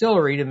have a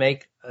distillery to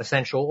make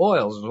essential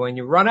oils. When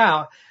you run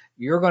out,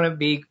 you're going to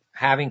be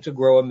having to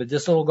grow a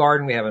medicinal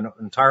garden. We have an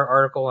entire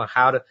article on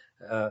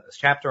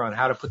chapter on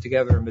how to put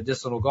together a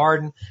medicinal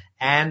garden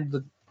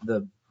and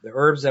the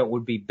herbs that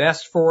would be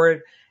best for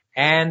it.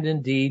 And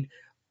indeed,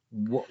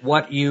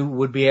 what you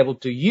would be able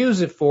to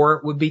use it for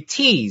would be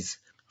teas.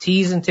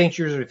 Teas and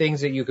tinctures are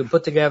things that you can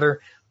put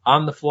together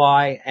on the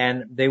fly,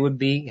 and they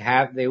would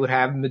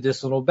have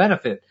medicinal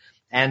benefit,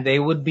 and they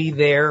would be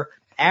there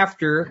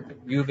after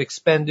you've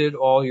expended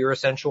all your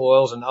essential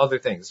oils and other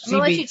things. I'm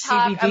going to let you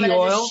talk. CBD I'm going to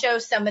oil, just show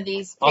some of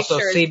these pictures also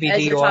CBD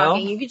as you're oil.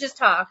 talking. You can just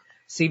talk.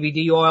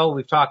 CBD oil,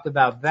 we've talked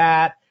about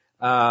that,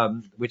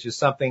 which is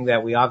something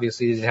that we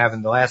obviously didn't have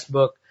in the last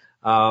book.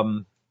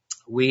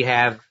 We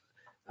have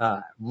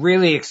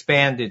really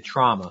expanded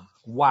trauma.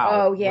 Wow.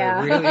 Oh,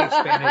 yeah. We're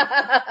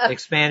really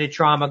expanded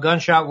trauma,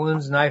 gunshot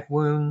wounds, knife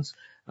wounds,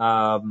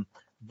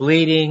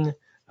 bleeding.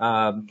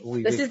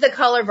 This is the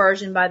color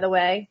version, by the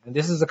way. And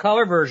this is the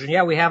color version.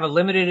 Yeah, we have a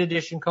limited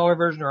edition color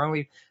version. We're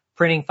only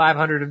printing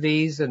 500 of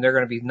these, and they're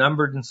going to be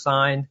numbered and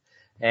signed.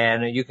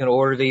 And you can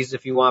order these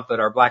if you want, but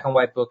our black and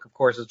white book, of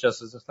course, is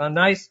just as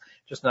nice,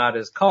 just not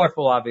as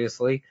colorful,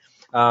 obviously.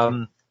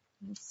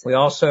 We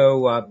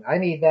also, I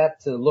need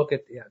that to look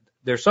at,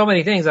 there's so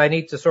many things I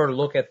need to sort of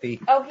look at the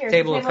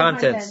table of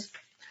contents.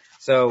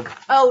 So.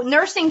 Oh,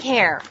 nursing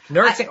care.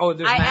 Nursing.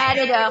 I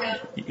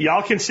added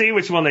Y'all can see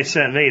which one they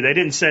sent me. They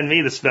didn't send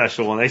me the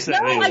special one. They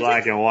sent me the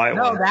black and white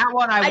one. No, that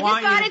one I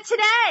just got it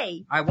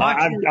today. I'm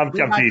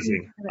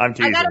teasing. I'm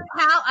teasing.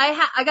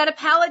 I got a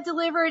pallet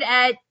delivered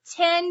at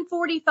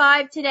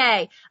 10:45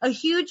 today. A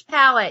huge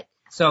pallet.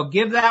 So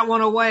give that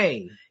one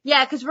away.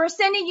 Yeah, because we're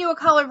sending you a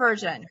color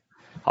version.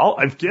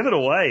 I'll give it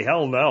away.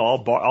 Hell no.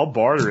 I'll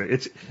barter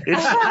it. They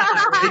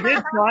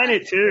did sign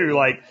it too.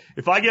 Like,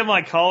 if I get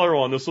my color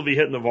on, this will be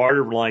hitting the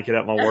barter blanket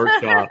at my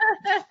workshop.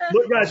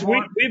 Look, guys,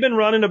 we've been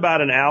running about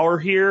an hour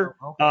here.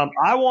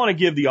 I want to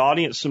give the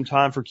audience some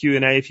time for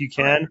Q&A if you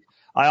can.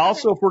 I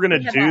also, if we're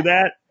going to do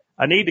that,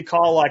 I need to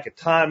call like a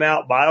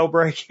timeout bio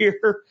break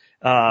here.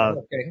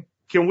 Okay.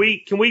 Can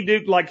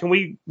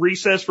we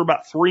recess for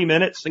about 3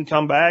 minutes and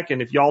come back? And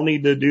if y'all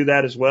need to do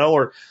that as well,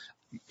 or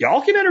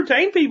y'all can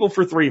entertain people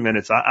for 3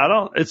 minutes.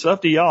 It's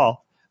up to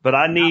y'all, but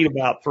I need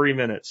about 3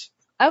 minutes.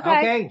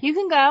 Okay. You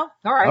can go.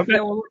 All right. Okay.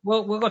 Yeah,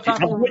 we'll go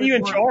talk. I'm putting you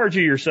in charge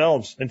of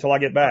yourselves until I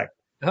get back.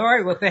 All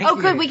right. Well, thank you. Oh,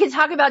 good. We can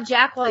talk about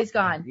Jack while he's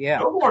gone. Yeah.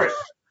 Go for it.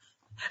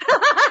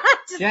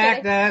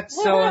 Jack, that's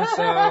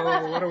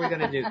so-and-so. What are we going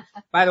to do?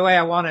 By the way,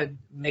 I want to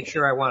make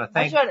sure I want to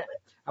thank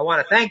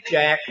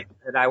Jack,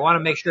 and I want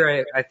to make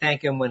sure I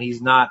thank him when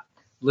he's not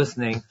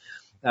listening,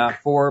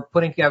 for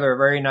putting together a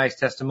very nice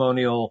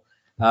testimonial,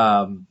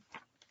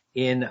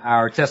 in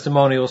our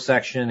testimonial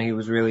section. He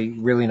was really,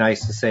 really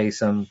nice to say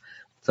some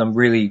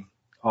really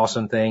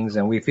awesome things,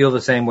 and we feel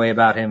the same way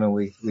about him, and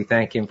we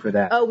thank him for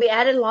that. Oh, we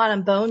added a lot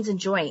on bones and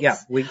joints. Yeah.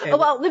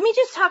 Well, let me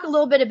just talk a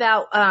little bit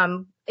about,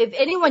 if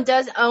anyone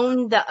does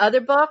own the other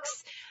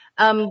books,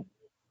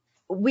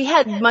 we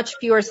had much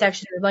fewer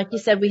sections. Like you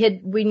said,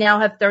 we now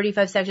have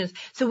 35 sections.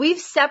 So we've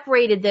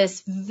separated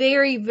this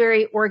very,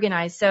 very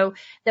organized so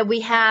that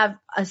we have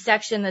a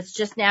section that's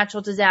just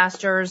natural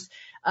disasters,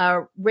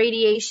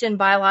 radiation,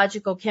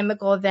 biological,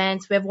 chemical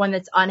events. We have one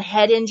that's on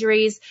head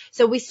injuries.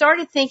 So we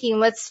started thinking,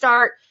 let's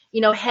start,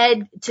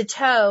 head to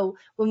toe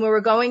when we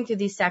were going through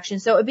these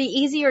sections. So it'd be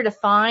easier to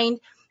find.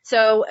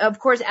 So, of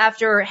course,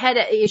 after head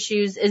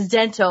issues is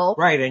dental.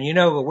 Right. And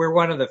we're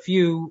one of the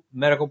few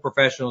medical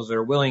professionals that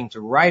are willing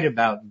to write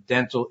about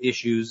dental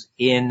issues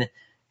in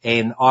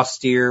an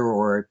austere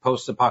or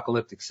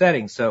post-apocalyptic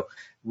setting. So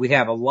we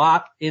have a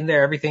lot in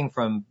there, everything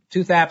from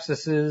tooth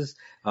abscesses,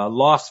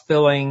 lost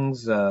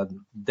fillings,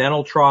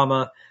 dental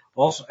trauma.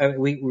 Also,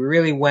 we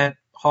really went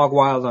hog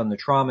wild on the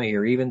trauma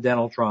here, even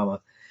dental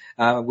trauma.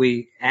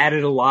 We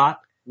added a lot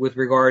with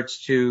regards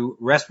to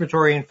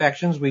respiratory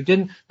infections. We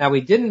didn't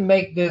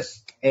make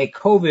this a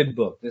COVID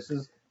book. This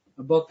is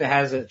a book that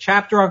has a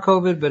chapter on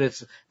COVID,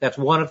 but that's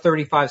one of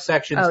 35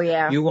 sections. Oh,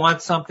 yeah. You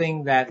want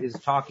something that is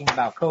talking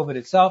about COVID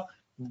itself.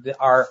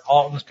 Our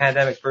Alton's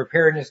Pandemic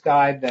Preparedness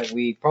Guide that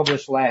we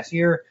published last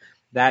year.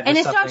 And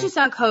it's not just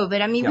on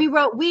COVID. I mean,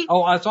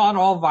 yeah. It's on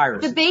all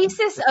viruses.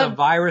 It's a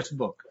virus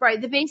book. Right.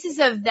 The basis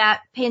of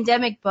that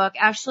pandemic book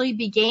actually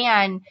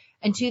began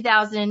in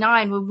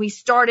 2009 when we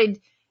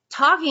started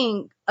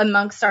talking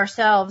amongst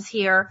ourselves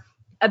here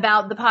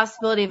about the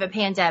possibility of a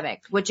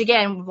pandemic, which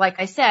again, like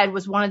I said,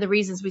 was one of the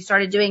reasons we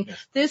started doing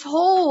this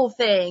whole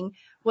thing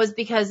was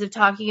because of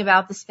talking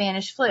about the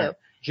Spanish flu. Right.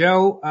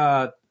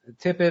 Joe,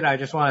 Tippett, I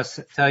just want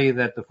to tell you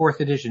that the 4th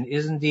edition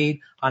is indeed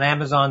on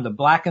Amazon, the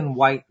black and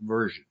white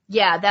version.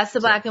 Yeah, that's the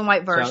black and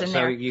white version so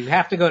there. you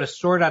have to go to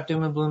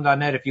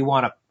store.doomandbloom.net if you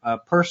want a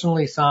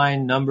personally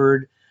signed,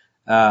 numbered,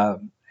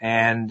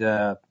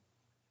 and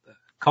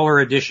color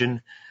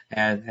edition.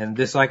 And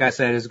this, like I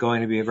said, is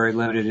going to be a very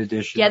limited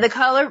edition. Yeah, the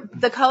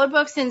color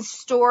book's in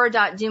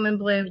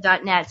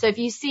store.doomandbloom.net. So if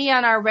you see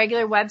on our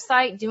regular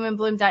website,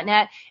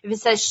 doomandbloom.net, if it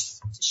says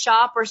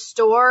shop or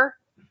store,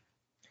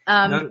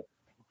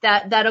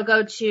 that'll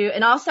go to,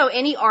 and also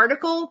any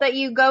article that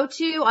you go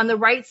to, on the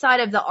right side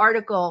of the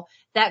article,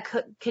 that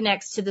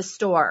connects to the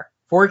store.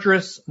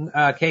 Fortress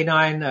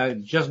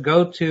K9, just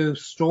go to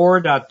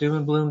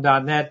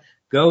store.doomandbloom.net,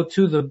 go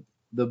to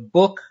the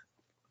book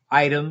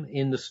item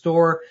in the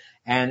store,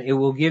 and it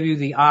will give you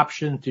the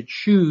option to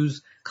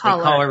choose the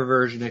color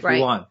version if you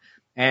want.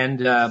 And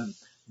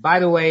by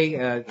the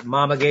way,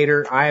 Mama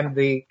Gator, I am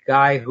the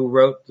guy who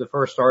wrote the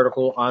first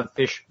article on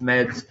fish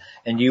meds,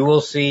 and you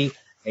will see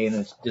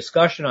a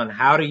discussion on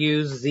how to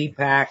use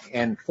Z-Pak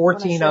and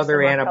 14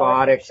 other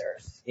antibiotics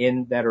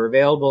that are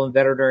available in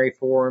veterinary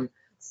form.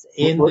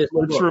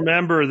 Let's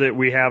remember that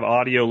we have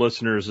audio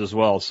listeners as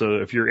well. So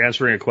if you're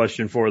answering a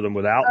question for them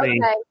without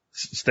me,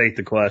 state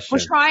the question.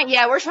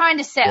 We're trying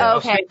to say,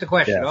 state the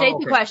question. Yeah. State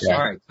the question. Yeah.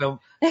 All right. So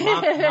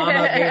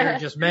Mama Gator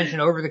just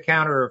mentioned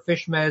over-the-counter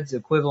fish meds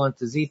equivalent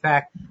to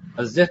Z-Pak.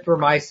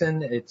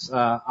 Azithromycin, it's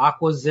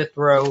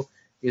Aquazithro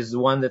is the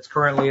one that's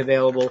currently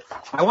available.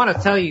 I want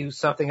to tell you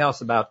something else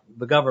about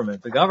the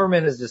government. The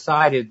government has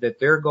decided that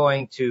they're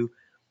going to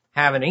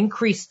have an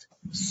increased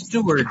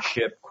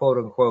stewardship, quote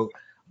unquote,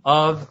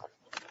 of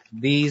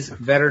these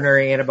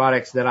veterinary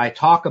antibiotics that I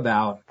talk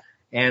about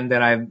and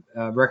that I've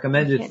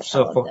recommended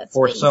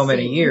for so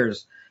many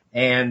years.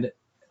 And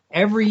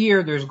every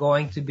year there's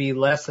going to be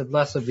less and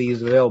less of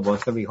these available.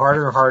 It's going to be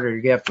harder and harder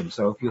to get them.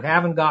 So if you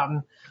haven't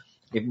gotten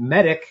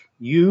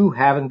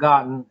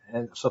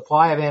a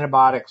supply of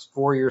antibiotics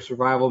for your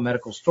survival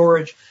medical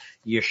storage,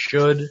 you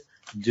should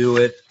do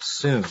it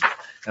soon.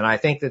 And I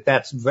think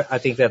that's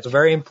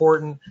very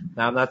important.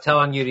 Now, I'm not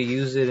telling you to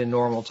use it in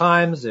normal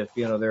times. If,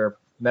 there are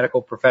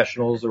medical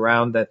professionals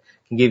around that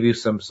can give you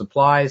some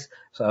supplies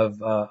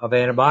of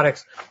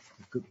antibiotics,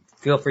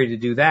 feel free to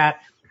do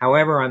that.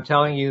 However, I'm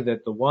telling you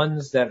that the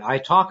ones that I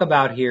talk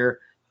about here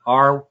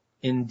are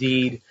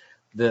indeed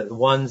the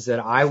ones that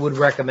I would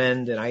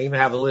recommend, and I even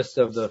have a list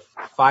of the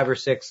 5 or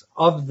 6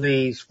 of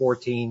these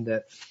 14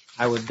 that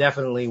I would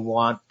definitely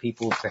want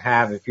people to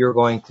have if you're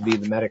going to be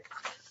the medic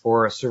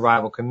for a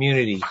survival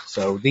community.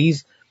 So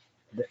these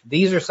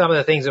are some of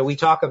the things that we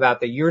talk about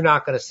that you're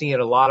not going to see in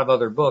a lot of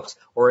other books,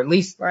 or at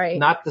least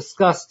not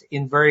discussed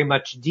in very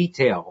much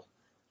detail.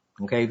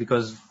 Okay,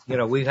 because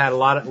we've had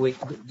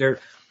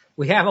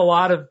we have a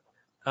lot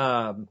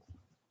of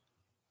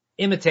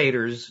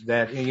imitators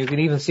that you can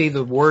even see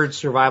the word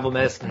survival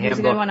medicine handbook. There's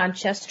a good one on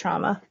chest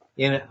trauma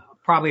in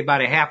probably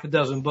about a half a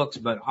dozen books,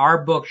 but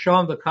our book, show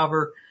them the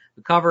cover.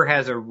 The cover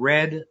has a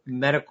red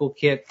medical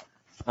kit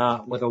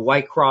with a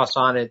white cross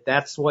on it.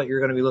 That's what you're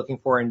going to be looking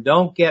for. And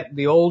don't get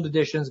the old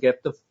editions,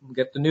 get the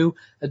new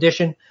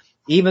edition,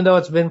 even though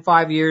it's been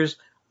 5 years.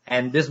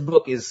 And this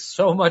book is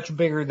so much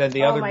bigger than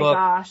the other book.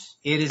 Gosh.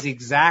 It is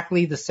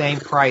exactly the same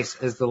price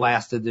as the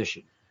last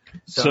edition.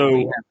 So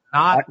we have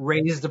not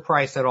raised the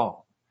price at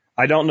all.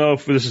 I don't know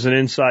if this is an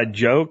inside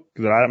joke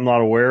that I'm not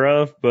aware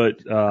of,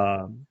 but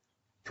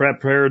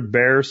Prepared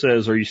Bear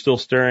says, "Are you still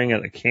staring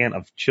at a can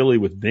of chili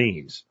with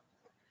beans?"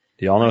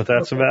 Do y'all know what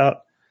that's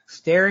about?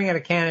 Staring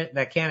at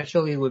that can of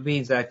chili with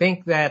beans. I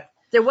think that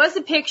there was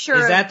a picture.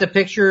 Is that the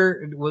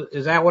picture?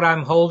 Is that what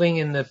I'm holding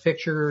in the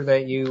picture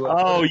that you?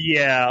 Oh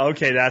yeah,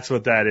 okay, that's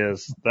what that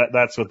is.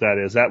 That's what that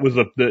is. That was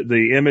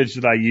the image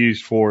that I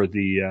used for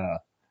the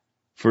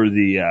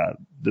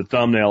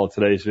thumbnail of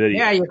today's video.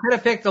 Yeah, you could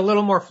have picked a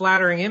little more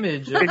flattering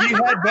image. If you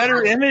had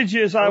better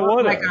images, I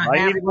would have.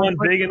 I needed one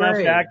big enough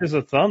to act as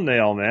a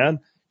thumbnail, man.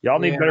 Y'all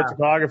need better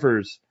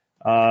photographers.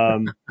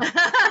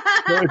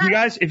 So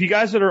if you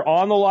guys that are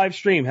on the live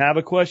stream have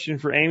a question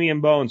for Amy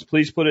and Bones,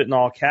 please put it in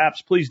all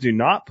caps. Please do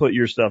not put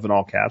your stuff in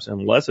all caps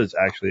unless it's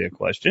actually a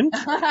question,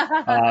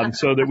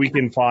 so that we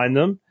can find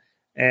them.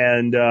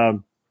 And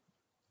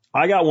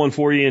I got one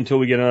for you until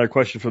we get another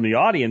question from the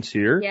audience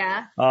here.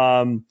 Yeah.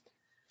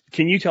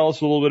 Can you tell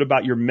us a little bit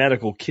about your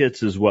medical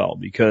kits as well?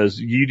 Because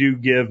you do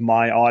give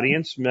my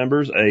audience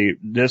members a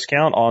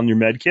discount on your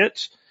med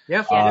kits.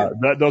 Yes.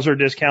 Those are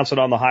discounts that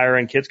on the higher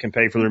end kits can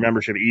pay for their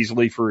membership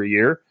easily for a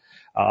year.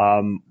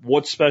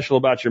 What's special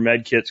about your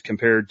med kits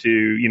compared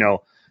to,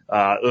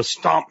 the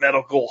Stomp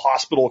Medical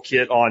Hospital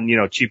kit on,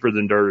 cheaper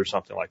than dirt or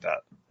something like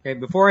that? Okay.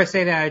 Before I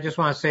say that, I just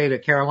want to say to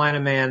Carolina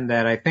Man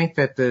that I think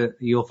that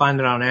you'll find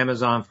it on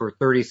Amazon for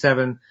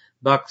 $37.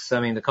 I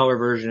mean, the color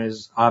version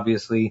is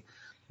obviously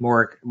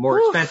more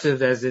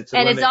expensive as it's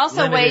and it's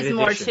also weighs edition.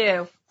 More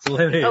too. It's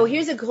limited. Oh,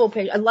 here's a cool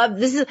picture. I love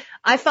this.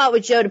 I fought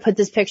with Joe to put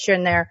this picture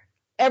in there.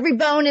 Every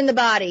bone in the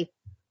body.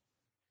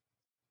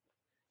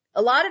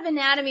 a lot of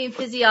anatomy and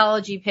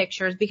physiology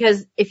pictures,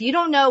 because if you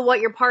don't know what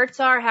your parts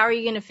are, how are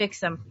you going to fix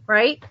them,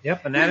 right?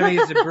 Yep, anatomy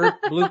is a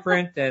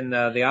blueprint, and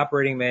the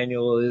operating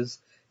manual is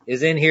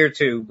in here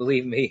too.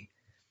 Believe me.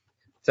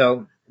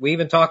 So we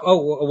even talk.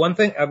 Oh,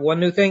 one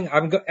new thing.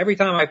 Every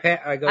time I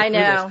go through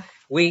this,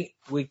 we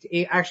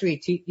actually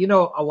teach. You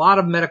know, a lot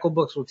of medical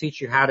books will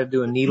teach you how to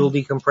do a needle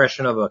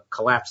decompression of a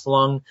collapsed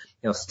lung.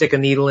 You know, stick a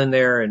needle in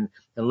there and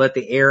let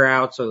the air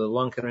out so the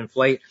lung can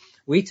inflate.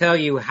 We tell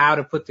you how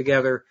to put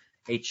together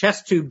a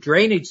chest tube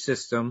drainage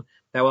system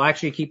that will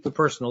actually keep the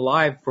person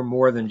alive for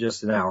more than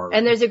just an hour.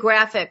 And there's a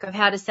graphic of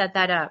how to set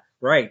that up.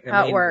 Right.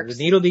 How it works.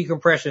 The needle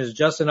decompression is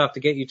just enough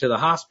to get you to the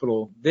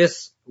hospital.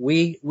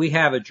 We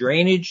have a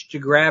drainage to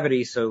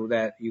gravity so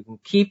that you can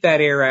keep that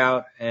air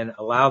out and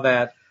allow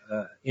that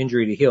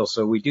injury to heal.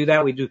 So we do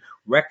that. We do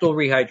rectal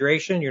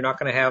rehydration. You're not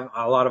going to have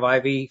a lot of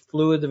IV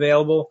fluids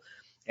available.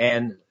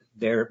 And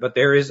there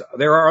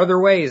are other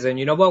ways. And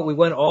you know what? We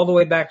went all the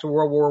way back to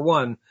World War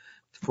I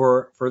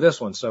for this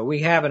one. So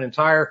we have an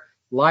entire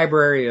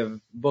library of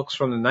books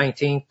from the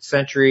 19th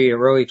century or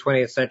early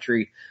 20th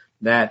century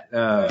that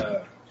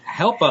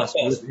help us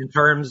in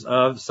terms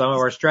of some of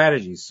our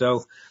strategies.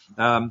 So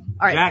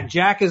right.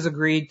 Jack has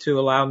agreed to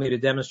allow me to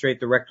demonstrate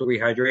the rectal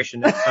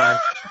rehydration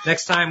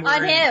next time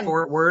we're in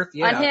Fort Worth.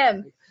 Yeah. On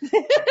him.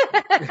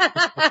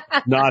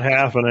 Not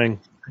happening.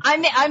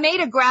 I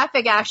made a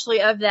graphic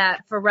actually of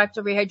that for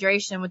rectal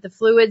rehydration with the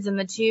fluids and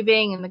the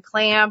tubing and the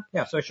clamp.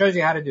 Yeah, so it shows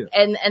you how to do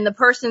it. And the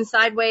person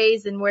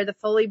sideways and where the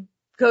Foley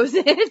goes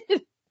in,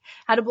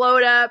 how to blow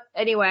it up.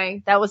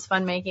 Anyway, that was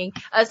fun making.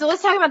 So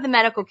let's talk about the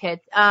medical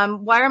kits.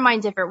 Why are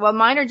mine different? Well,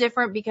 mine are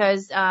different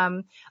because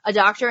a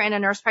doctor and a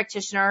nurse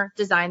practitioner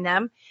designed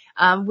them.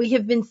 We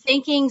have been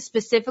thinking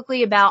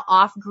specifically about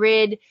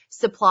off-grid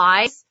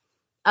supplies.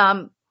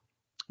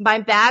 My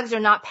bags are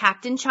not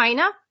packed in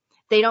China.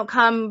 They don't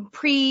come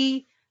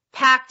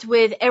pre-packed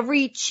with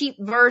every cheap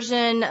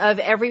version of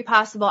every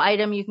possible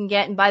item you can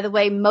get. And by the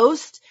way,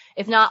 most,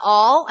 if not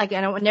all, I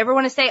never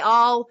want to say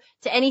all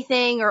to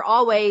anything or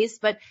always,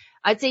 but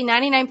I'd say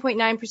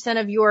 99.9%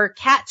 of your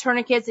cat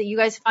tourniquets that you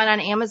guys find on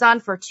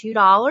Amazon for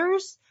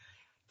 $2,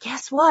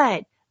 guess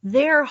what?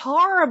 They're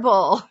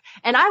horrible.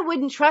 And I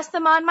wouldn't trust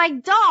them on my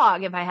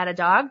dog if I had a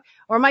dog,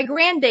 or my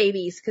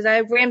grandbabies because I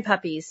have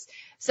grandpuppies.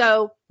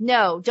 So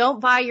no, don't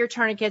buy your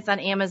tourniquets on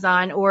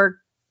Amazon or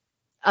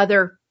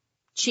other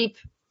cheap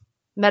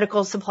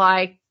medical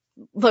supply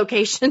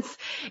locations.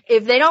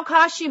 If they don't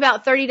cost you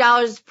about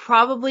 $30, it's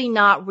probably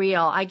not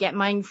real. I get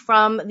mine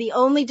from the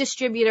only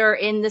distributor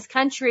in this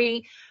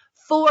country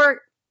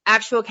for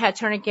actual cat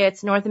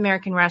tourniquets, North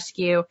American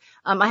Rescue.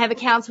 I have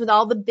accounts with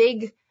all the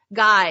big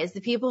guys,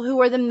 the people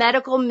who are the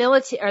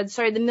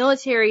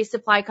military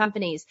supply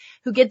companies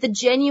who get the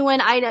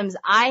genuine items.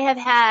 I have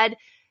had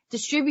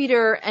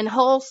distributor and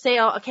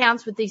wholesale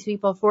accounts with these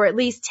people for at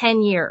least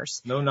 10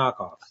 years. No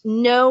knockoffs.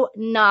 No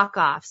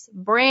knockoffs.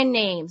 Brand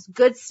names,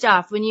 good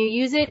stuff. When you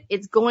use it,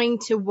 it's going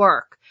to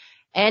work.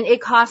 And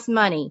it costs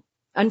money.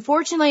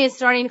 Unfortunately, it's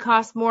starting to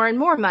cost more and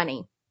more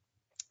money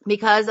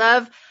because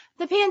of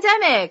the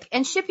pandemic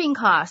and shipping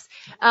costs.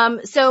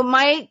 So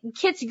my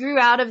kits grew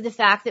out of the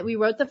fact that we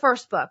wrote the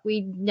first book.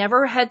 We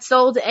never had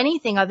sold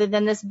anything other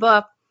than this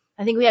book.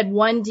 I think we had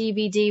one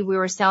DVD we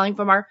were selling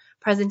from our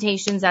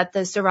presentations at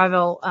the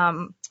survival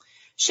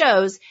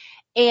shows.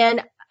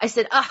 And I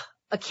said,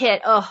 a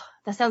kit.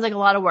 That sounds like a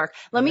lot of work.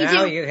 Now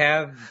you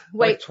have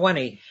like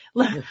 20.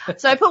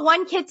 So I put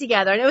one kit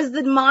together, and it was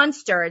the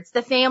monster. It's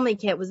the family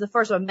kit was the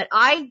first one. But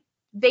I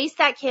based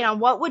that kit on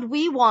what would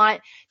we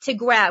want to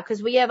grab,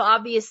 because we have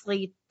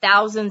obviously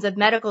thousands of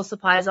medical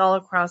supplies all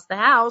across the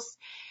house.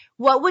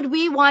 What would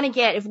we want to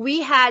get if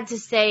we had to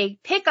say,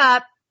 pick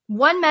up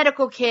one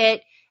medical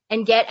kit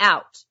and get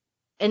out?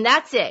 And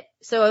that's it.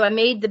 So I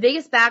made the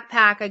biggest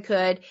backpack I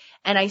could,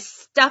 and I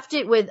stuffed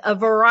it with a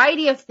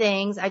variety of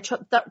things. I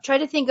tried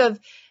to think of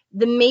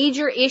the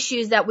major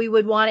issues that we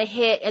would want to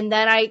hit, and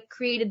then I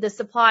created the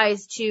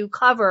supplies to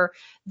cover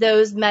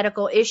those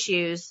medical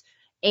issues.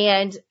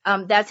 And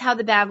that's how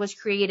the bag was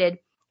created.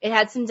 It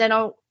had some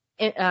dental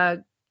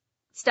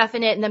stuff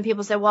in it, and then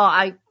people said, well,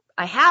 I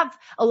have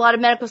a lot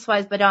of medical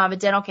supplies, but I don't have a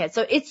dental kit.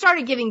 So it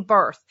started giving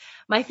birth.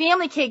 My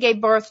family kit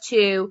gave birth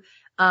to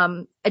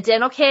a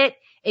dental kit.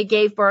 It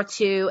gave birth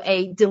to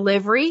a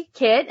delivery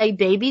kit, a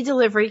baby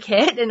delivery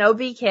kit, an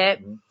OB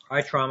kit.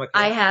 Eye trauma kit.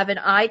 I have an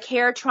eye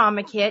care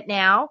trauma kit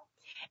now.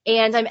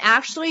 And I'm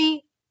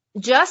actually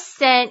just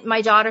sent my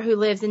daughter who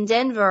lives in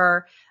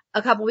Denver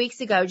a couple weeks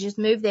ago, just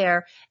moved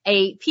there,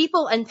 a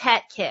people and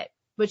pet kit,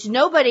 which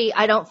nobody,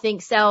 I don't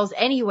think, sells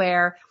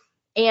anywhere.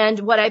 And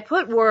what I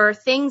put were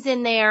things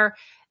in there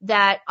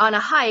that on a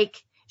hike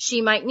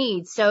she might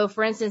need. So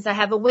for instance, I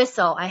have a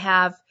whistle. I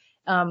have,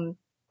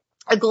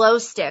 a glow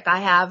stick. I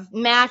have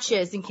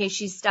matches in case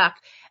she's stuck.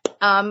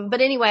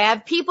 But anyway, I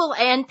have people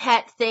and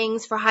pet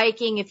things for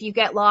hiking. If you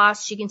get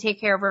lost, she can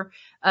take care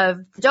of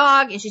the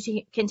dog, and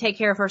she can take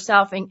care of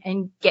herself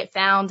and get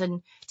found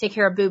and take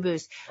care of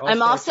boo-boos.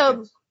 I'm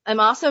also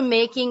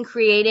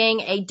creating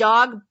a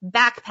dog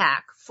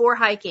backpack for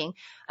hiking.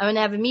 I'm going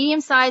to have a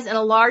medium size and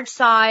a large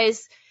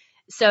size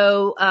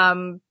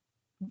So,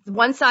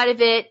 one side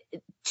of it,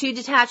 2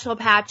 detachable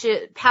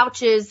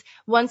pouches.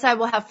 One side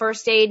will have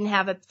first aid and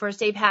have a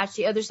first aid patch.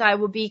 The other side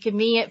will be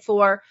convenient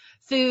for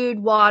food,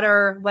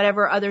 water,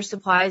 whatever other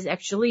supplies,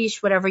 extra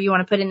leash, whatever you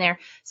want to put in there.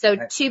 So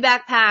 2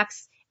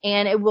 backpacks,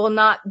 and it will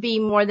not be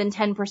more than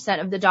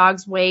 10% of the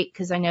dog's weight,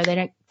 because I know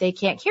they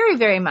can't carry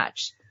very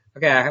much.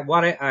 Okay,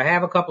 I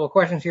have a couple of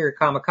questions here.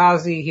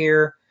 Kamikaze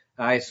here.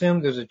 I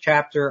assume there's a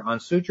chapter on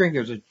suturing.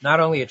 There's not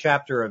only a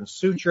chapter on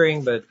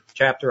suturing, but a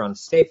chapter on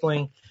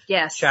stapling.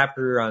 Yes.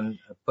 Chapter on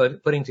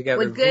putting together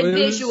with good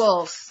glues,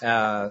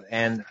 visuals.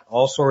 And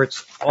all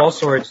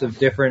sorts of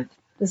different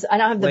I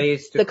don't have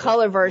the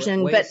color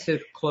version, ways to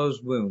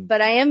close wounds.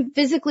 But I am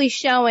physically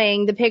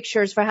showing the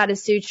pictures for how to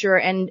suture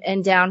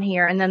and down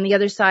here. And then the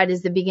other side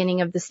is the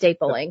beginning of the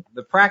stapling.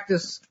 The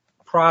practice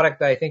product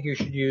that I think you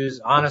should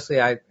use,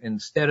 honestly,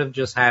 instead of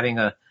just having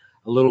a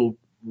little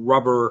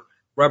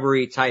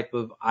rubbery type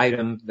of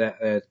item,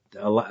 that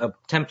a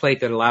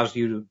template that allows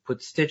you to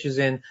put stitches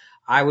in,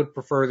 I would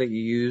prefer that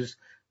you use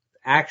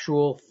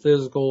actual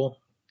physical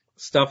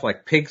stuff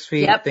like pig's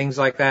feet, things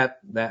like that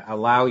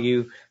allow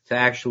you to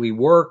actually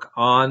work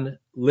on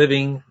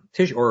living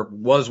tissue, or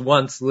was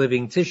once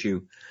living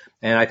tissue.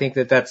 And I think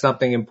that that's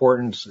something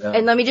important.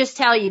 And let me just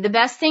tell you, the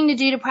best thing to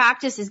do to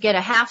practice is get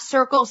a half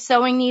circle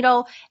sewing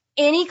needle.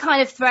 Any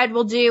kind of thread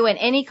will do, and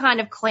any kind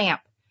of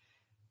clamp.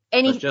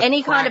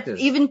 Any kind of,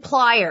 even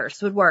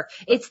pliers would work.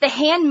 It's the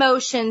hand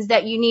motions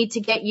that you need to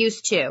get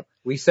used to.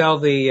 We sell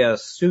the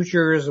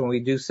sutures, and we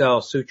do sell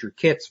suture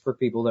kits for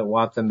people that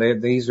want them.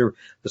 The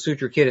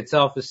suture kit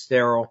itself is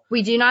sterile.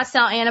 We do not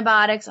sell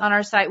antibiotics on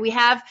our site. We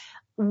have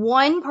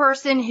one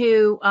person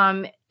who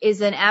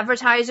is an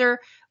advertiser.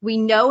 We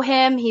know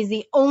him. He's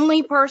the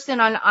only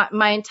person on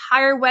my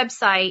entire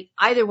website,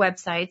 either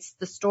websites,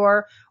 the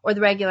store or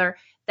the regular,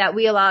 that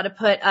we allow to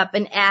put up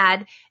an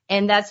ad.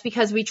 And that's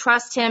because we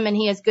trust him, and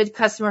he has good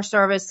customer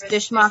service.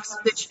 Fishmox,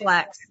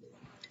 Fishflex.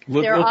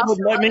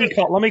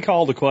 Let me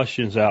call the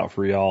questions out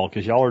for y'all,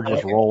 because y'all are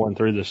just rolling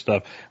through this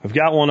stuff. I've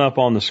got one up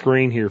on the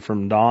screen here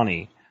from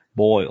Donnie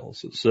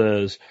Boyles. It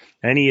says,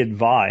 any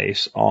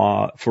advice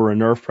for a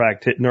nurse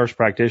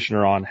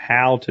practitioner on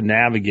how to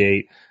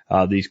navigate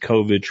these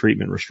COVID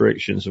treatment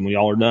restrictions? And when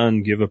y'all are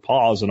done, give a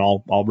pause, and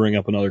I'll bring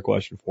up another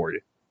question for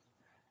you.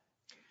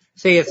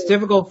 See, it's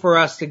difficult for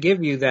us to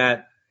give you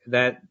that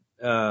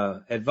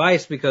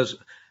advice, because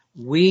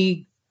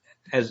we,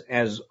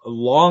 as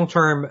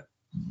long-term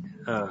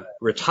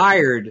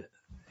retired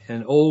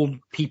and old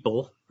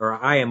people, or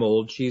I am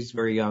old, she's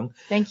very young.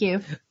 Thank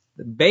you.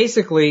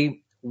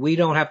 Basically, we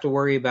don't have to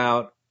worry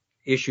about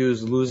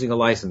issues losing a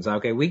license.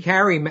 Okay, we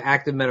carry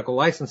active medical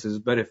licenses,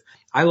 but if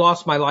I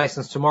lost my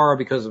license tomorrow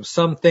because of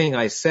something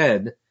I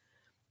said,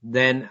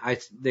 then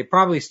they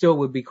probably still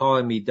would be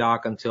calling me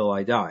doc until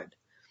I died.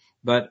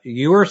 But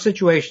your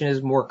situation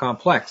is more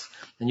complex,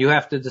 and you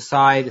have to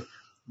decide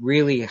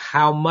really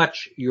how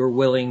much you're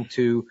willing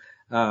to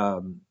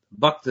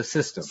buck the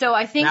system. So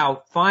I think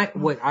now, I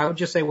would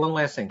just say one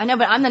last thing. I know,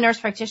 but I'm the nurse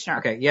practitioner.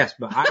 Okay, yes,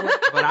 but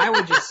I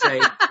would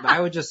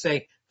just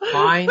say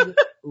find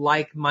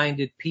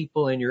like-minded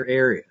people in your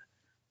area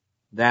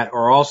that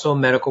are also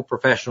medical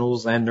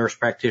professionals and nurse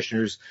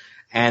practitioners,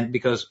 and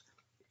because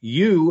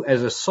you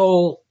as a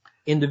sole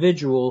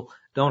individual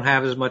don't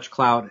have as much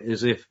clout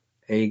as if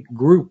a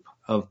group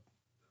of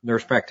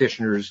nurse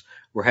practitioners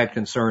had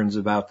concerns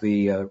about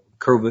the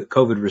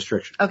COVID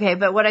restrictions. Okay,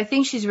 but what I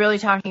think she's really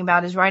talking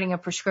about is writing a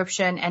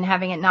prescription and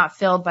having it not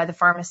filled by the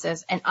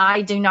pharmacist, and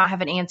I do not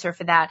have an answer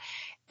for that.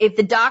 If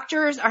the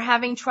doctors are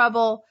having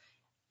trouble,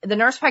 the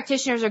nurse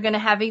practitioners are going to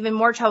have even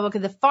more trouble,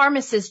 because the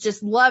pharmacists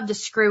just love to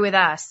screw with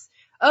us.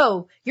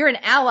 Oh, you're an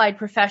allied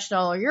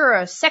professional, or you're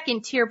a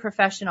second-tier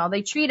professional.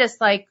 They treat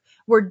us like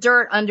we're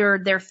dirt under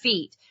their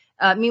feet.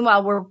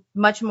 Meanwhile, we're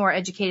much more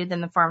educated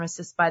than the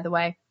pharmacists, by the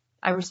way.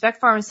 I respect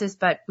pharmacists,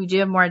 but we do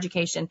have more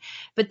education.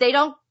 But they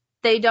don't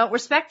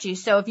respect you.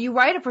 So if you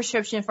write a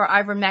prescription for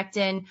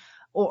ivermectin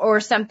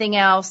or something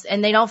else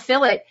and they don't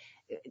fill it,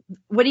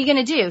 what are you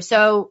going to do?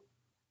 So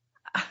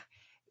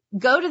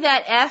go to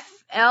that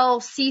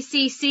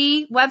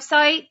FLCCC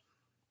website,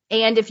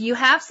 and if you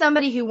have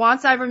somebody who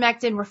wants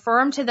ivermectin,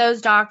 refer them to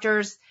those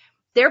doctors.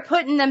 They're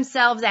putting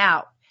themselves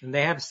out. And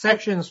they have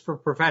sections for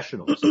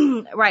professionals.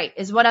 Right,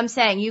 is what I'm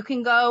saying. You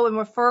can go and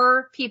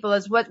refer people,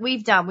 is what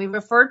we've done. We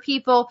referred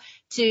people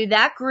to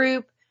that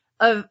group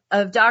of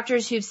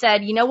doctors who've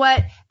said, you know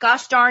what,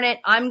 gosh darn it,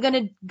 I'm going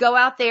to go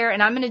out there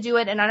and I'm going to do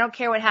it, and I don't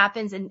care what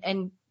happens,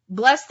 and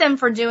bless them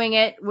for doing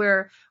it.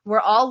 We're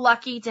all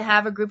lucky to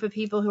have a group of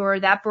people who are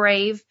that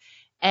brave.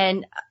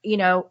 And,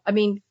 I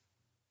mean,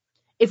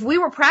 if we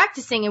were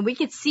practicing and we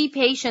could see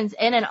patients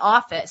in an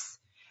office,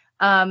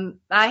 I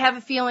have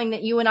a feeling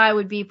that you and I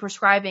would be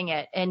prescribing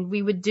it, and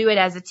we would do it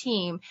as a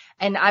team.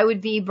 And I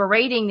would be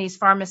berating these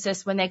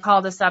pharmacists when they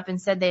called us up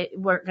and said they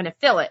weren't going to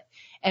fill it.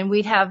 And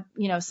we'd have,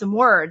 some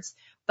words,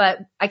 but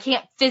I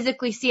can't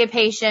physically see a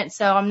patient,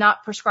 so I'm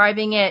not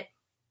prescribing it.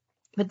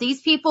 But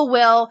these people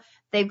will.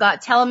 They've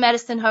got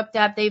telemedicine hooked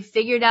up. They've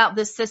figured out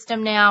this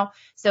system now.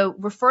 So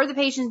refer the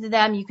patients to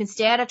them. You can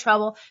stay out of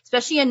trouble,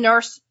 especially a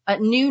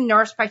new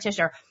nurse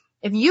practitioner.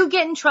 If you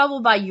get in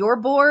trouble by your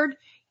board,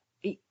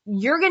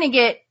 you're going to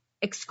get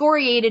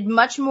excoriated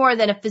much more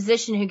than a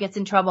physician who gets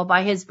in trouble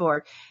by his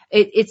board.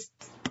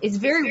 It's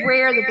very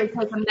rare that they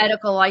take a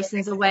medical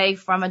license away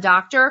from a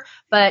doctor,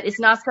 but it's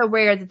not so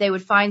rare that they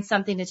would find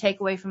something to take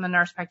away from a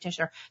nurse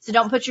practitioner. So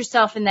don't put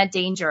yourself in that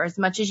danger as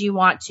much as you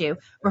want to.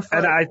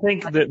 And I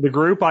think that the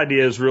group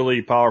idea is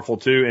really powerful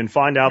too, and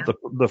find out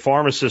the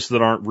pharmacists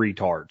that aren't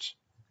retards,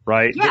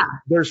 right? Yeah.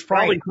 There's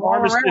probably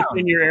pharmacists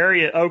in your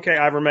area. Okay,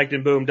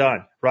 ivermectin, boom,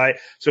 done, right?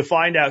 So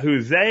find out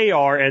who they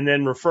are and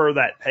then refer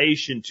that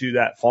patient to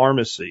that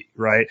pharmacy,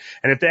 right?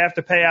 And if they have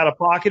to pay out of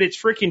pocket,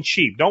 it's freaking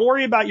cheap. Don't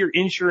worry about your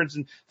insurance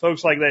and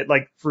folks like that.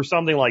 Like for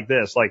something like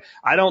this, like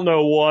I don't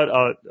know what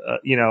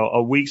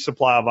a week's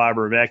supply of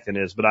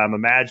ivermectin is, but I'm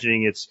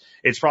imagining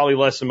it's probably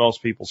less than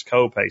most people's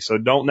copay. So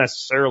don't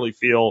necessarily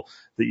feel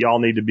that y'all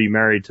need to be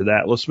married to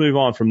that. Let's move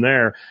on from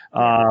there.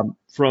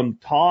 From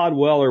Todd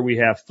Weller, we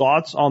have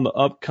thoughts on the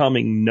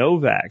upcoming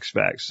Novavax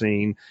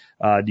vaccine.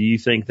 Do you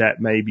think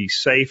that may be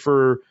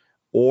safer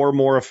or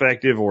more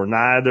effective or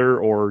neither,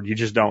 or you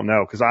just don't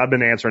know? Because I've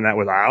been answering that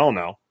with, I don't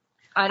know.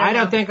 I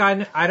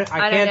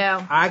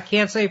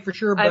can't say for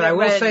sure, but I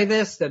will say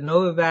this, that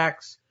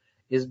Novavax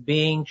is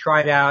being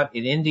tried out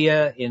in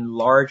India on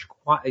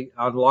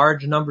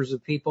large numbers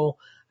of people.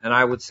 And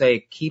I would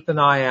say keep an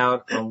eye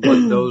out on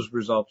what those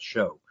results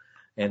show.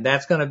 And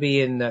that's going to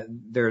be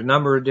there are a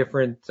number of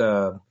different,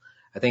 I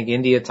think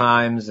India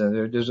Times,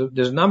 and there's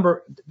a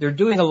number, they're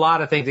doing a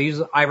lot of things. They use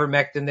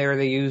ivermectin there.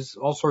 They use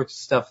all sorts of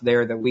stuff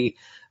there that we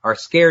are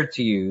scared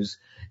to use.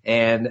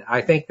 And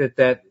I think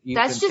that's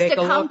just a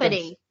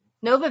company.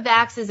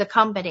 Novavax is a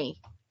company.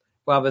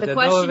 Well, but the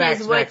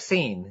Novavax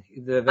vaccine.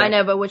 I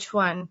know, but which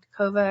one?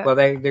 COVID? Well,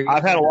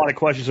 I've had a lot of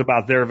questions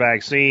about their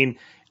vaccine.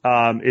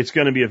 It's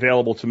going to be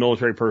available to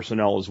military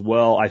personnel as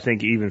well. I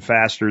think even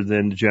faster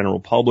than the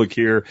general public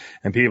here.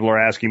 And people are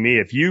asking me,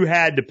 if you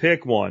had to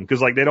pick one, because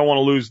like they don't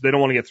want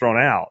to get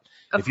thrown out.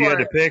 If you had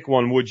to pick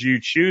one, would you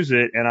choose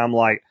it? And I'm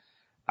like,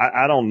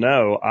 I don't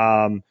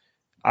know.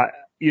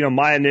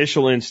 My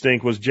initial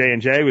instinct was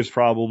J&J was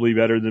probably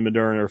better than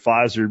Moderna or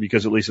Pfizer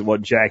because at least it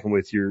wasn't jacking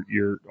with your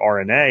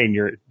RNA and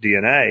your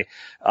DNA.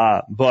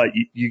 But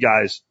you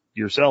guys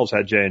yourselves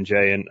had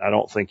J&J, and I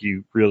don't think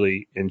you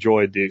really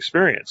enjoyed the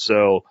experience.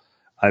 So,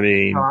 I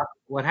mean,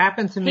 what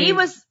happened to me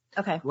was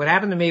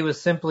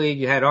simply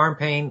you had arm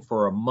pain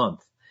for a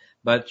month,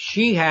 but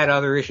she had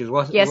other issues.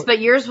 Yes, but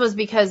yours was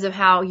because of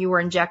how you were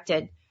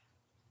injected.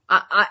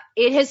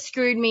 It has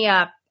screwed me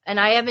up, and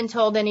I haven't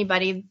told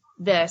anybody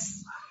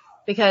this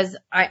because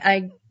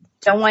I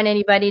don't want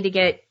anybody to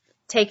get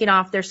taken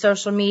off their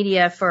social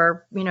media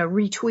for,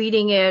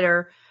 retweeting it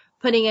or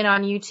putting it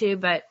on YouTube.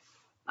 But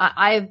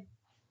I've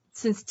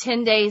since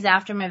 10 days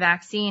after my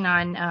vaccine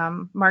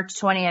on March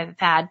 20th, I've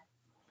had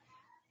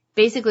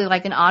basically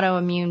like an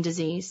autoimmune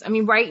disease. I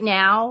mean, right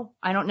now,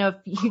 I don't know if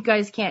you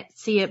guys can't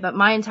see it, but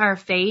my entire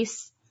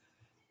face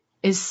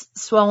is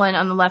swollen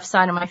on the left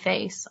side of my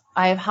face.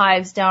 I have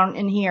hives down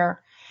in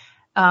here.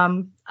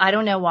 I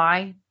don't know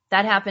why.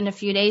 That happened a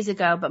few days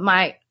ago, but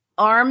my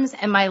arms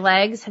and my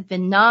legs have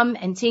been numb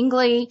and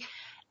tingly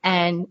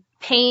and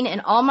pain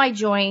in all my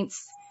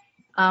joints.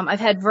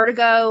 I've had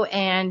vertigo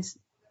and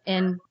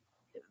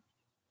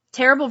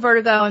terrible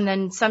vertigo, and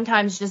then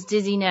sometimes just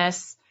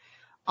dizziness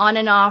on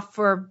and off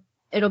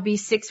it'll be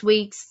 6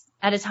 weeks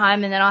at a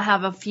time, and then I'll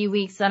have a few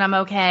weeks that I'm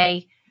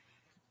okay.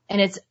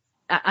 And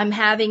I'm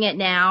having it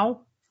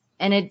now,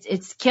 and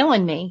it's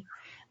killing me,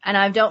 and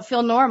I don't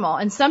feel normal.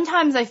 And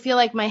sometimes I feel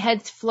like my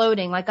head's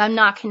floating, like I'm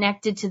not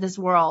connected to this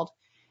world,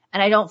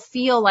 and I don't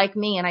feel like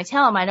me. And I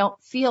tell them I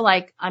don't feel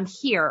like I'm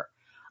here.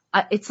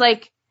 It's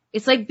like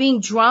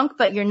being drunk,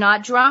 but you're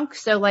not drunk.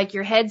 So like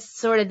your head's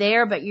sort of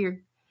there, but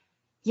you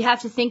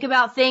have to think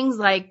about things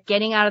like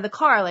getting out of the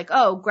car, like,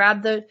 oh,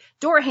 grab the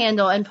door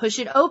handle and push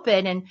it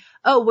open. And,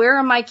 oh, where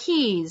are my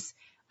keys?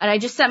 And I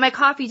just set my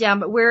coffee down,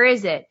 but where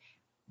is it?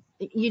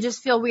 You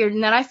just feel weird.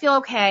 And then I feel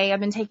okay.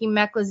 I've been taking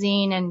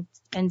Meclizine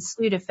and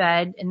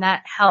Sudafed, and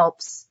that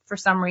helps for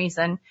some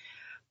reason.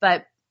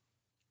 But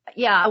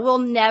yeah, I will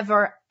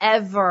never,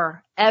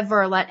 ever,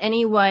 ever let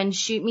anyone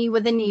shoot me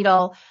with a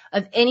needle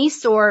of any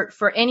sort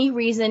for any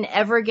reason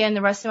ever again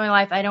the rest of my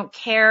life. I don't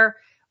care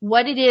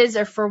what it is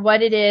or for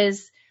what it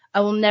is. I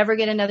will never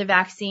get another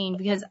vaccine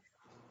because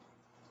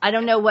I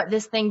don't know what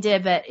this thing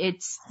did, but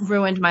it's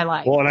ruined my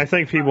life. Well, and I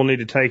think people need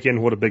to take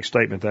in what a big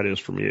statement that is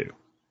from you,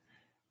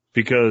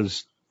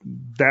 because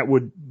that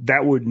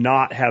would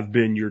not have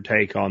been your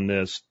take on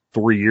this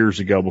 3 years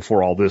ago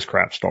before all this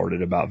crap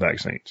started about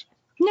vaccines.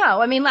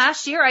 No, I mean,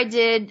 last year I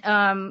did,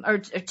 or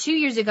 2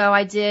 years ago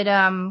I did,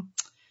 I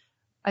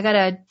got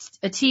a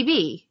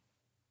TB.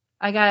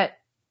 I got,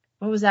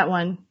 what was that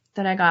one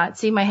that I got?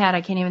 See my head,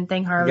 I can't even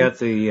think hardly. You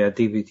got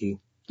the DVT.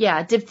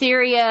 Yeah,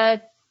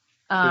 diphtheria,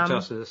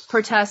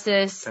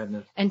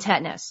 pertussis, and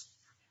tetanus.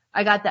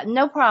 I got that,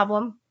 no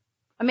problem.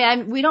 I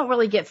mean, we don't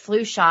really get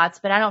flu shots,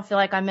 but I don't feel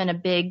like I'm in a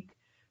big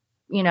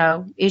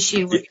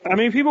issue with. I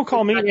mean, people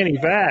call me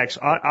anti-vax.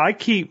 I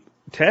keep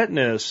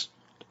tetanus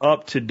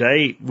up to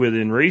date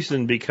within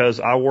reason because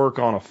I work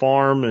on a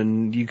farm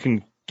and you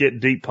can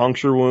get deep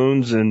puncture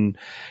wounds and,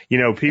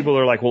 people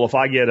are like, well, if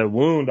I get a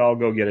wound, I'll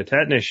go get a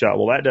tetanus shot.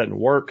 Well, that doesn't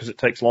work because it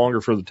takes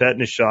longer for the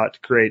tetanus shot to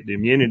create the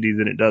immunity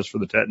than it does for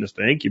the tetanus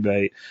to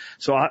incubate.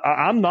 So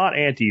I'm not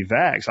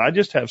anti-vax. I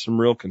just have some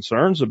real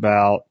concerns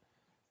about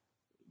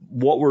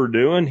what we're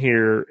doing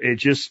here.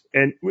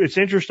 And it's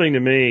interesting to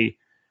me.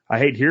 I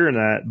hate hearing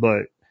that,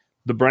 but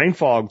the brain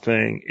fog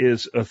thing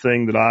is a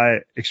thing that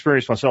I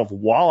experienced myself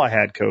while I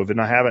had COVID, and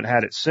I haven't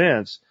had it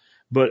since,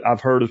 but I've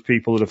heard of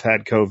people that have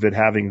had COVID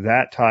having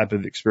that type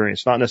of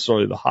experience, not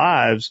necessarily the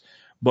hives,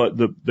 but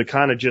the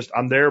kind of just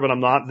I'm there, but I'm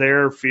not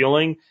there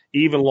feeling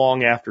even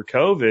long after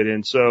COVID.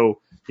 And so,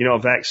 a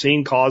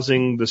vaccine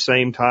causing the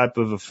same type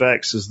of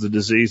effects as the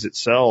disease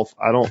itself,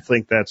 I don't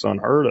think that's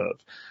unheard of.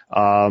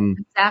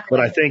 Exactly. But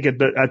I think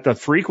at the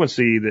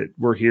frequency that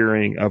we're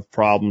hearing of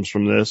problems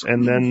from this,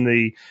 and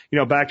then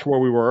back to where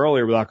we were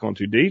earlier without going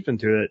too deep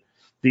into it,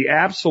 the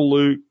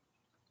absolute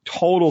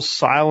total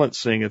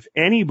silencing of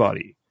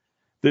anybody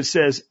that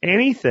says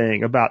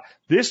anything about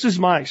this is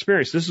my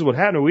experience. This is what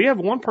happened. We have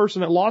one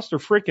person that lost their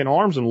freaking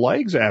arms and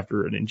legs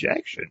after an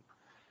injection,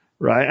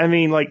 right? I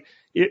mean, like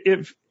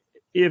if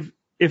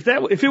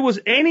it was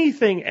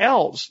anything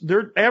else,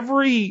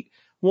 every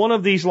one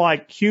of these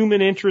like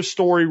human interest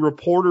story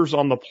reporters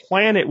on the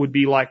planet would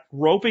be like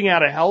roping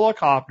out of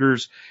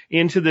helicopters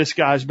into this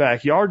guy's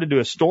backyard to do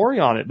a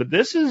story on it. But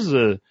this is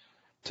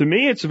to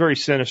me, it's a very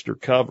sinister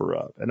cover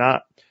up. And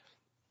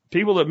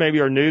people that maybe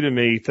are new to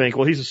me think,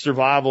 well, he's a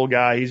survival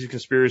guy. He's a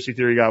conspiracy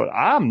theory guy, but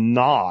I'm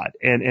not.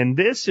 And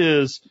this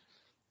is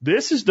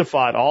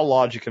defied all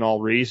logic and all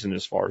reason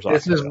as far as I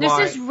can tell.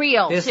 This is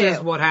real. This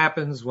is what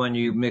happens when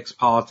you mix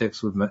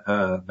politics with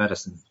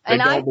medicine. They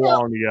don't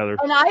belong together.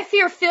 And I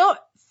feel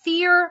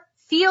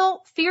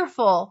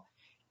fearful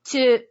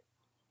to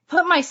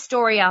put my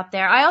story out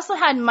there. I also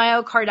had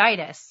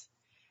myocarditis.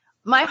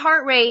 My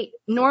heart rate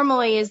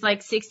normally is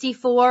like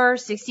 64,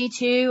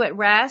 62 at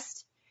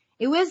rest.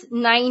 It was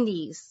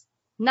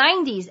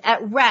 90s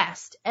at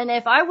rest. And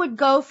if I would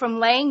go from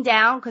laying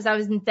down, because I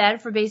was in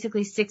bed for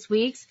basically 6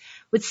 weeks,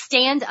 would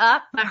stand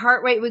up, my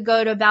heart rate would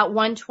go to about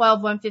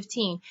 112,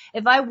 115.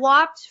 If I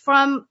walked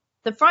from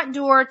the front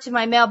door to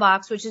my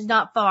mailbox, which is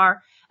not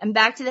far, and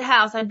back to the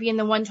house, I'd be in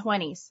the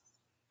 120s.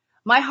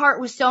 My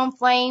heart was so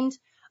inflamed.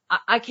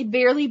 I could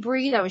barely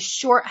breathe. I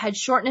was had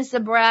shortness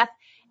of breath.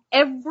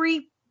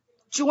 Every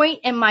joint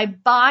in my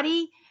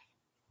body,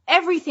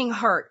 everything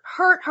hurt.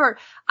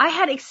 I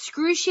had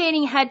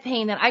excruciating head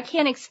pain that I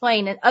can't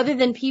explain, and other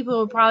than people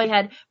who probably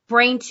had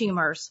brain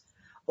tumors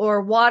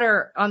or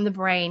water on the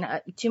brain,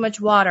 too much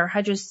water,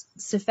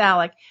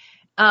 hydrocephalic.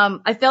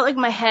 I felt like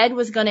my head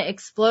was going to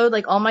explode,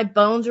 like all my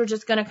bones were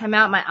just going to come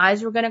out, my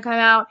eyes were going to come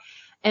out,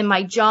 and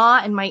my jaw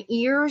and my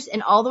ears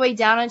and all the way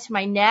down into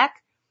my neck.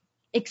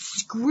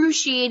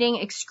 Excruciating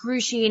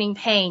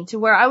pain to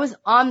where I was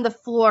on the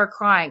floor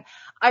crying.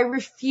 I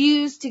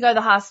refused to go to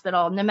the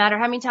hospital, no matter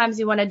how many times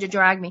he wanted to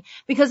drag me,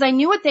 because I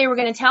knew what they were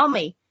going to tell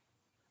me.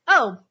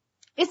 Oh,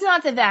 it's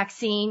not the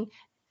vaccine.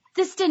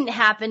 This didn't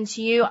happen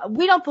to you.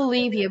 We don't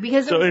believe you.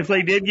 Because so if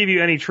they did give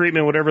you any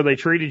treatment, whatever they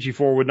treated you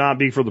for would not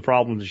be for the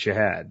problems that you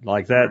had.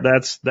 Like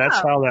that's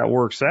how that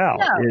works out.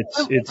 No.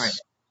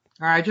 It's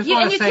All right, I just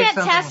want to say something. You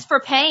can't test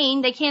for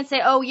pain. They can't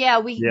say, oh yeah,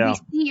 we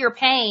see your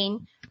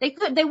pain.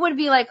 They would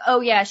be like,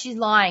 oh yeah, she's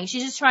lying.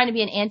 She's just trying to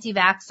be an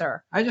anti-vaxxer.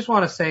 I just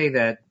want to say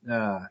that,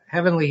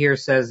 Heavenly here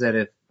says that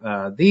if,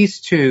 these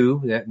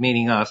two, that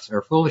meaning us,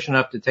 are foolish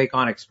enough to take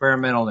on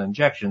experimental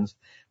injections,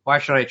 why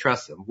should I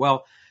trust them?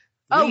 Well,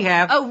 we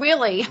have. Oh,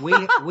 really?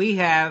 We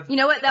have. You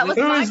know what? That was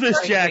my Who's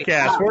this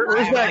jackass?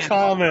 Where's that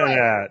comment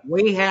at?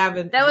 We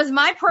haven't. That was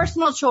my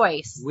personal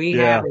choice. We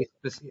have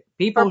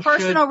people for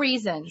personal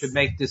reasons should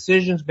make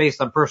decisions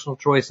based on personal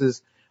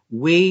choices.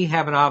 We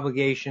have an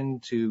obligation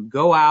to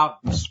go out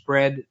and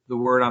spread the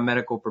word on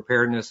medical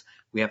preparedness.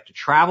 We have to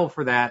travel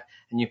for that.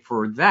 And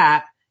for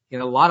that,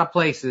 in a lot of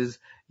places,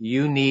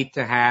 you need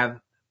to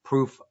have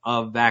proof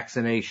of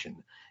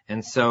vaccination.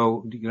 And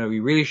so,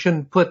 you really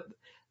shouldn't put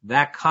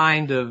that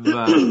kind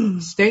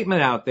of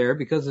statement out there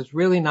because it's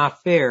really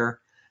not fair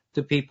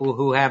to people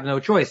who have no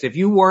choice. If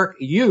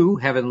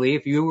Heavenly,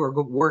 if you are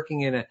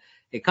working in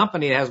a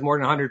company that has more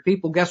than 100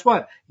 people, guess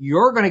what?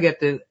 You're going to get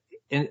the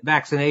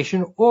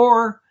vaccination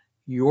or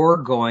you're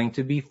going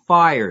to be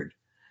fired.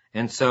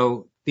 And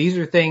so these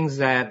are things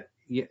that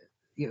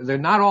they're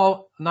not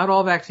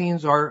all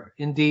vaccines are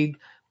indeed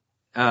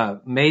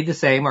made the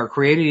same, are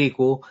created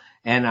equal.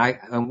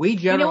 And we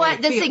generally, you know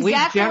what? That's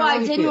exactly why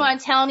I didn't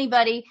want to tell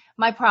anybody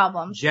my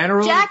problems.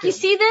 Jack, you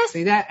see this?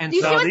 See that? And do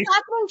you see what's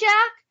happening,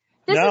 Jack?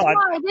 This is why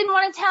I didn't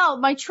want to tell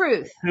my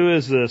truth. Who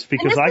is this?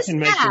 Because I can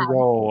make them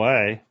go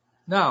away.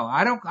 No,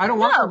 I don't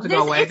want them to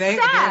go away.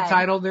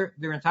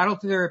 They're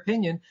entitled to their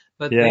opinion,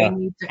 but they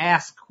need to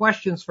ask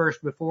questions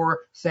first before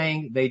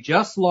saying they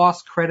just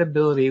lost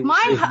credibility.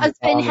 My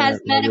husband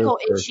has medical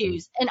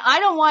issues and I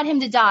don't want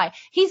him to die.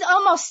 He's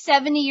almost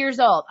 70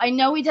 years old. I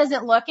know he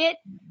doesn't look it,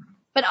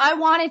 but I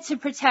wanted to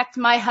protect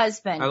my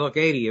husband. I look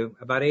 80,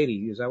 about 80.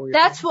 Is that what you're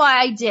That's saying?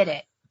 why I did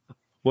it.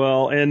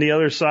 Well, and the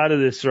other side of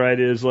this, right,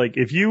 is like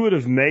if you would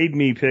have made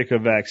me pick a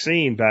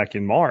vaccine back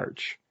in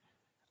March,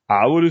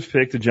 I would have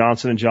picked the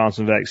Johnson &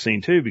 Johnson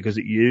vaccine too, because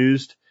it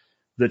used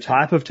the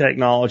type of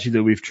technology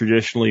that we've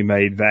traditionally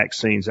made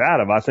vaccines out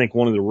of. I think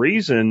one of the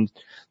reasons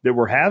that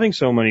we're having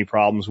so many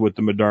problems with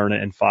the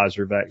Moderna and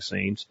Pfizer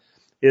vaccines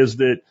is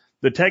that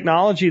the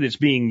technology that's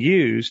being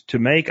used to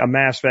make a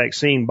mass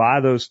vaccine by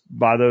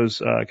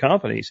those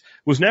companies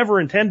was never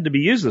intended to be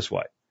used this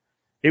way.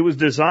 It was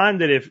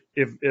designed that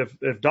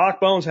if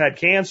Doc Bones had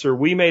cancer,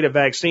 we made a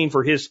vaccine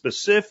for his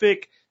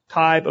specific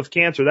type of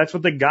cancer. That's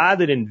what the guy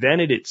that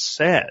invented it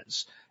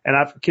says. And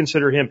I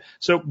consider him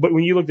but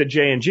when you looked at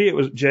J&G,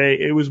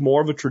 it was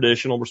more of a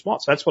traditional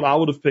response. That's what I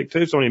would have picked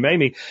too. Somebody made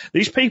me.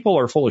 These people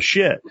are full of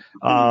shit.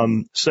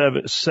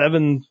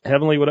 Seven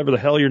Heavenly, whatever the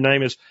hell your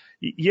name is.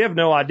 You have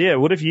no idea.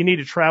 What if you need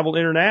to travel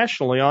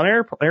internationally on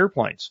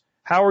airplanes?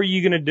 How are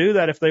you going to do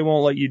that if they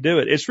won't let you do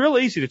it? It's real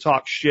easy to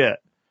talk shit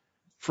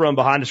from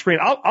behind the screen.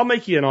 I'll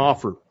make you an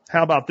offer.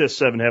 How about this,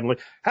 Seven Heavenly?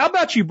 How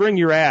about you bring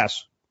your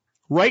ass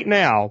right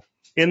now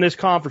in this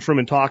conference room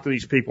and talk to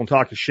these people and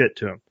talk to shit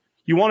to them?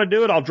 You want to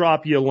do it? I'll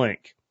drop you a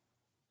link.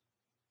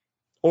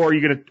 Or are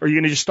you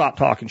gonna just stop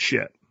talking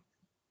shit?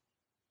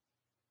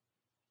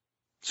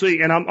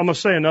 See, and I'm gonna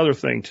say another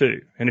thing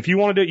too. And if you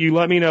want to do it, you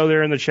let me know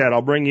there in the chat.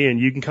 I'll bring you in.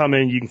 You can come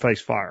in. You can face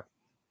fire.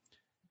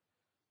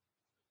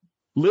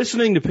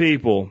 Listening to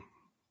people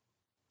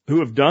who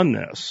have done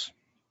this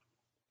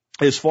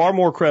is far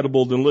more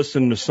credible than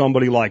listening to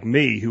somebody like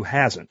me who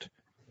hasn't,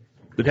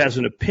 that has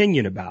an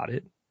opinion about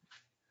it,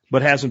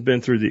 but hasn't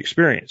been through the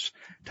experience.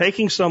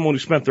 Taking someone who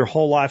spent their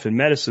whole life in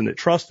medicine, that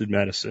trusted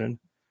medicine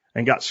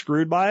and got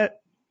screwed by it,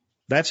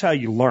 that's how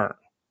you learn.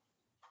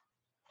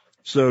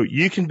 So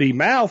you can be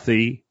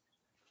mouthy,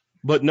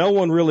 but no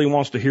one really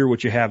wants to hear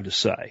what you have to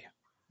say.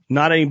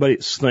 Not anybody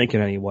that's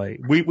thinking anyway.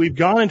 We've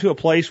gone into a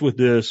place with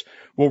this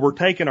where we're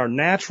taking our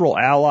natural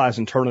allies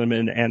and turning them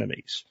into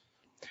enemies.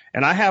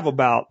 And I have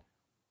about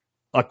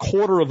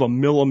 1/4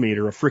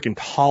 millimeter of freaking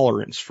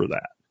tolerance for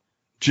that.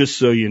 Just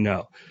so you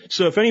know.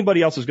 So if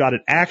anybody else has got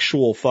an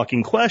actual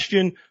fucking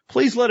question,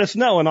 please let us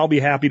know and I'll be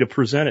happy to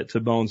present it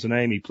to Bones and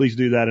Amy. Please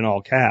do that in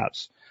all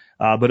caps.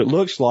 But it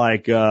looks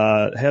like,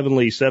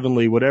 Heavenly,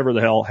 Sevenly, whatever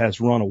the hell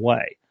has run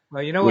away.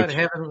 Well, you know what,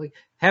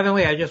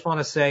 Heavenly, I just want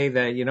to say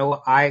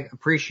that, I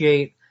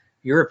appreciate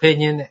your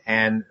opinion,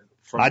 and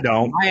from I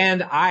don't. my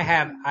end, I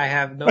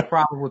have no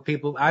problem with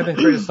people. I've been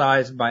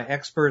criticized by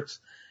experts,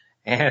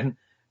 and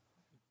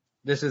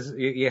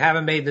you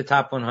haven't made the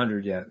top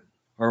 100 yet.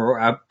 Or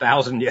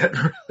 1,000 yet,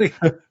 really.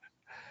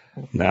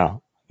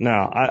 No,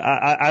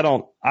 I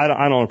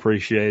don't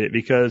appreciate it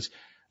because,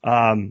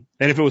 and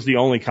if it was the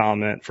only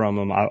comment from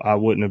them, I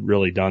wouldn't have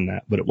really done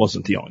that, but it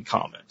wasn't the only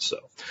comment. So,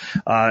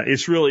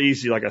 it's really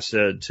easy, like I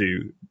said,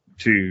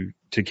 to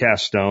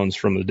cast stones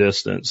from the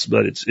distance,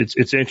 but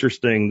it's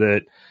interesting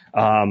that,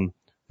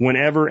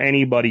 whenever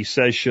anybody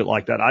says shit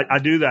like that, I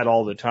do that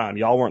all the time.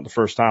 Y'all weren't the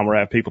first time where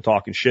I have people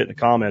talking shit in the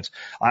comments.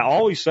 I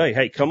always say,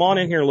 hey, come on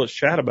in here and let's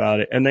chat about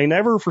it. And they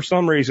never, for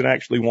some reason,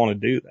 actually want to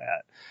do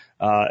that.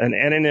 And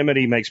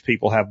anonymity makes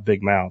people have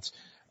big mouths.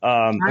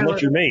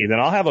 Unless you're me, then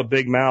I'll have a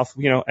big mouth,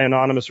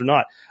 anonymous or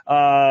not.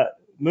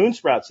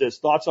 Moonsprout says,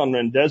 thoughts on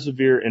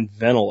remdesivir and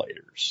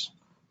ventilators?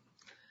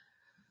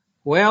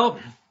 Well,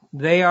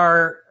 they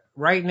are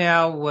right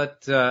now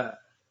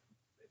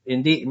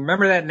indeed,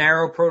 remember that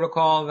narrow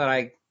protocol that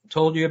I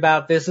told you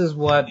about? This is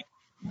what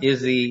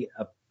is the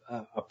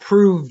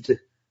approved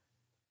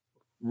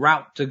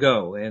route to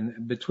go.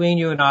 And between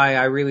you and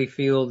I really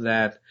feel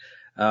that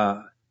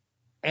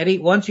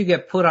once you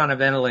get put on a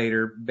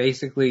ventilator,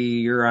 basically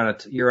you're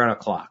on a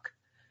clock.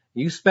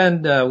 You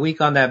spend a week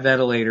on that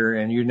ventilator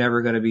and you're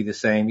never going to be the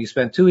same. You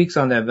spend 2 weeks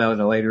on that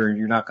ventilator and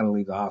you're not going to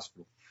leave the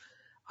hospital,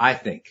 I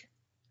think.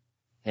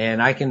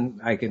 And I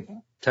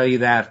can tell you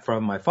that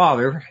from my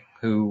father,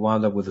 who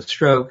wound up with a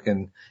stroke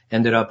and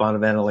ended up on a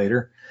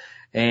ventilator.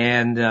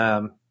 And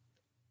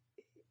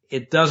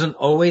it doesn't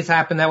always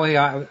happen that way.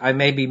 I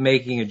may be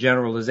making a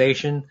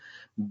generalization,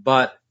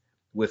 but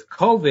with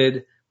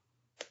COVID,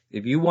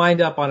 if you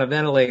wind up on a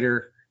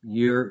ventilator,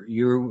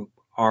 you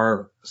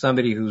are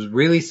somebody who's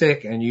really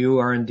sick, and you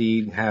are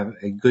indeed have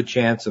a good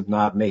chance of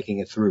not making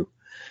it through.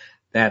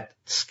 That's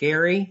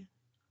scary,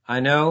 I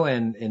know,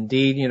 and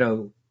indeed,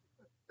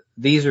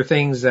 these are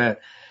things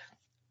that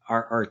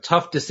are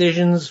tough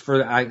decisions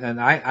believe me,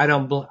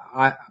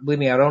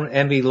 I don't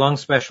envy lung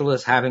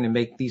specialists having to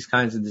make these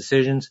kinds of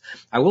decisions.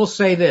 I will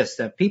say this,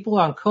 that people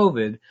on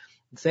COVID,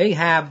 they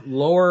have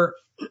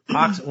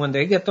when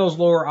they get those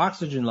lower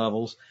oxygen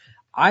levels,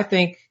 I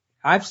think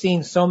I've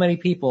seen so many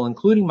people,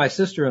 including my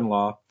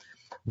sister-in-law,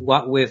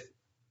 with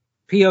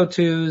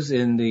PO2s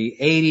in the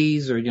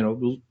 80s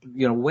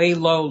or, way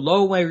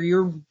low where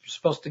you're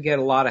supposed to get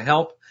a lot of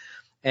help.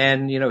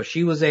 And,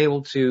 she was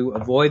able to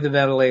avoid the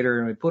ventilator,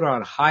 and we put her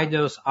on high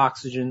dose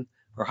oxygen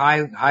or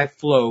high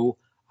flow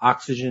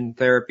oxygen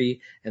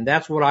therapy. And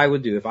that's what I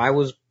would do.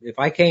 If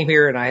I came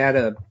here and I had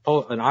an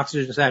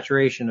oxygen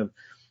saturation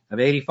I'm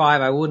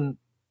 85. I wouldn't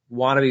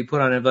want to be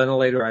put on a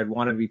ventilator. I'd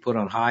want to be put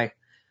on high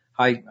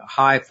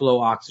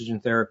flow oxygen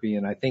therapy.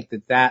 And I think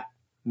that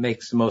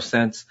makes the most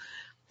sense.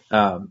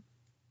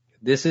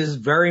 This is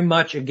very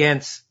much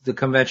against the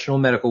conventional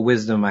medical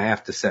wisdom, I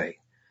have to say.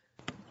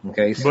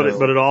 Okay. So,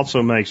 but it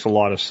also makes a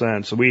lot of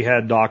sense. We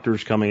had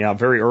doctors coming out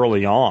very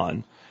early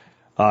on,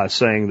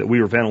 saying that we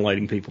were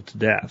ventilating people to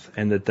death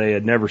and that they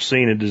had never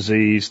seen a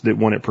disease that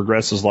when it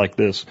progresses like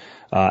this,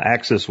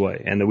 acts this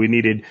way. And that we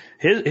needed,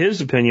 his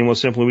opinion was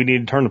simply we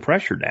needed to turn the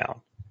pressure down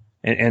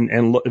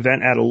and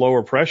vent at a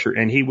lower pressure.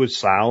 And he was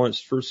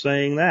silenced for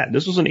saying that.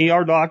 This was an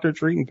ER doctor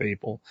treating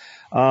people.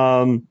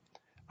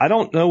 I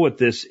don't know what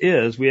this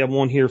is. We have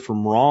one here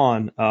from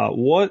Ron.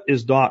 What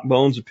is Doc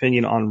Bone's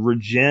opinion on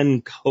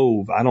Regen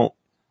Cove? I don't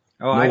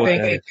know what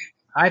that is.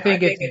 I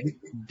think it's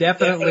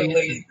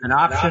definitely an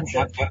option.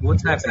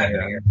 What's happening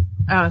here?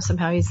 Oh,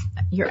 somehow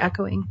you're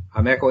echoing.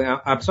 I'm echoing.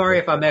 I'm sorry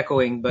if I'm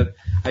echoing, but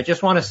I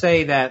just want to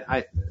say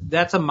that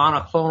that's a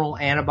monoclonal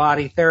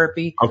antibody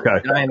therapy. Okay.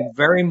 And I'm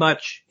very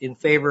much in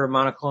favor of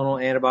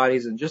monoclonal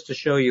antibodies. And just to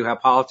show you how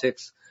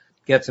politics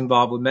gets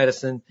involved with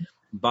medicine,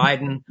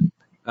 Biden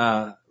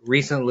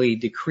recently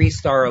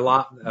decreased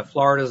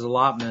Florida's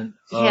allotment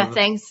of, yeah,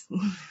 thanks.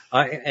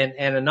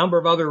 and a number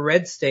of other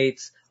red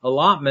states'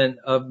 allotment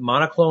of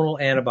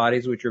monoclonal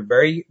antibodies, which are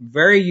very,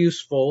 very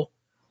useful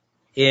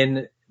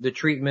in the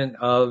treatment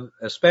of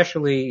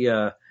especially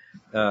the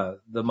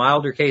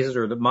milder cases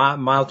or the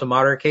mild to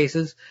moderate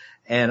cases.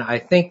 And I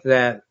think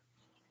that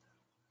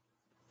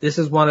this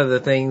is one of the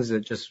things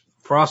that just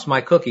frosts my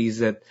cookies,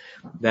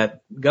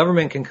 that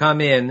government can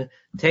come in,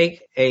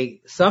 take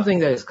something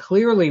that has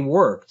clearly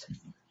worked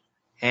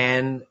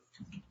and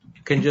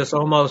can just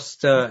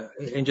almost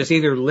and just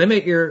either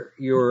limit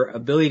your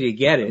ability to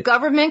get it.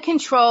 Government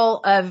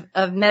control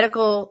of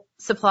medical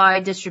supply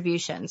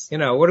distributions. You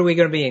know, what are we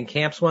going to be in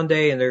camps one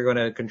day and they're going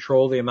to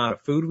control the amount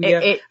of food we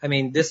get? I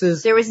mean,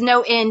 there is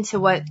no end to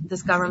what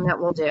this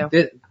government will do.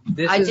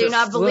 I do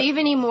not believe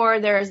anymore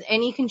there is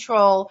any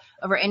control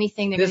over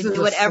anything. They're going to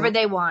do whatever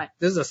they want.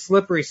 This is a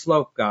slippery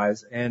slope,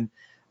 guys. And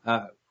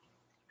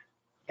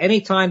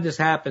anytime this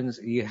happens,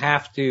 you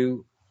have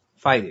to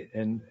fight it.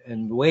 And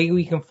the way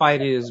we can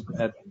fight it is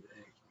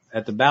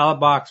at the ballot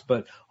box,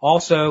 but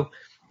also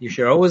you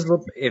should always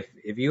look, if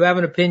you have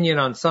an opinion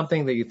on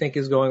something that you think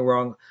is going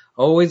wrong,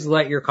 always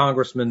let your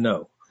congressman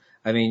know.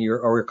 I mean,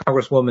 or your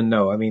congresswoman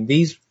know. I mean,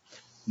 these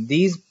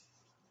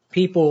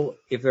people,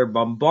 if they're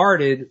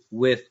bombarded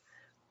with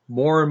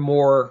more and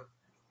more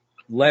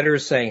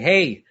letters saying,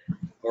 hey,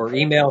 or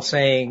email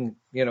saying,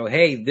 you know,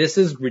 hey, this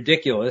is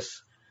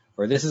ridiculous,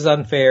 or this is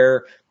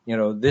unfair, you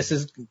know, this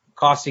is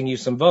costing you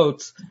some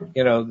votes,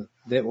 you know,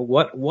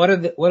 what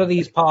are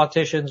these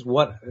politicians,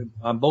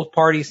 on both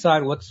parties'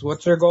 side,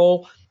 what's their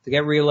goal? To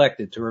get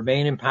reelected, to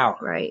remain in power.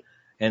 Right.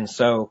 And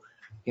so,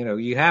 you know,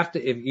 you have to,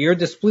 if you're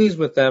displeased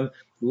with them,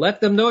 let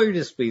them know you're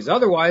displeased.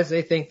 Otherwise,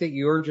 they think that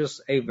you're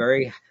just a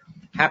very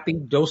happy,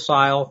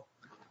 docile,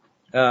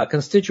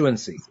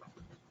 constituency.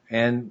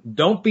 And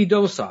don't be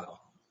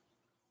docile.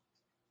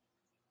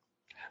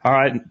 All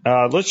right.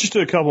 Let's just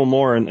do a couple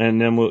more and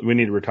then we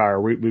need to retire.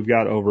 We've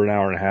got over an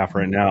hour and a half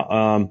right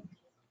now.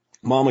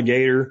 Mama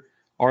Gator,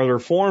 are there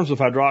forms of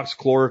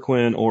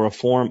hydroxychloroquine or a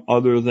form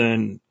other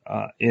than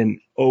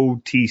in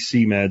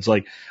OTC meds?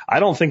 Like, I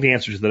don't think the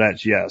answer to that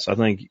is yes. I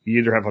think you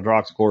either have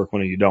hydroxychloroquine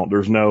or you don't.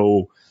 There's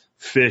no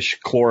fish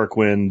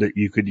chloroquine that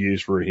you could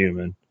use for a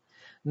human.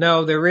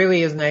 No, there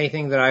really isn't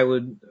anything that I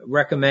would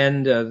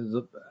recommend.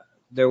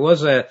 There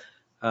was like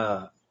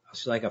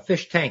a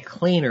fish tank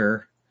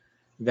cleaner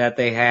that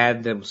they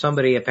had that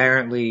somebody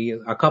apparently,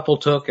 a couple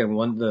took, and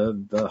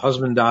the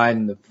husband died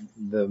and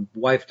the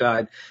wife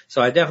died.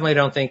 So I definitely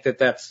don't think that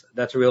that's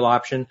a real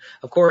option.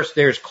 Of course,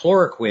 there's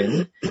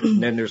chloroquine,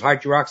 and then there's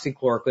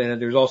hydroxychloroquine,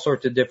 and there's all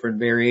sorts of different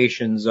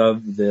variations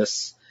of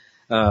this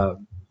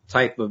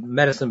type of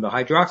medicine. But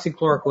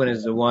hydroxychloroquine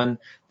is the one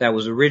that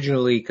was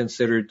originally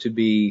considered to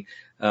be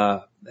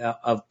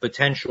of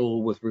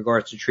potential with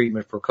regards to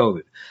treatment for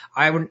COVID.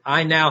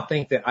 I now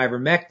think that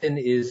ivermectin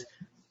is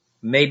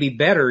maybe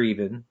better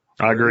even.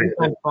 I agree.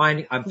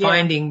 I'm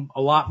finding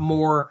a lot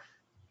more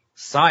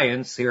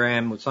science. Here I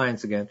am with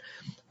science again.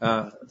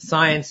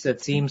 Science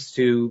that seems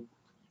to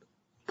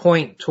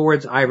point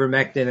towards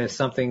ivermectin as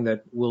something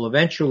that will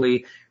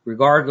eventually,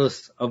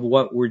 regardless of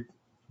what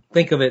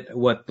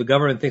what the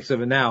government thinks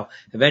of it now,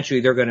 eventually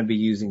they're going to be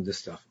using this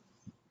stuff.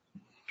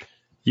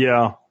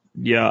 Yeah.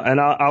 Yeah. And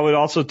I would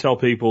also tell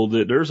people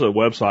that there's a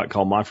website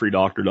called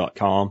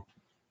myfreedoctor.com.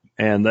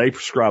 And they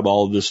prescribe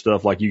all of this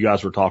stuff like you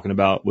guys were talking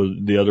about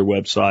with the other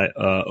website,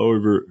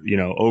 over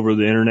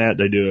the internet.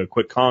 They do a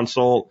quick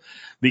consult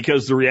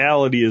because the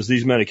reality is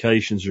these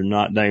medications are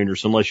not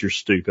dangerous unless you're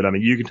stupid. I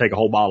mean, you can take a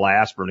whole bottle of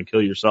aspirin and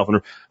kill yourself.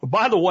 And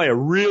by the way,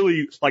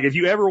 if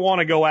you ever want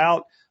to go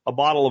out, a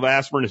bottle of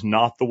aspirin is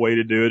not the way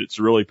to do it. It's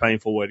a really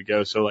painful way to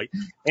go. So like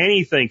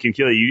anything can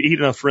kill you. You eat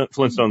enough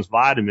Flintstones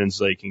vitamins,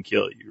 they can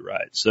kill you,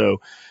 right? So,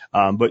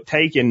 but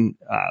taken,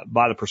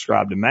 by the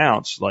prescribed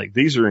amounts, like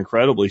these are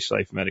incredibly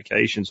safe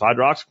medications.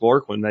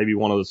 Hydroxychloroquine may be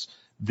one of the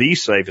the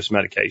safest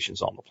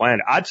medications on the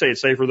planet. I'd say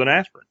it's safer than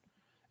aspirin.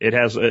 It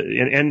has,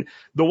 and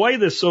the way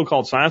this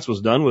so-called science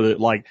was done with it,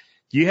 like,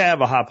 you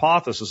have a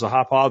hypothesis. The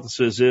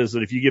hypothesis is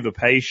that if you give a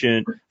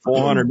patient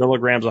 400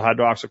 milligrams of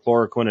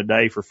hydroxychloroquine a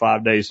day for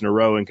 5 days in a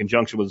row in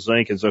conjunction with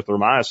zinc and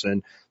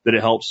zithromycin, that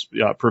it helps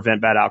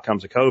prevent bad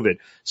outcomes of COVID.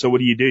 So what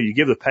do? You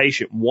give the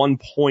patient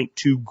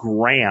 1.2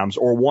 grams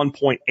or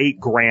 1.8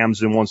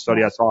 grams in one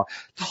study I saw,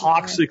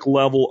 toxic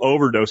level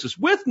overdoses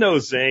with no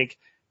zinc.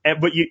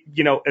 But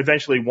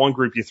eventually one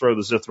group you throw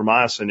the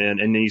zithromycin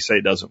in and then you say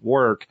it doesn't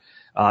work.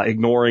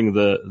 Ignoring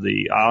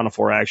the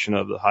ionophore action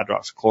of the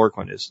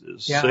hydroxychloroquine is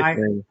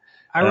sickening.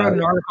 I wrote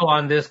an article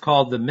on this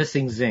called The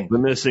Missing Zinc. The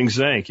Missing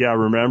Zinc. Yeah, I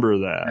remember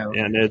that.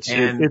 And it's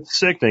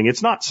sickening.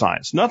 It's not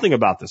science. Nothing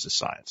about this is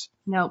science.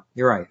 No.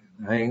 You're right.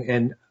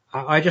 And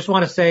I just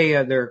want to say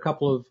there are a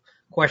couple of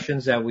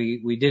questions that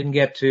we didn't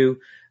get to.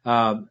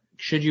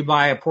 Should you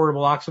buy a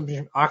portable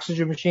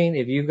oxygen machine?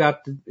 If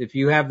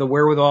you have the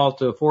wherewithal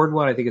to afford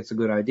one, I think it's a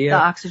good idea.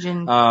 The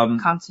oxygen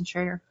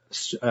concentrator.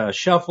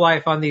 Shelf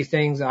life on these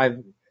things.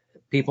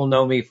 People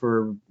know me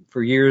for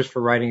years for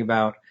writing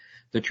about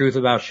the truth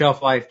about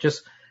shelf life.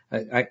 Just,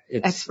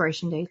 it's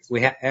expiration dates.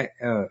 We have,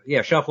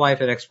 shelf life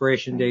and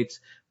expiration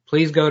dates.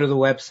 Please go to the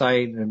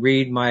website and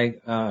read my,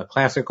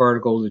 classic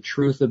article, The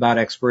Truth About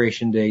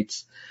Expiration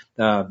Dates.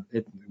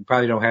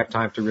 Probably don't have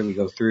time to really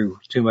go through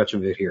too much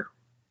of it here.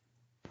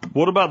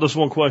 What about this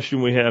one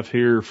question we have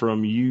here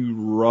from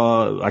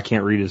you, I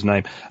can't read his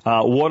name.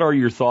 What are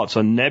your thoughts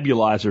on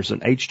nebulizers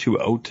and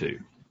H2O2?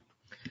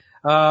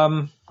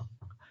 I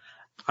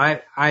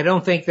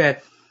don't think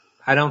that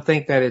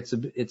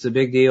it's a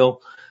big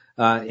deal,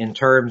 in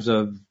terms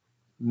of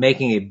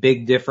making a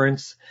big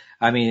difference.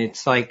 I mean,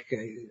 it's like,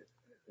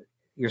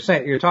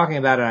 you're talking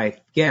about it, I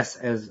guess,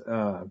 as,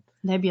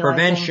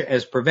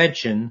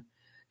 prevention,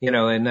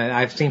 and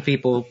I've seen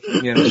people,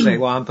 say,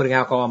 well, I'm putting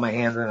alcohol on my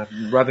hands and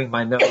I'm rubbing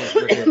my nose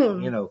with it,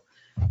 and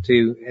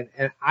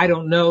I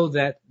don't know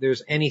that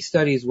there's any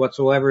studies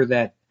whatsoever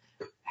that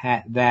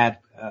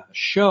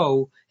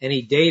show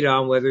any data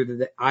on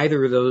whether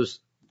either of those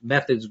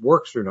methods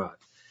works or not.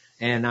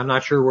 And I'm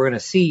not sure we're going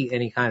to see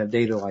any kind of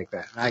data like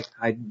that.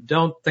 I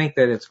don't think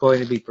that it's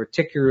going to be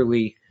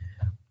particularly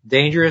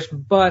dangerous,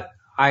 but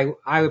I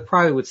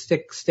probably would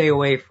stay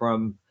away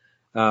from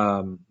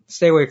hydrogen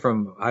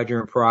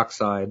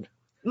peroxide.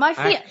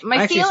 I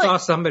actually saw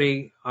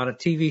somebody on a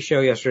TV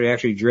show yesterday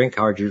actually drink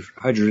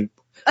hydrogen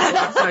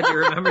peroxide. Do you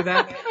remember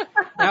that?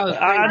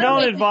 I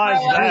don't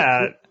advise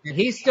that. And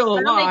he's still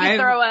alive. Make you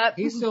throw up.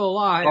 He's still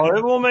alive. Oh,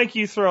 it will make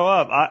you throw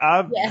up.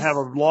 I have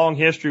a long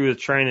history with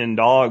training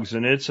dogs,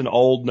 and it's an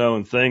old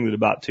known thing that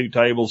about 2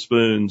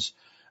 tablespoons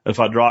of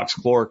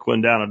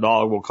hydroxychloroquine down a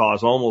dog will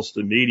cause almost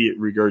immediate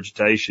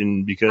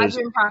regurgitation because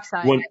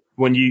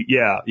when you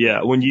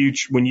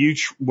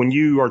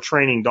are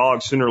training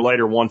dogs, sooner or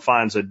later one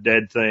finds a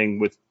dead thing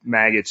with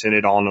maggots in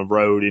it on the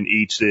road and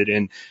eats it,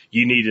 and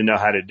you need to know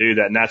how to do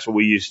that. And that's what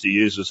we used to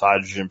use was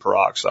hydrogen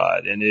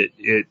peroxide. And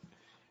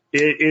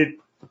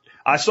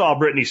I saw a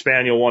Brittany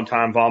Spaniel one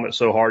time vomit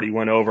so hard he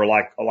went over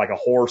like a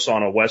horse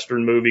on a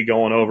Western movie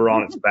going over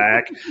on its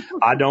back.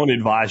 I don't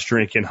advise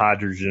drinking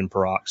hydrogen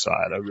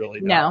peroxide. I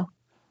really don't. No.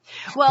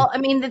 Well, I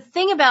mean, the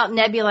thing about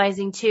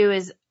nebulizing too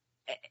is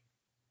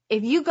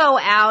if you go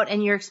out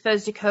and you're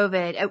exposed to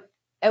COVID,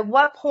 at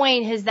what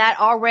point has that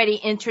already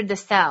entered the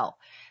cell?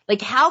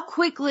 Like how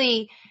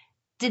quickly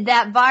did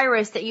that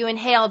virus that you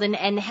inhaled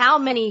and how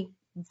many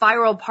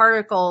viral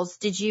particles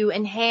did you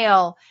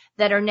inhale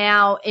that are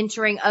now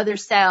entering other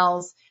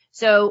cells?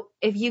 So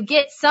if you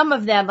get some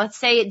of them, let's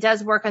say it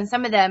does work on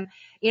some of them,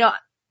 it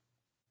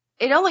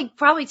only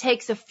probably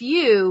takes a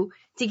few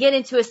to get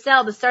into a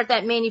cell to start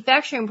that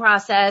manufacturing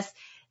process.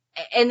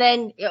 And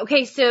then,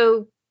 okay,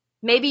 so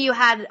maybe you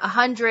had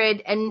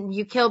 100 and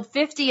you killed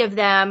 50 of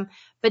them,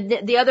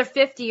 but the other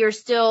 50 are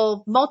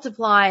still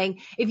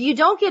multiplying. If you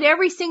don't get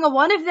every single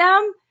one of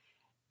them,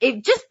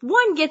 if just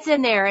one gets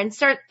in there and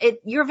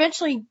you're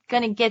eventually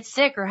going to get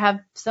sick or have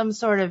some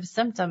sort of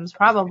symptoms,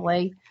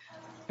 probably.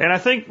 And I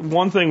think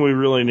one thing we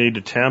really need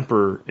to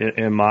temper,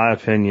 in my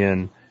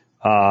opinion,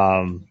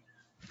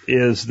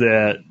 is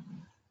that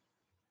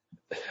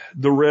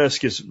the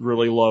risk is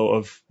really low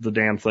of the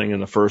damn thing in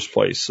the first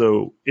place.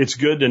 So it's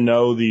good to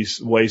know these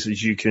ways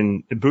that you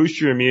can boost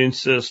your immune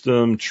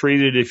system,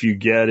 treat it if you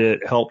get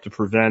it, help to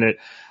prevent it.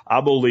 I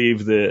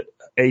believe that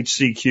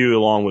HCQ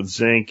along with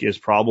zinc is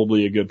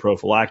probably a good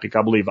prophylactic.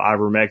 I believe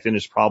ivermectin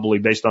is probably,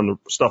 based on the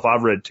stuff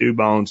I've read, 2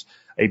 bones,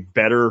 a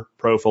better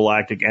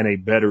prophylactic and a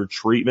better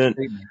treatment.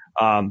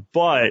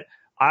 But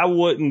I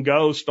wouldn't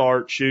go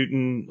start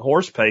shooting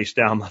horse paste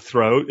down my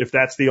throat if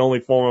that's the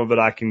only form of it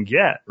I can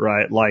get,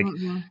 right? Like,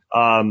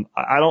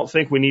 I don't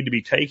think we need to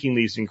be taking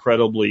these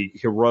incredibly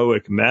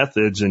heroic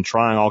methods and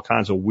trying all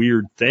kinds of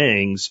weird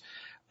things.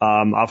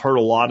 I've heard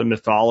a lot of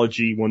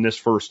mythology when this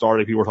first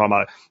started. People were talking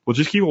about, well,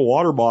 just keep a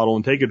water bottle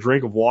and take a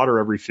drink of water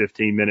every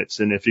 15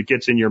 minutes. And if it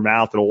gets in your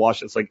mouth, it'll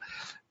wash it. It's like,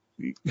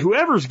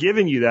 whoever's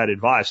giving you that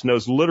advice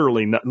knows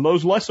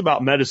less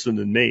about medicine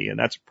than me. And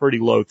that's a pretty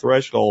low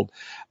threshold.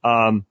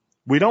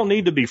 we don't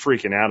need to be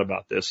freaking out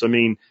about this. I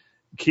mean,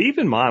 keep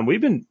in mind,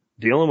 we've been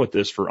dealing with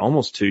this for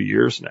almost 2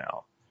 years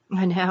now.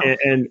 I know.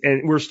 And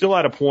we're still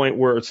at a point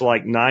where it's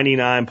like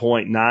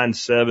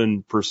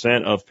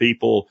 99.97% of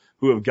people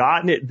who have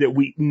gotten it that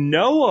we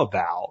know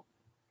about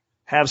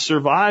have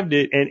survived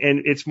it.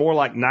 And it's more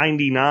like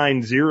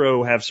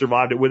 99.0 have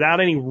survived it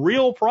without any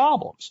real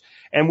problems.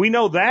 And we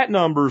know that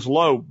number's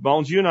low.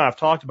 Bones, you and I have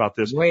talked about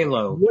this. Way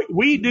low.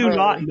 We do Really?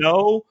 not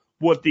know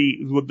what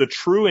the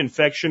true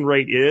infection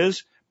rate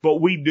is,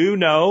 but we do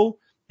know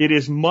it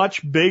is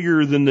much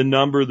bigger than the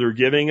number they're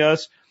giving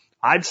us.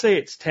 I'd say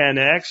it's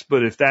 10x,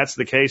 but if that's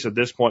the case at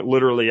this point,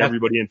 literally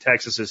everybody in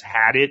Texas has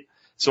had it.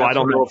 So I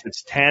don't know if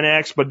it's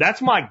 10x, but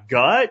that's my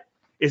gut.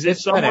 Is it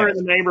somewhere 10x. in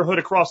the neighborhood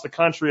across the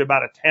country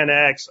about a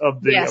 10x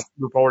of the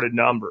reported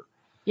number?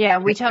 Yeah,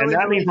 we totally.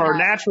 And that means believe our that.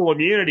 natural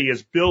immunity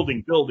is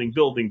building.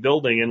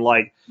 And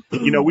like,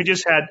 we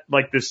just had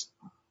like this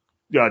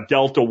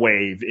Delta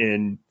wave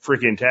in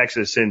freaking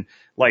Texas, and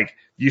like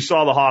you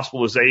saw the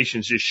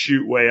hospitalizations just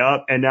shoot way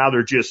up, and now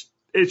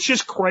it's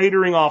just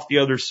cratering off the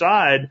other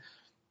side.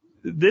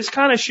 This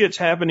kind of shit's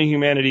happening to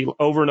humanity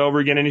over and over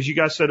again. And as you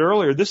guys said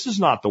earlier, this is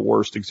not the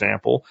worst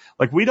example.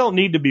 Like, we don't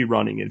need to be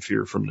running in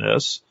fear from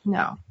this.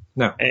 No.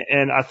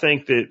 And I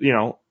think that,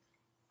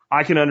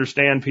 I can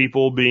understand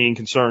people being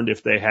concerned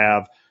if they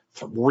have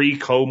 3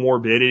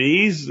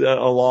 comorbidities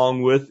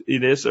along with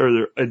this or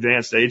their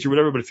advanced age or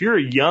whatever. But if you're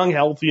a young,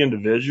 healthy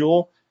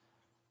individual,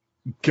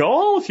 go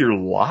on with your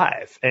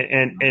life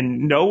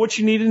and know what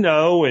you need to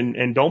know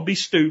and don't be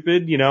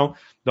stupid,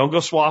 Don't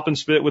go swap and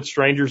spit with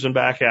strangers in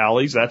back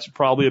alleys. That's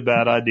probably a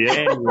bad idea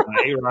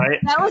anyway, right?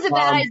 That was a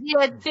bad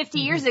idea 50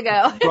 years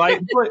ago.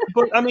 Right.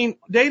 But I mean,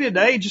 day to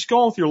day, just go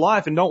on with your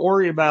life and don't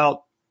worry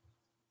about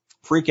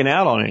freaking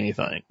out on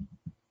anything.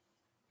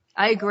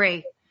 I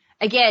agree.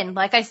 Again,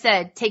 like I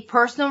said, take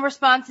personal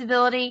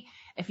responsibility.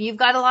 If you've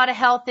got a lot of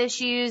health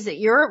issues that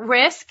you're at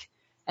risk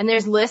and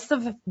there's lists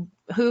of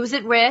who's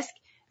at risk,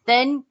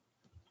 then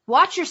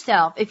watch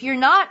yourself. If you're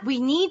not, we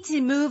need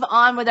to move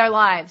on with our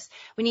lives.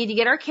 We need to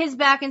get our kids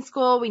back in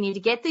school. We need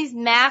to get these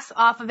masks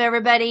off of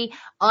everybody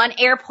on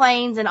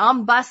airplanes and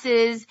on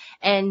buses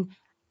and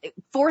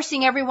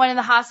forcing everyone in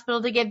the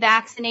hospital to get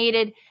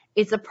vaccinated.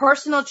 It's a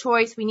personal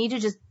choice. We need to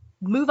just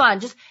move on.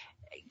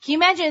 Can you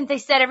imagine if they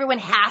said everyone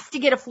has to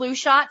get a flu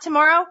shot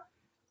tomorrow?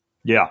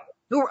 Yeah.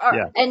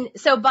 And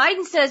so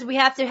Biden says we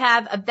have to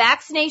have a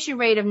vaccination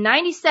rate of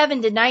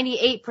 97 to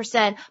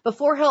 98%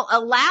 before he'll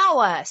allow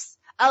us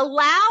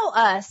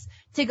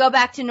to go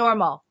back to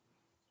normal.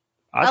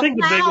 I think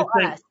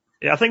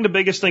the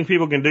biggest thing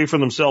people can do for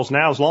themselves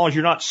now, as long as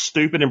you're not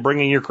stupid and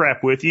bringing your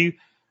crap with you,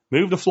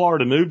 move to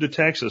Florida, move to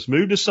Texas,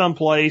 move to some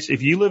place.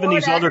 If you live in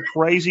these other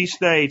crazy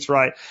states,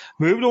 right,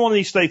 move to one of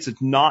these states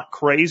that's not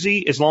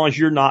crazy as long as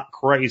you're not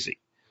crazy.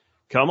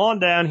 Come on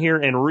down here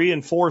and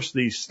reinforce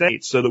these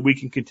states so that we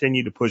can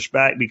continue to push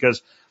back,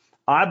 because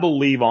I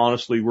believe,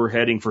 honestly, we're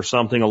heading for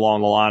something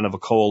along the line of a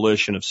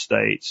coalition of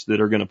states that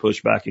are going to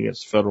push back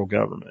against the federal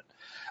government.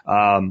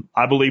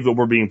 I believe that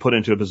we're being put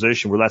into a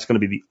position where that's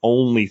going to be the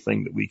only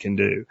thing that we can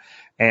do.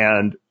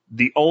 And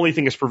the only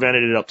thing that's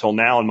prevented it up till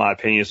now, in my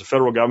opinion, is the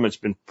federal government's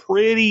been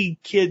pretty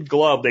kid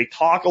glove. They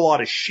talk a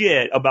lot of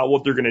shit about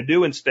what they're going to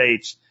do in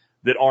states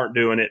that aren't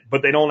doing it,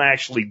 but they don't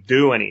actually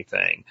do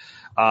anything.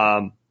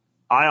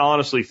 I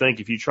honestly think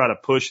if you try to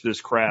push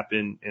this crap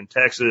in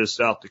Texas,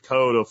 South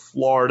Dakota,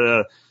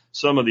 Florida,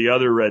 some of the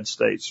other red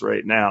states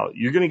right now,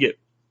 you're going to get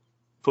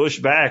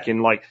pushed back.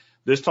 And like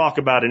this talk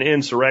about an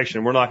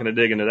insurrection, we're not going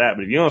to dig into that.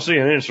 But if you don't see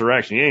an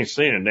insurrection, you ain't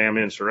seen a damn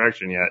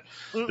insurrection yet.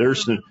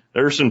 Mm-hmm.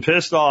 There's some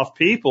pissed off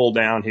people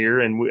down here,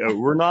 and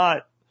we're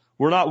not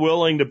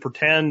willing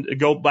to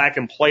go back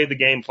and play the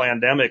game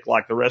pandemic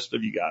like the rest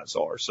of you guys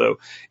are. So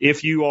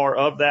if you are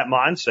of that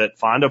mindset,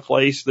 find a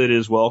place that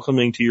is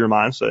welcoming to your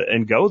mindset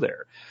and go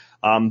there.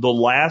 The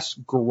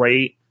last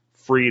great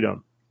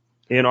freedom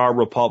in our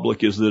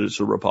republic is that it's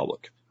a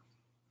republic.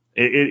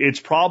 It's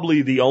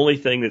probably the only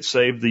thing that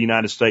saved the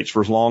United States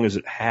for as long as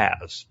it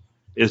has,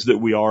 is that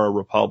we are a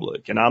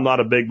republic. And I'm not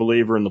a big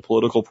believer in the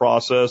political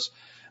process,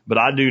 but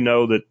I do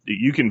know that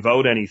you can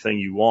vote anything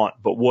you want.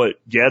 But what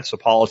gets a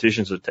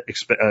politician's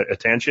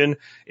attention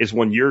is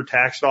when your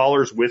tax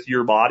dollars with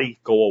your body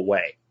go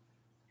away.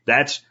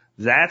 That's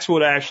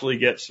what actually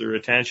gets their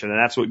attention, and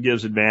that's what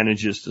gives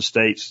advantages to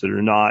states that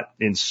are not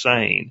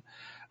insane.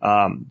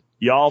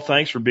 Y'all,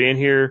 thanks for being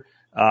here.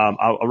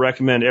 I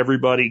recommend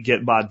everybody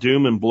get by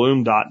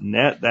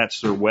doomandbloom.net.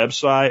 That's their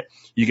website.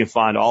 You can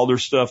find all their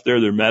stuff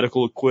there, their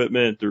medical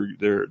equipment,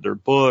 their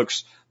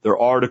books, their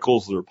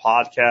articles, their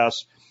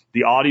podcasts.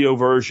 The audio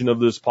version of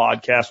this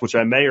podcast, which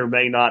I may or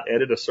may not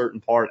edit a certain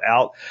part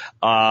out,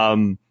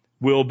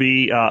 will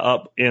be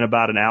up in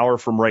about an hour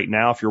from right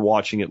now if you're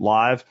watching it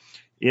live.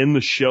 In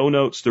the show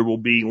notes, there will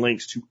be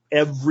links to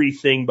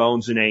everything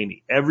Bones and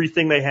Amy,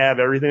 everything they have,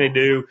 everything they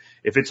do.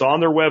 If it's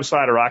on their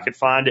website or I could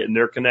find it and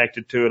they're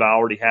connected to it, I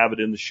already have it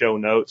in the show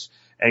notes.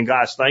 And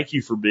guys, thank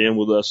you for being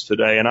with us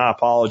today. And I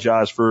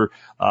apologize for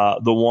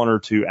the 1 or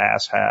 2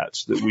 ass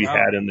hats that we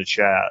had in the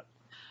chat.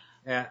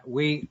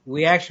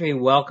 We actually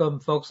welcome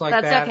folks like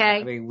That's that.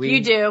 okay. I mean,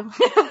 you do.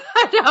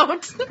 I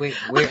don't.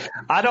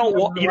 I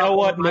don't. You know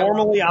what?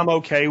 Normally, I'm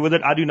okay with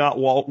it. I do not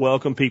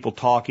welcome people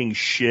talking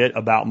shit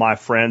about my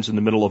friends in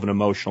the middle of an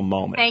emotional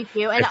moment. Thank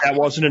you. And if that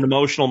wasn't an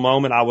emotional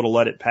moment, I would have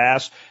let it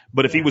pass.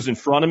 But if he was in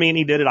front of me and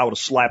he did it, I would have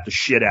slapped the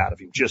shit out of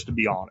him, just to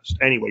be honest.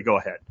 Anyway, go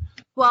ahead.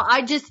 Well,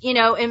 I just,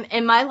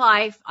 in my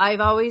life,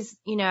 I've always,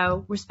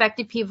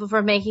 respected people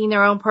for making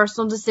their own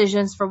personal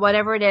decisions for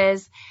whatever it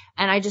is.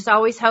 And I just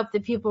always hope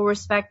that people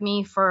respect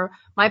me for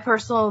my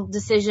personal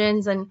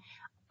decisions. And,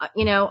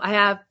 I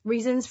have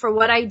reasons for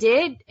what I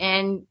did,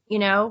 and,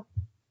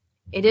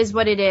 it is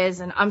what it is.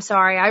 And I'm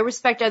sorry. I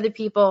respect other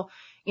people,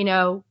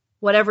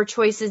 whatever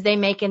choices they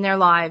make in their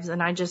lives.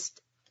 And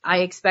I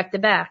expect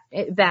it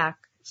back.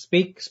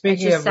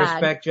 Speaking of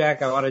respect,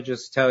 Jack, I want to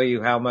just tell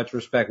you how much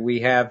respect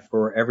we have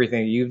for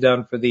everything you've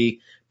done for the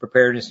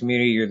preparedness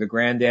community. You're the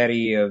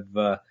granddaddy of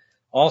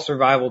all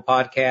survival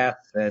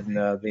podcasts, and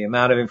the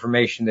amount of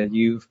information that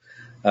you've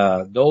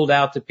doled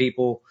out to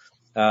people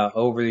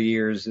over the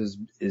years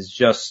is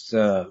just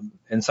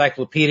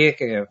encyclopedic.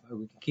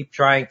 We keep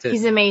trying to.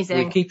 He's amazing.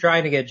 We keep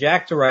trying to get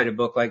Jack to write a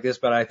book like this,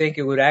 but I think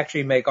it would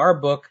actually make our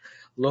book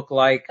look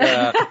like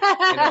a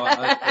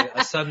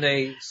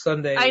Sunday.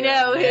 I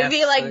know, it'd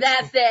be like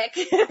that thick.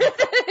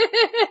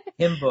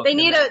 Hymn book. They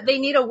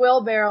need a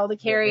wheelbarrow to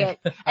carry it.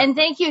 And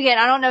thank you again.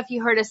 I don't know if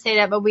you heard us say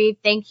that, but we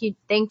thanked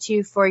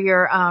you for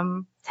your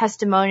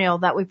testimonial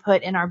that we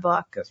put in our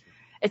book. Yes.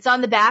 It's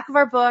on the back of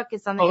our book.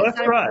 It's on the inside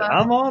that's right. of our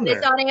book. I'm on there.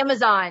 It's on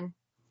Amazon.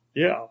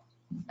 Yeah.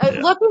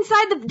 Look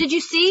inside did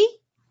you see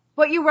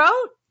what you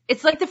wrote?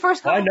 It's like the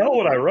first one. I know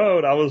what I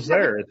wrote. I was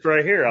there. It's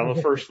right here. I'm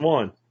the first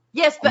one.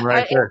 Yes, but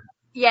right there.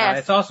 Yes.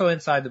 It's also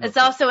inside the book. It's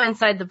also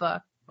inside the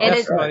book.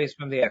 Testimonies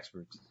from the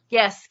experts.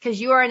 Yes, because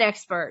you are an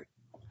expert.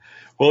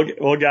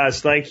 Well,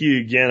 guys, thank you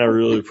again. I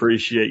really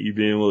appreciate you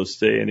being with us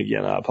today. And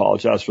again, I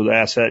apologize for the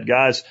asset.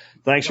 Guys,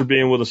 thanks for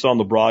being with us on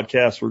the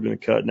broadcast. We're going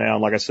to cut now.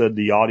 And like I said,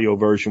 the audio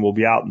version will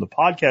be out in the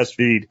podcast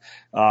feed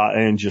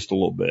in just a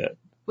little bit.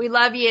 We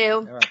love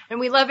you. Right. And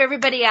we love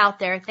everybody out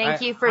there.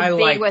 Thank you for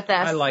being with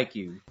us. I like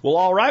you. Well,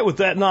 all right. With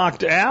that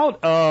knocked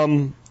out,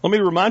 let me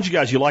remind you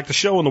guys, you like the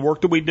show and the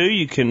work that we do,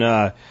 you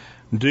can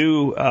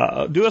do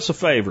us a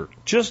favor.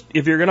 Just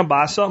if you're going to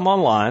buy something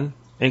online,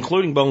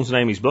 including Bones and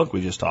Amy's book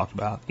we just talked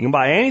about, you can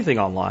buy anything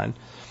online.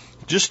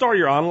 Just start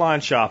your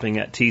online shopping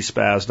at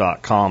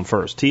tspaz.com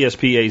first.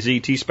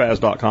 TSPAZ,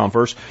 tspaz.com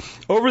first.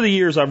 Over the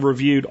years, I've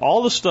reviewed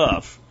all the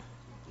stuff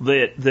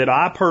that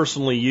I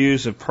personally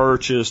use and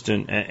purchased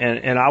and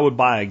I would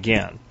buy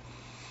again.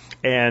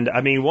 And I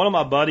mean, one of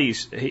my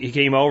buddies, he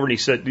came over and he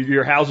said,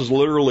 your house is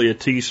literally a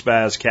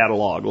T-Spaz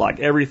catalog.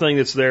 Like everything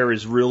that's there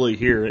is really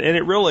here. And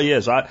it really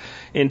is.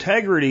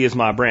 Integrity is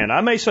my brand.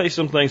 I may say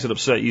some things that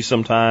upset you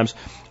sometimes.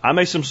 I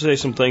may say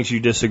some things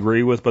you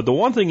disagree with. But the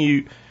one thing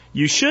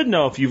you should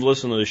know if you've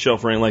listened to the show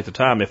for any length of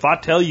time, if I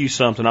tell you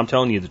something, I'm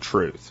telling you the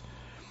truth.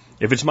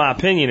 If it's my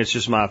opinion, it's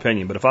just my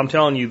opinion. But if I'm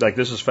telling you like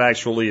this is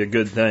factually a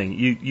good thing,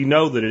 you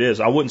know that it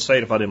is. I wouldn't say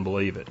it if I didn't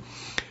believe it.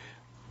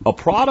 A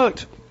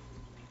product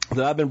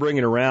that I've been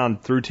bringing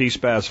around through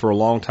T-Spaz for a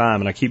long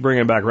time, and I keep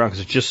bringing it back around because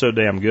it's just so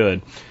damn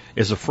good,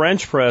 is a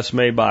French press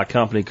made by a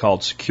company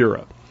called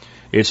Secura.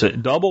 It's a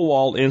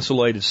double-walled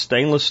insulated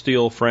stainless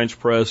steel French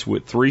press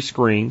with 3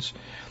 screens.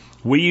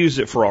 We use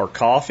it for our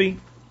coffee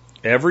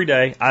every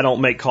day. I don't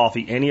make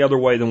coffee any other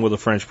way than with a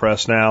French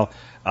press now.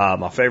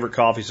 My favorite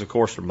coffees, of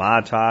course, are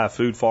Mai Tai,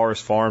 Food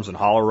Forest Farms, and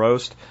Hollow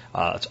Roast.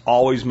 It's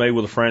always made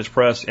with a French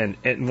press. And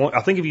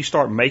I think if you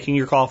start making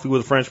your coffee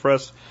with a French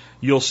press,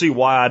 you'll see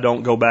why I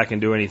don't go back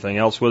and do anything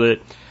else with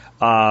it.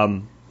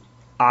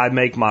 I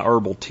make my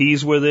herbal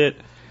teas with it.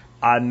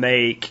 I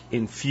make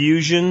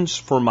infusions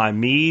for my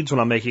meads. When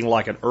I'm making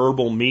like an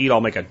herbal mead,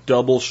 I'll make a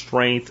double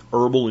strength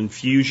herbal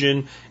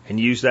infusion and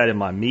use that in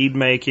my mead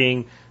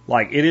making.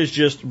 Like it is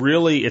just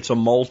really, it's a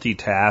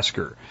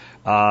multitasker.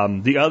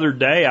 The other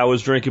day I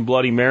was drinking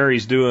Bloody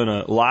Marys doing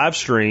a live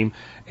stream,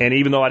 and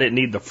even though I didn't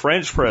need the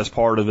French press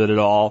part of it at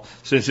all,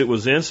 since it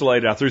was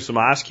insulated, I threw some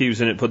ice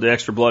cubes in it, put the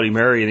extra Bloody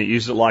Mary, and it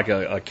used it like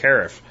a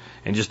carafe,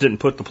 and just didn't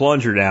put the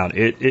plunger down.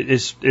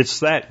 It's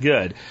that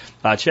good.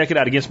 Check it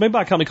out again. It's made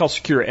by a company called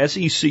Secura,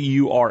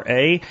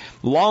 Secura.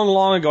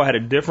 Long ago, I had a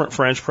different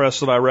French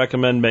press that I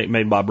recommend,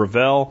 made by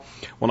Brevel.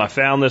 When I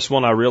found this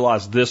one, I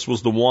realized this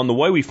was the one. The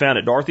way we found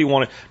it,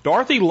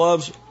 Dorothy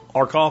loves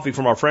our coffee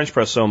from our French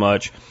press so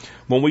much.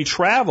 When we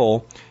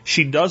travel,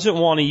 she doesn't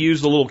want to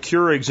use the little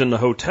Keurigs in the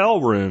hotel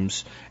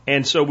rooms,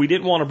 and so we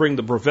didn't want to bring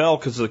the Brevel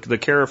because the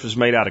carafe is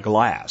made out of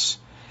glass.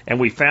 And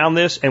we found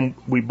this, and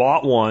we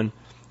bought one,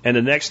 and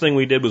the next thing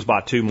we did was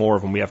buy 2 more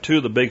of them. We have 2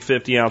 of the big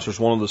 50 ounces,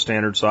 one of the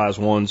standard size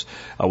ones.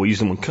 We use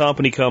them when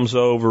company comes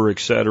over,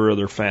 etc.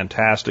 They're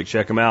fantastic.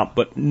 Check them out.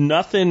 But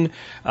nothing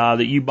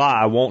that you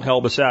buy won't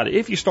help us out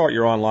if you start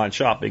your online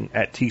shopping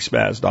at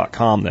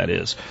tspaz.com, that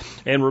is.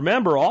 And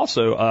remember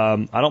also,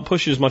 I don't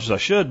push you as much as I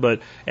should,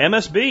 but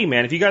MSB,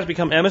 man, if you guys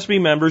become MSB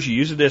members, you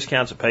use the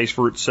discounts, it pays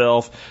for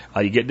itself.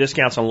 You get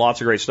discounts on lots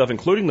of great stuff,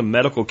 including the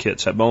medical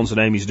kits at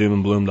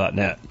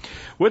bonesandamysdoomandbloom.net.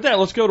 With that,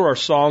 let's go to our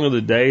song of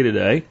the day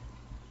today.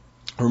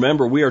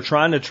 Remember, we are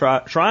trying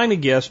to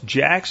guess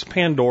Jack's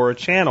Pandora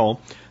channel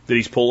that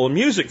he's pulling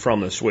music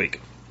from this week.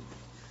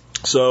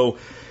 So,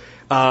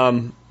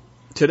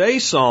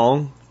 today's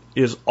song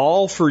is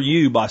All For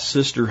You by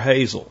Sister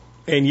Hazel.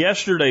 And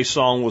yesterday's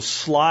song was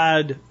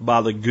Slide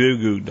by the Goo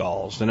Goo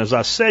Dolls. And as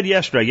I said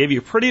yesterday, I gave you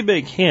a pretty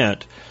big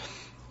hint.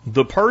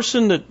 The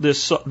person that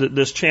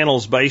this channel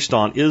is based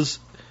on is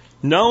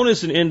known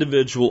as an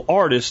individual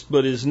artist,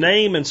 but his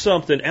name and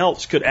something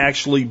else could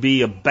actually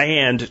be a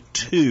band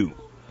too.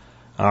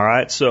 All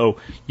right, so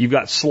you've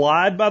got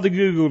Slide by the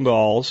Goo Goo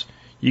Dolls.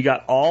 You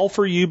got All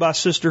For You by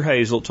Sister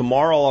Hazel.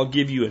 Tomorrow I'll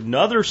give you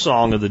another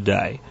song of the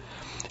day.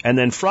 And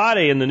then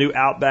Friday in the new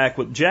Outback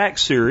with Jack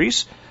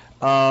series,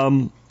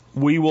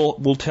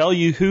 we'll tell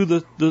you who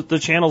the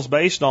channel's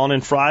based on.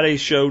 And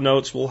Friday's show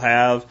notes will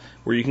have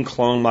where you can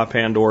clone my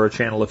Pandora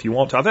channel if you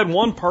want to. I've had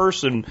one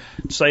person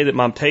say that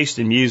my taste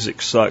in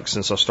music sucks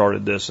since I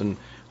started this. And,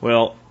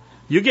 well,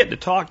 you get to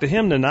talk to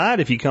him tonight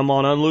if you come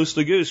on Unloose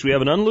the Goose. We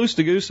have an Unloose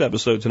the Goose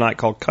episode tonight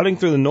called Cutting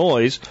Through the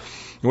Noise.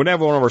 We're going to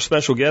have one of our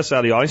special guests out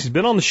of the audience. He's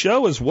been on the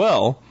show as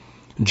well,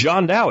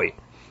 John Dowie.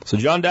 So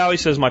John Dowie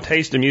says my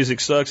taste in music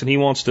sucks, and he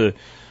wants to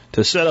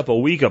set up a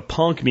week of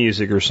punk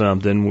music or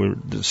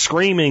something.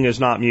 Screaming is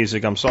not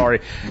music, I'm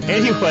sorry.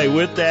 Anyway,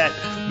 with that,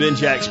 Ben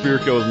Jack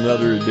Spirko with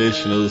another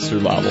edition of the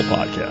Survival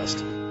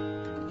Podcast.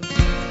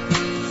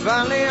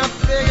 Finally I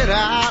figured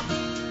out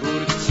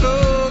what it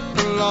took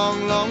a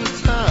long, long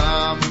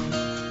time.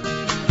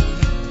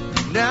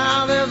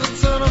 Now there's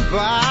a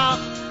turnabout,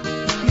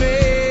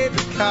 maybe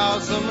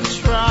cause I'm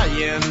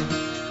trying.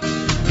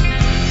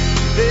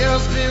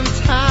 There's been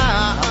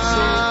time,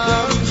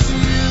 I'm so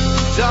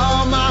confused,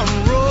 all my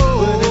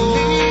road to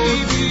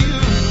leave you.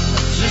 I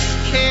just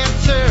can't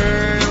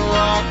turn and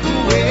walk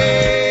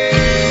away.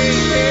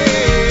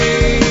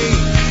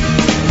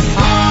 It's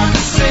hard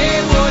to say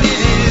what it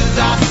is I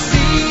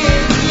see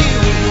in you.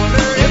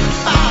 Wonder if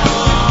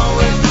I'll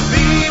always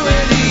be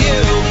with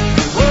you.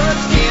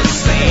 Words can't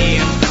say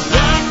it,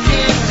 I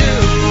can't do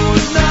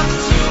enough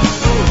to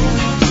prove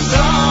it's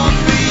all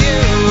for you.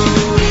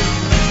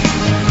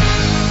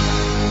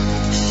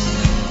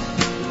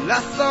 I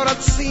thought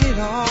I'd seen it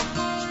all,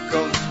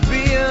 'cause it's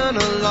been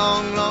a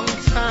long, long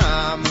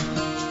time.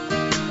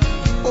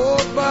 Oh,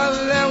 but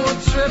then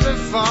we'll trip and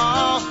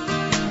fall,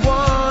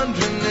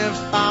 wondering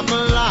if I'm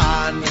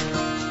alive.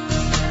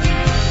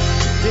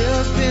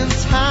 There's been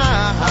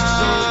time,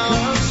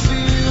 I'm so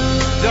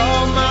confused,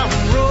 all my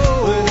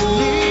road to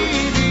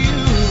leave you.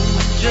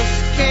 Just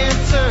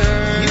can't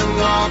turn and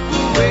walk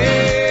away.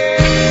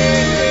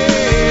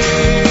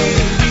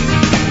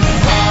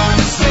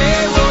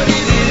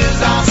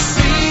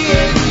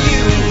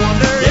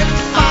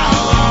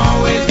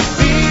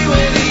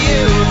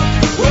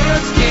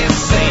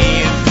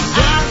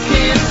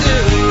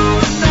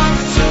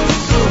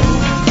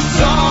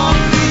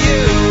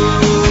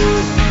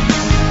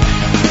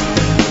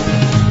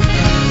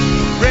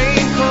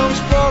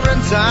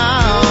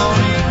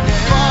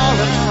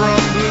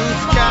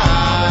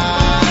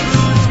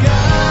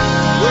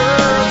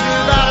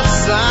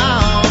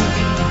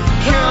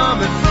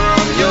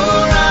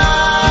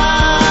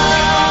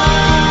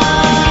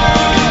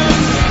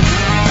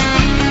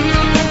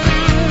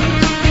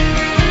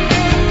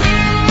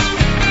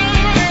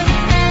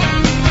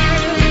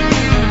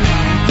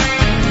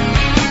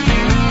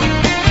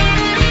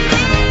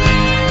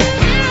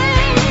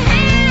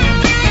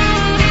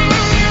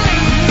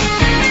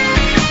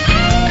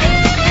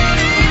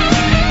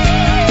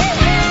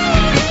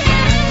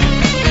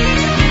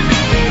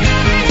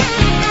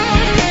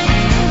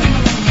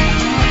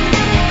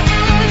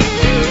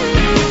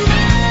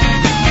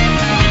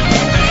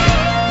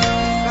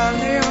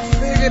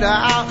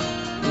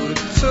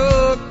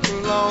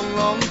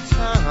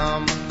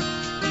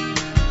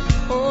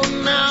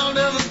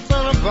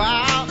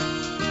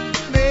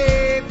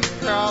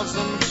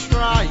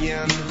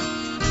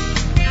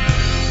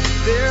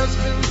 There's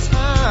been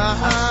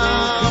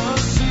time,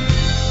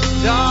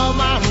 all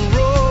my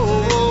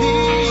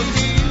road,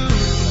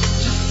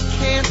 just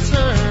can't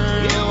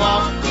turn and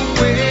walk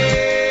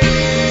away.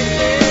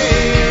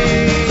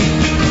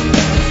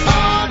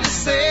 Hard to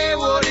say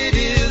what it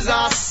is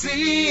I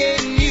see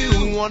in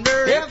you.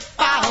 Wonder if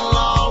I'll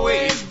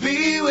always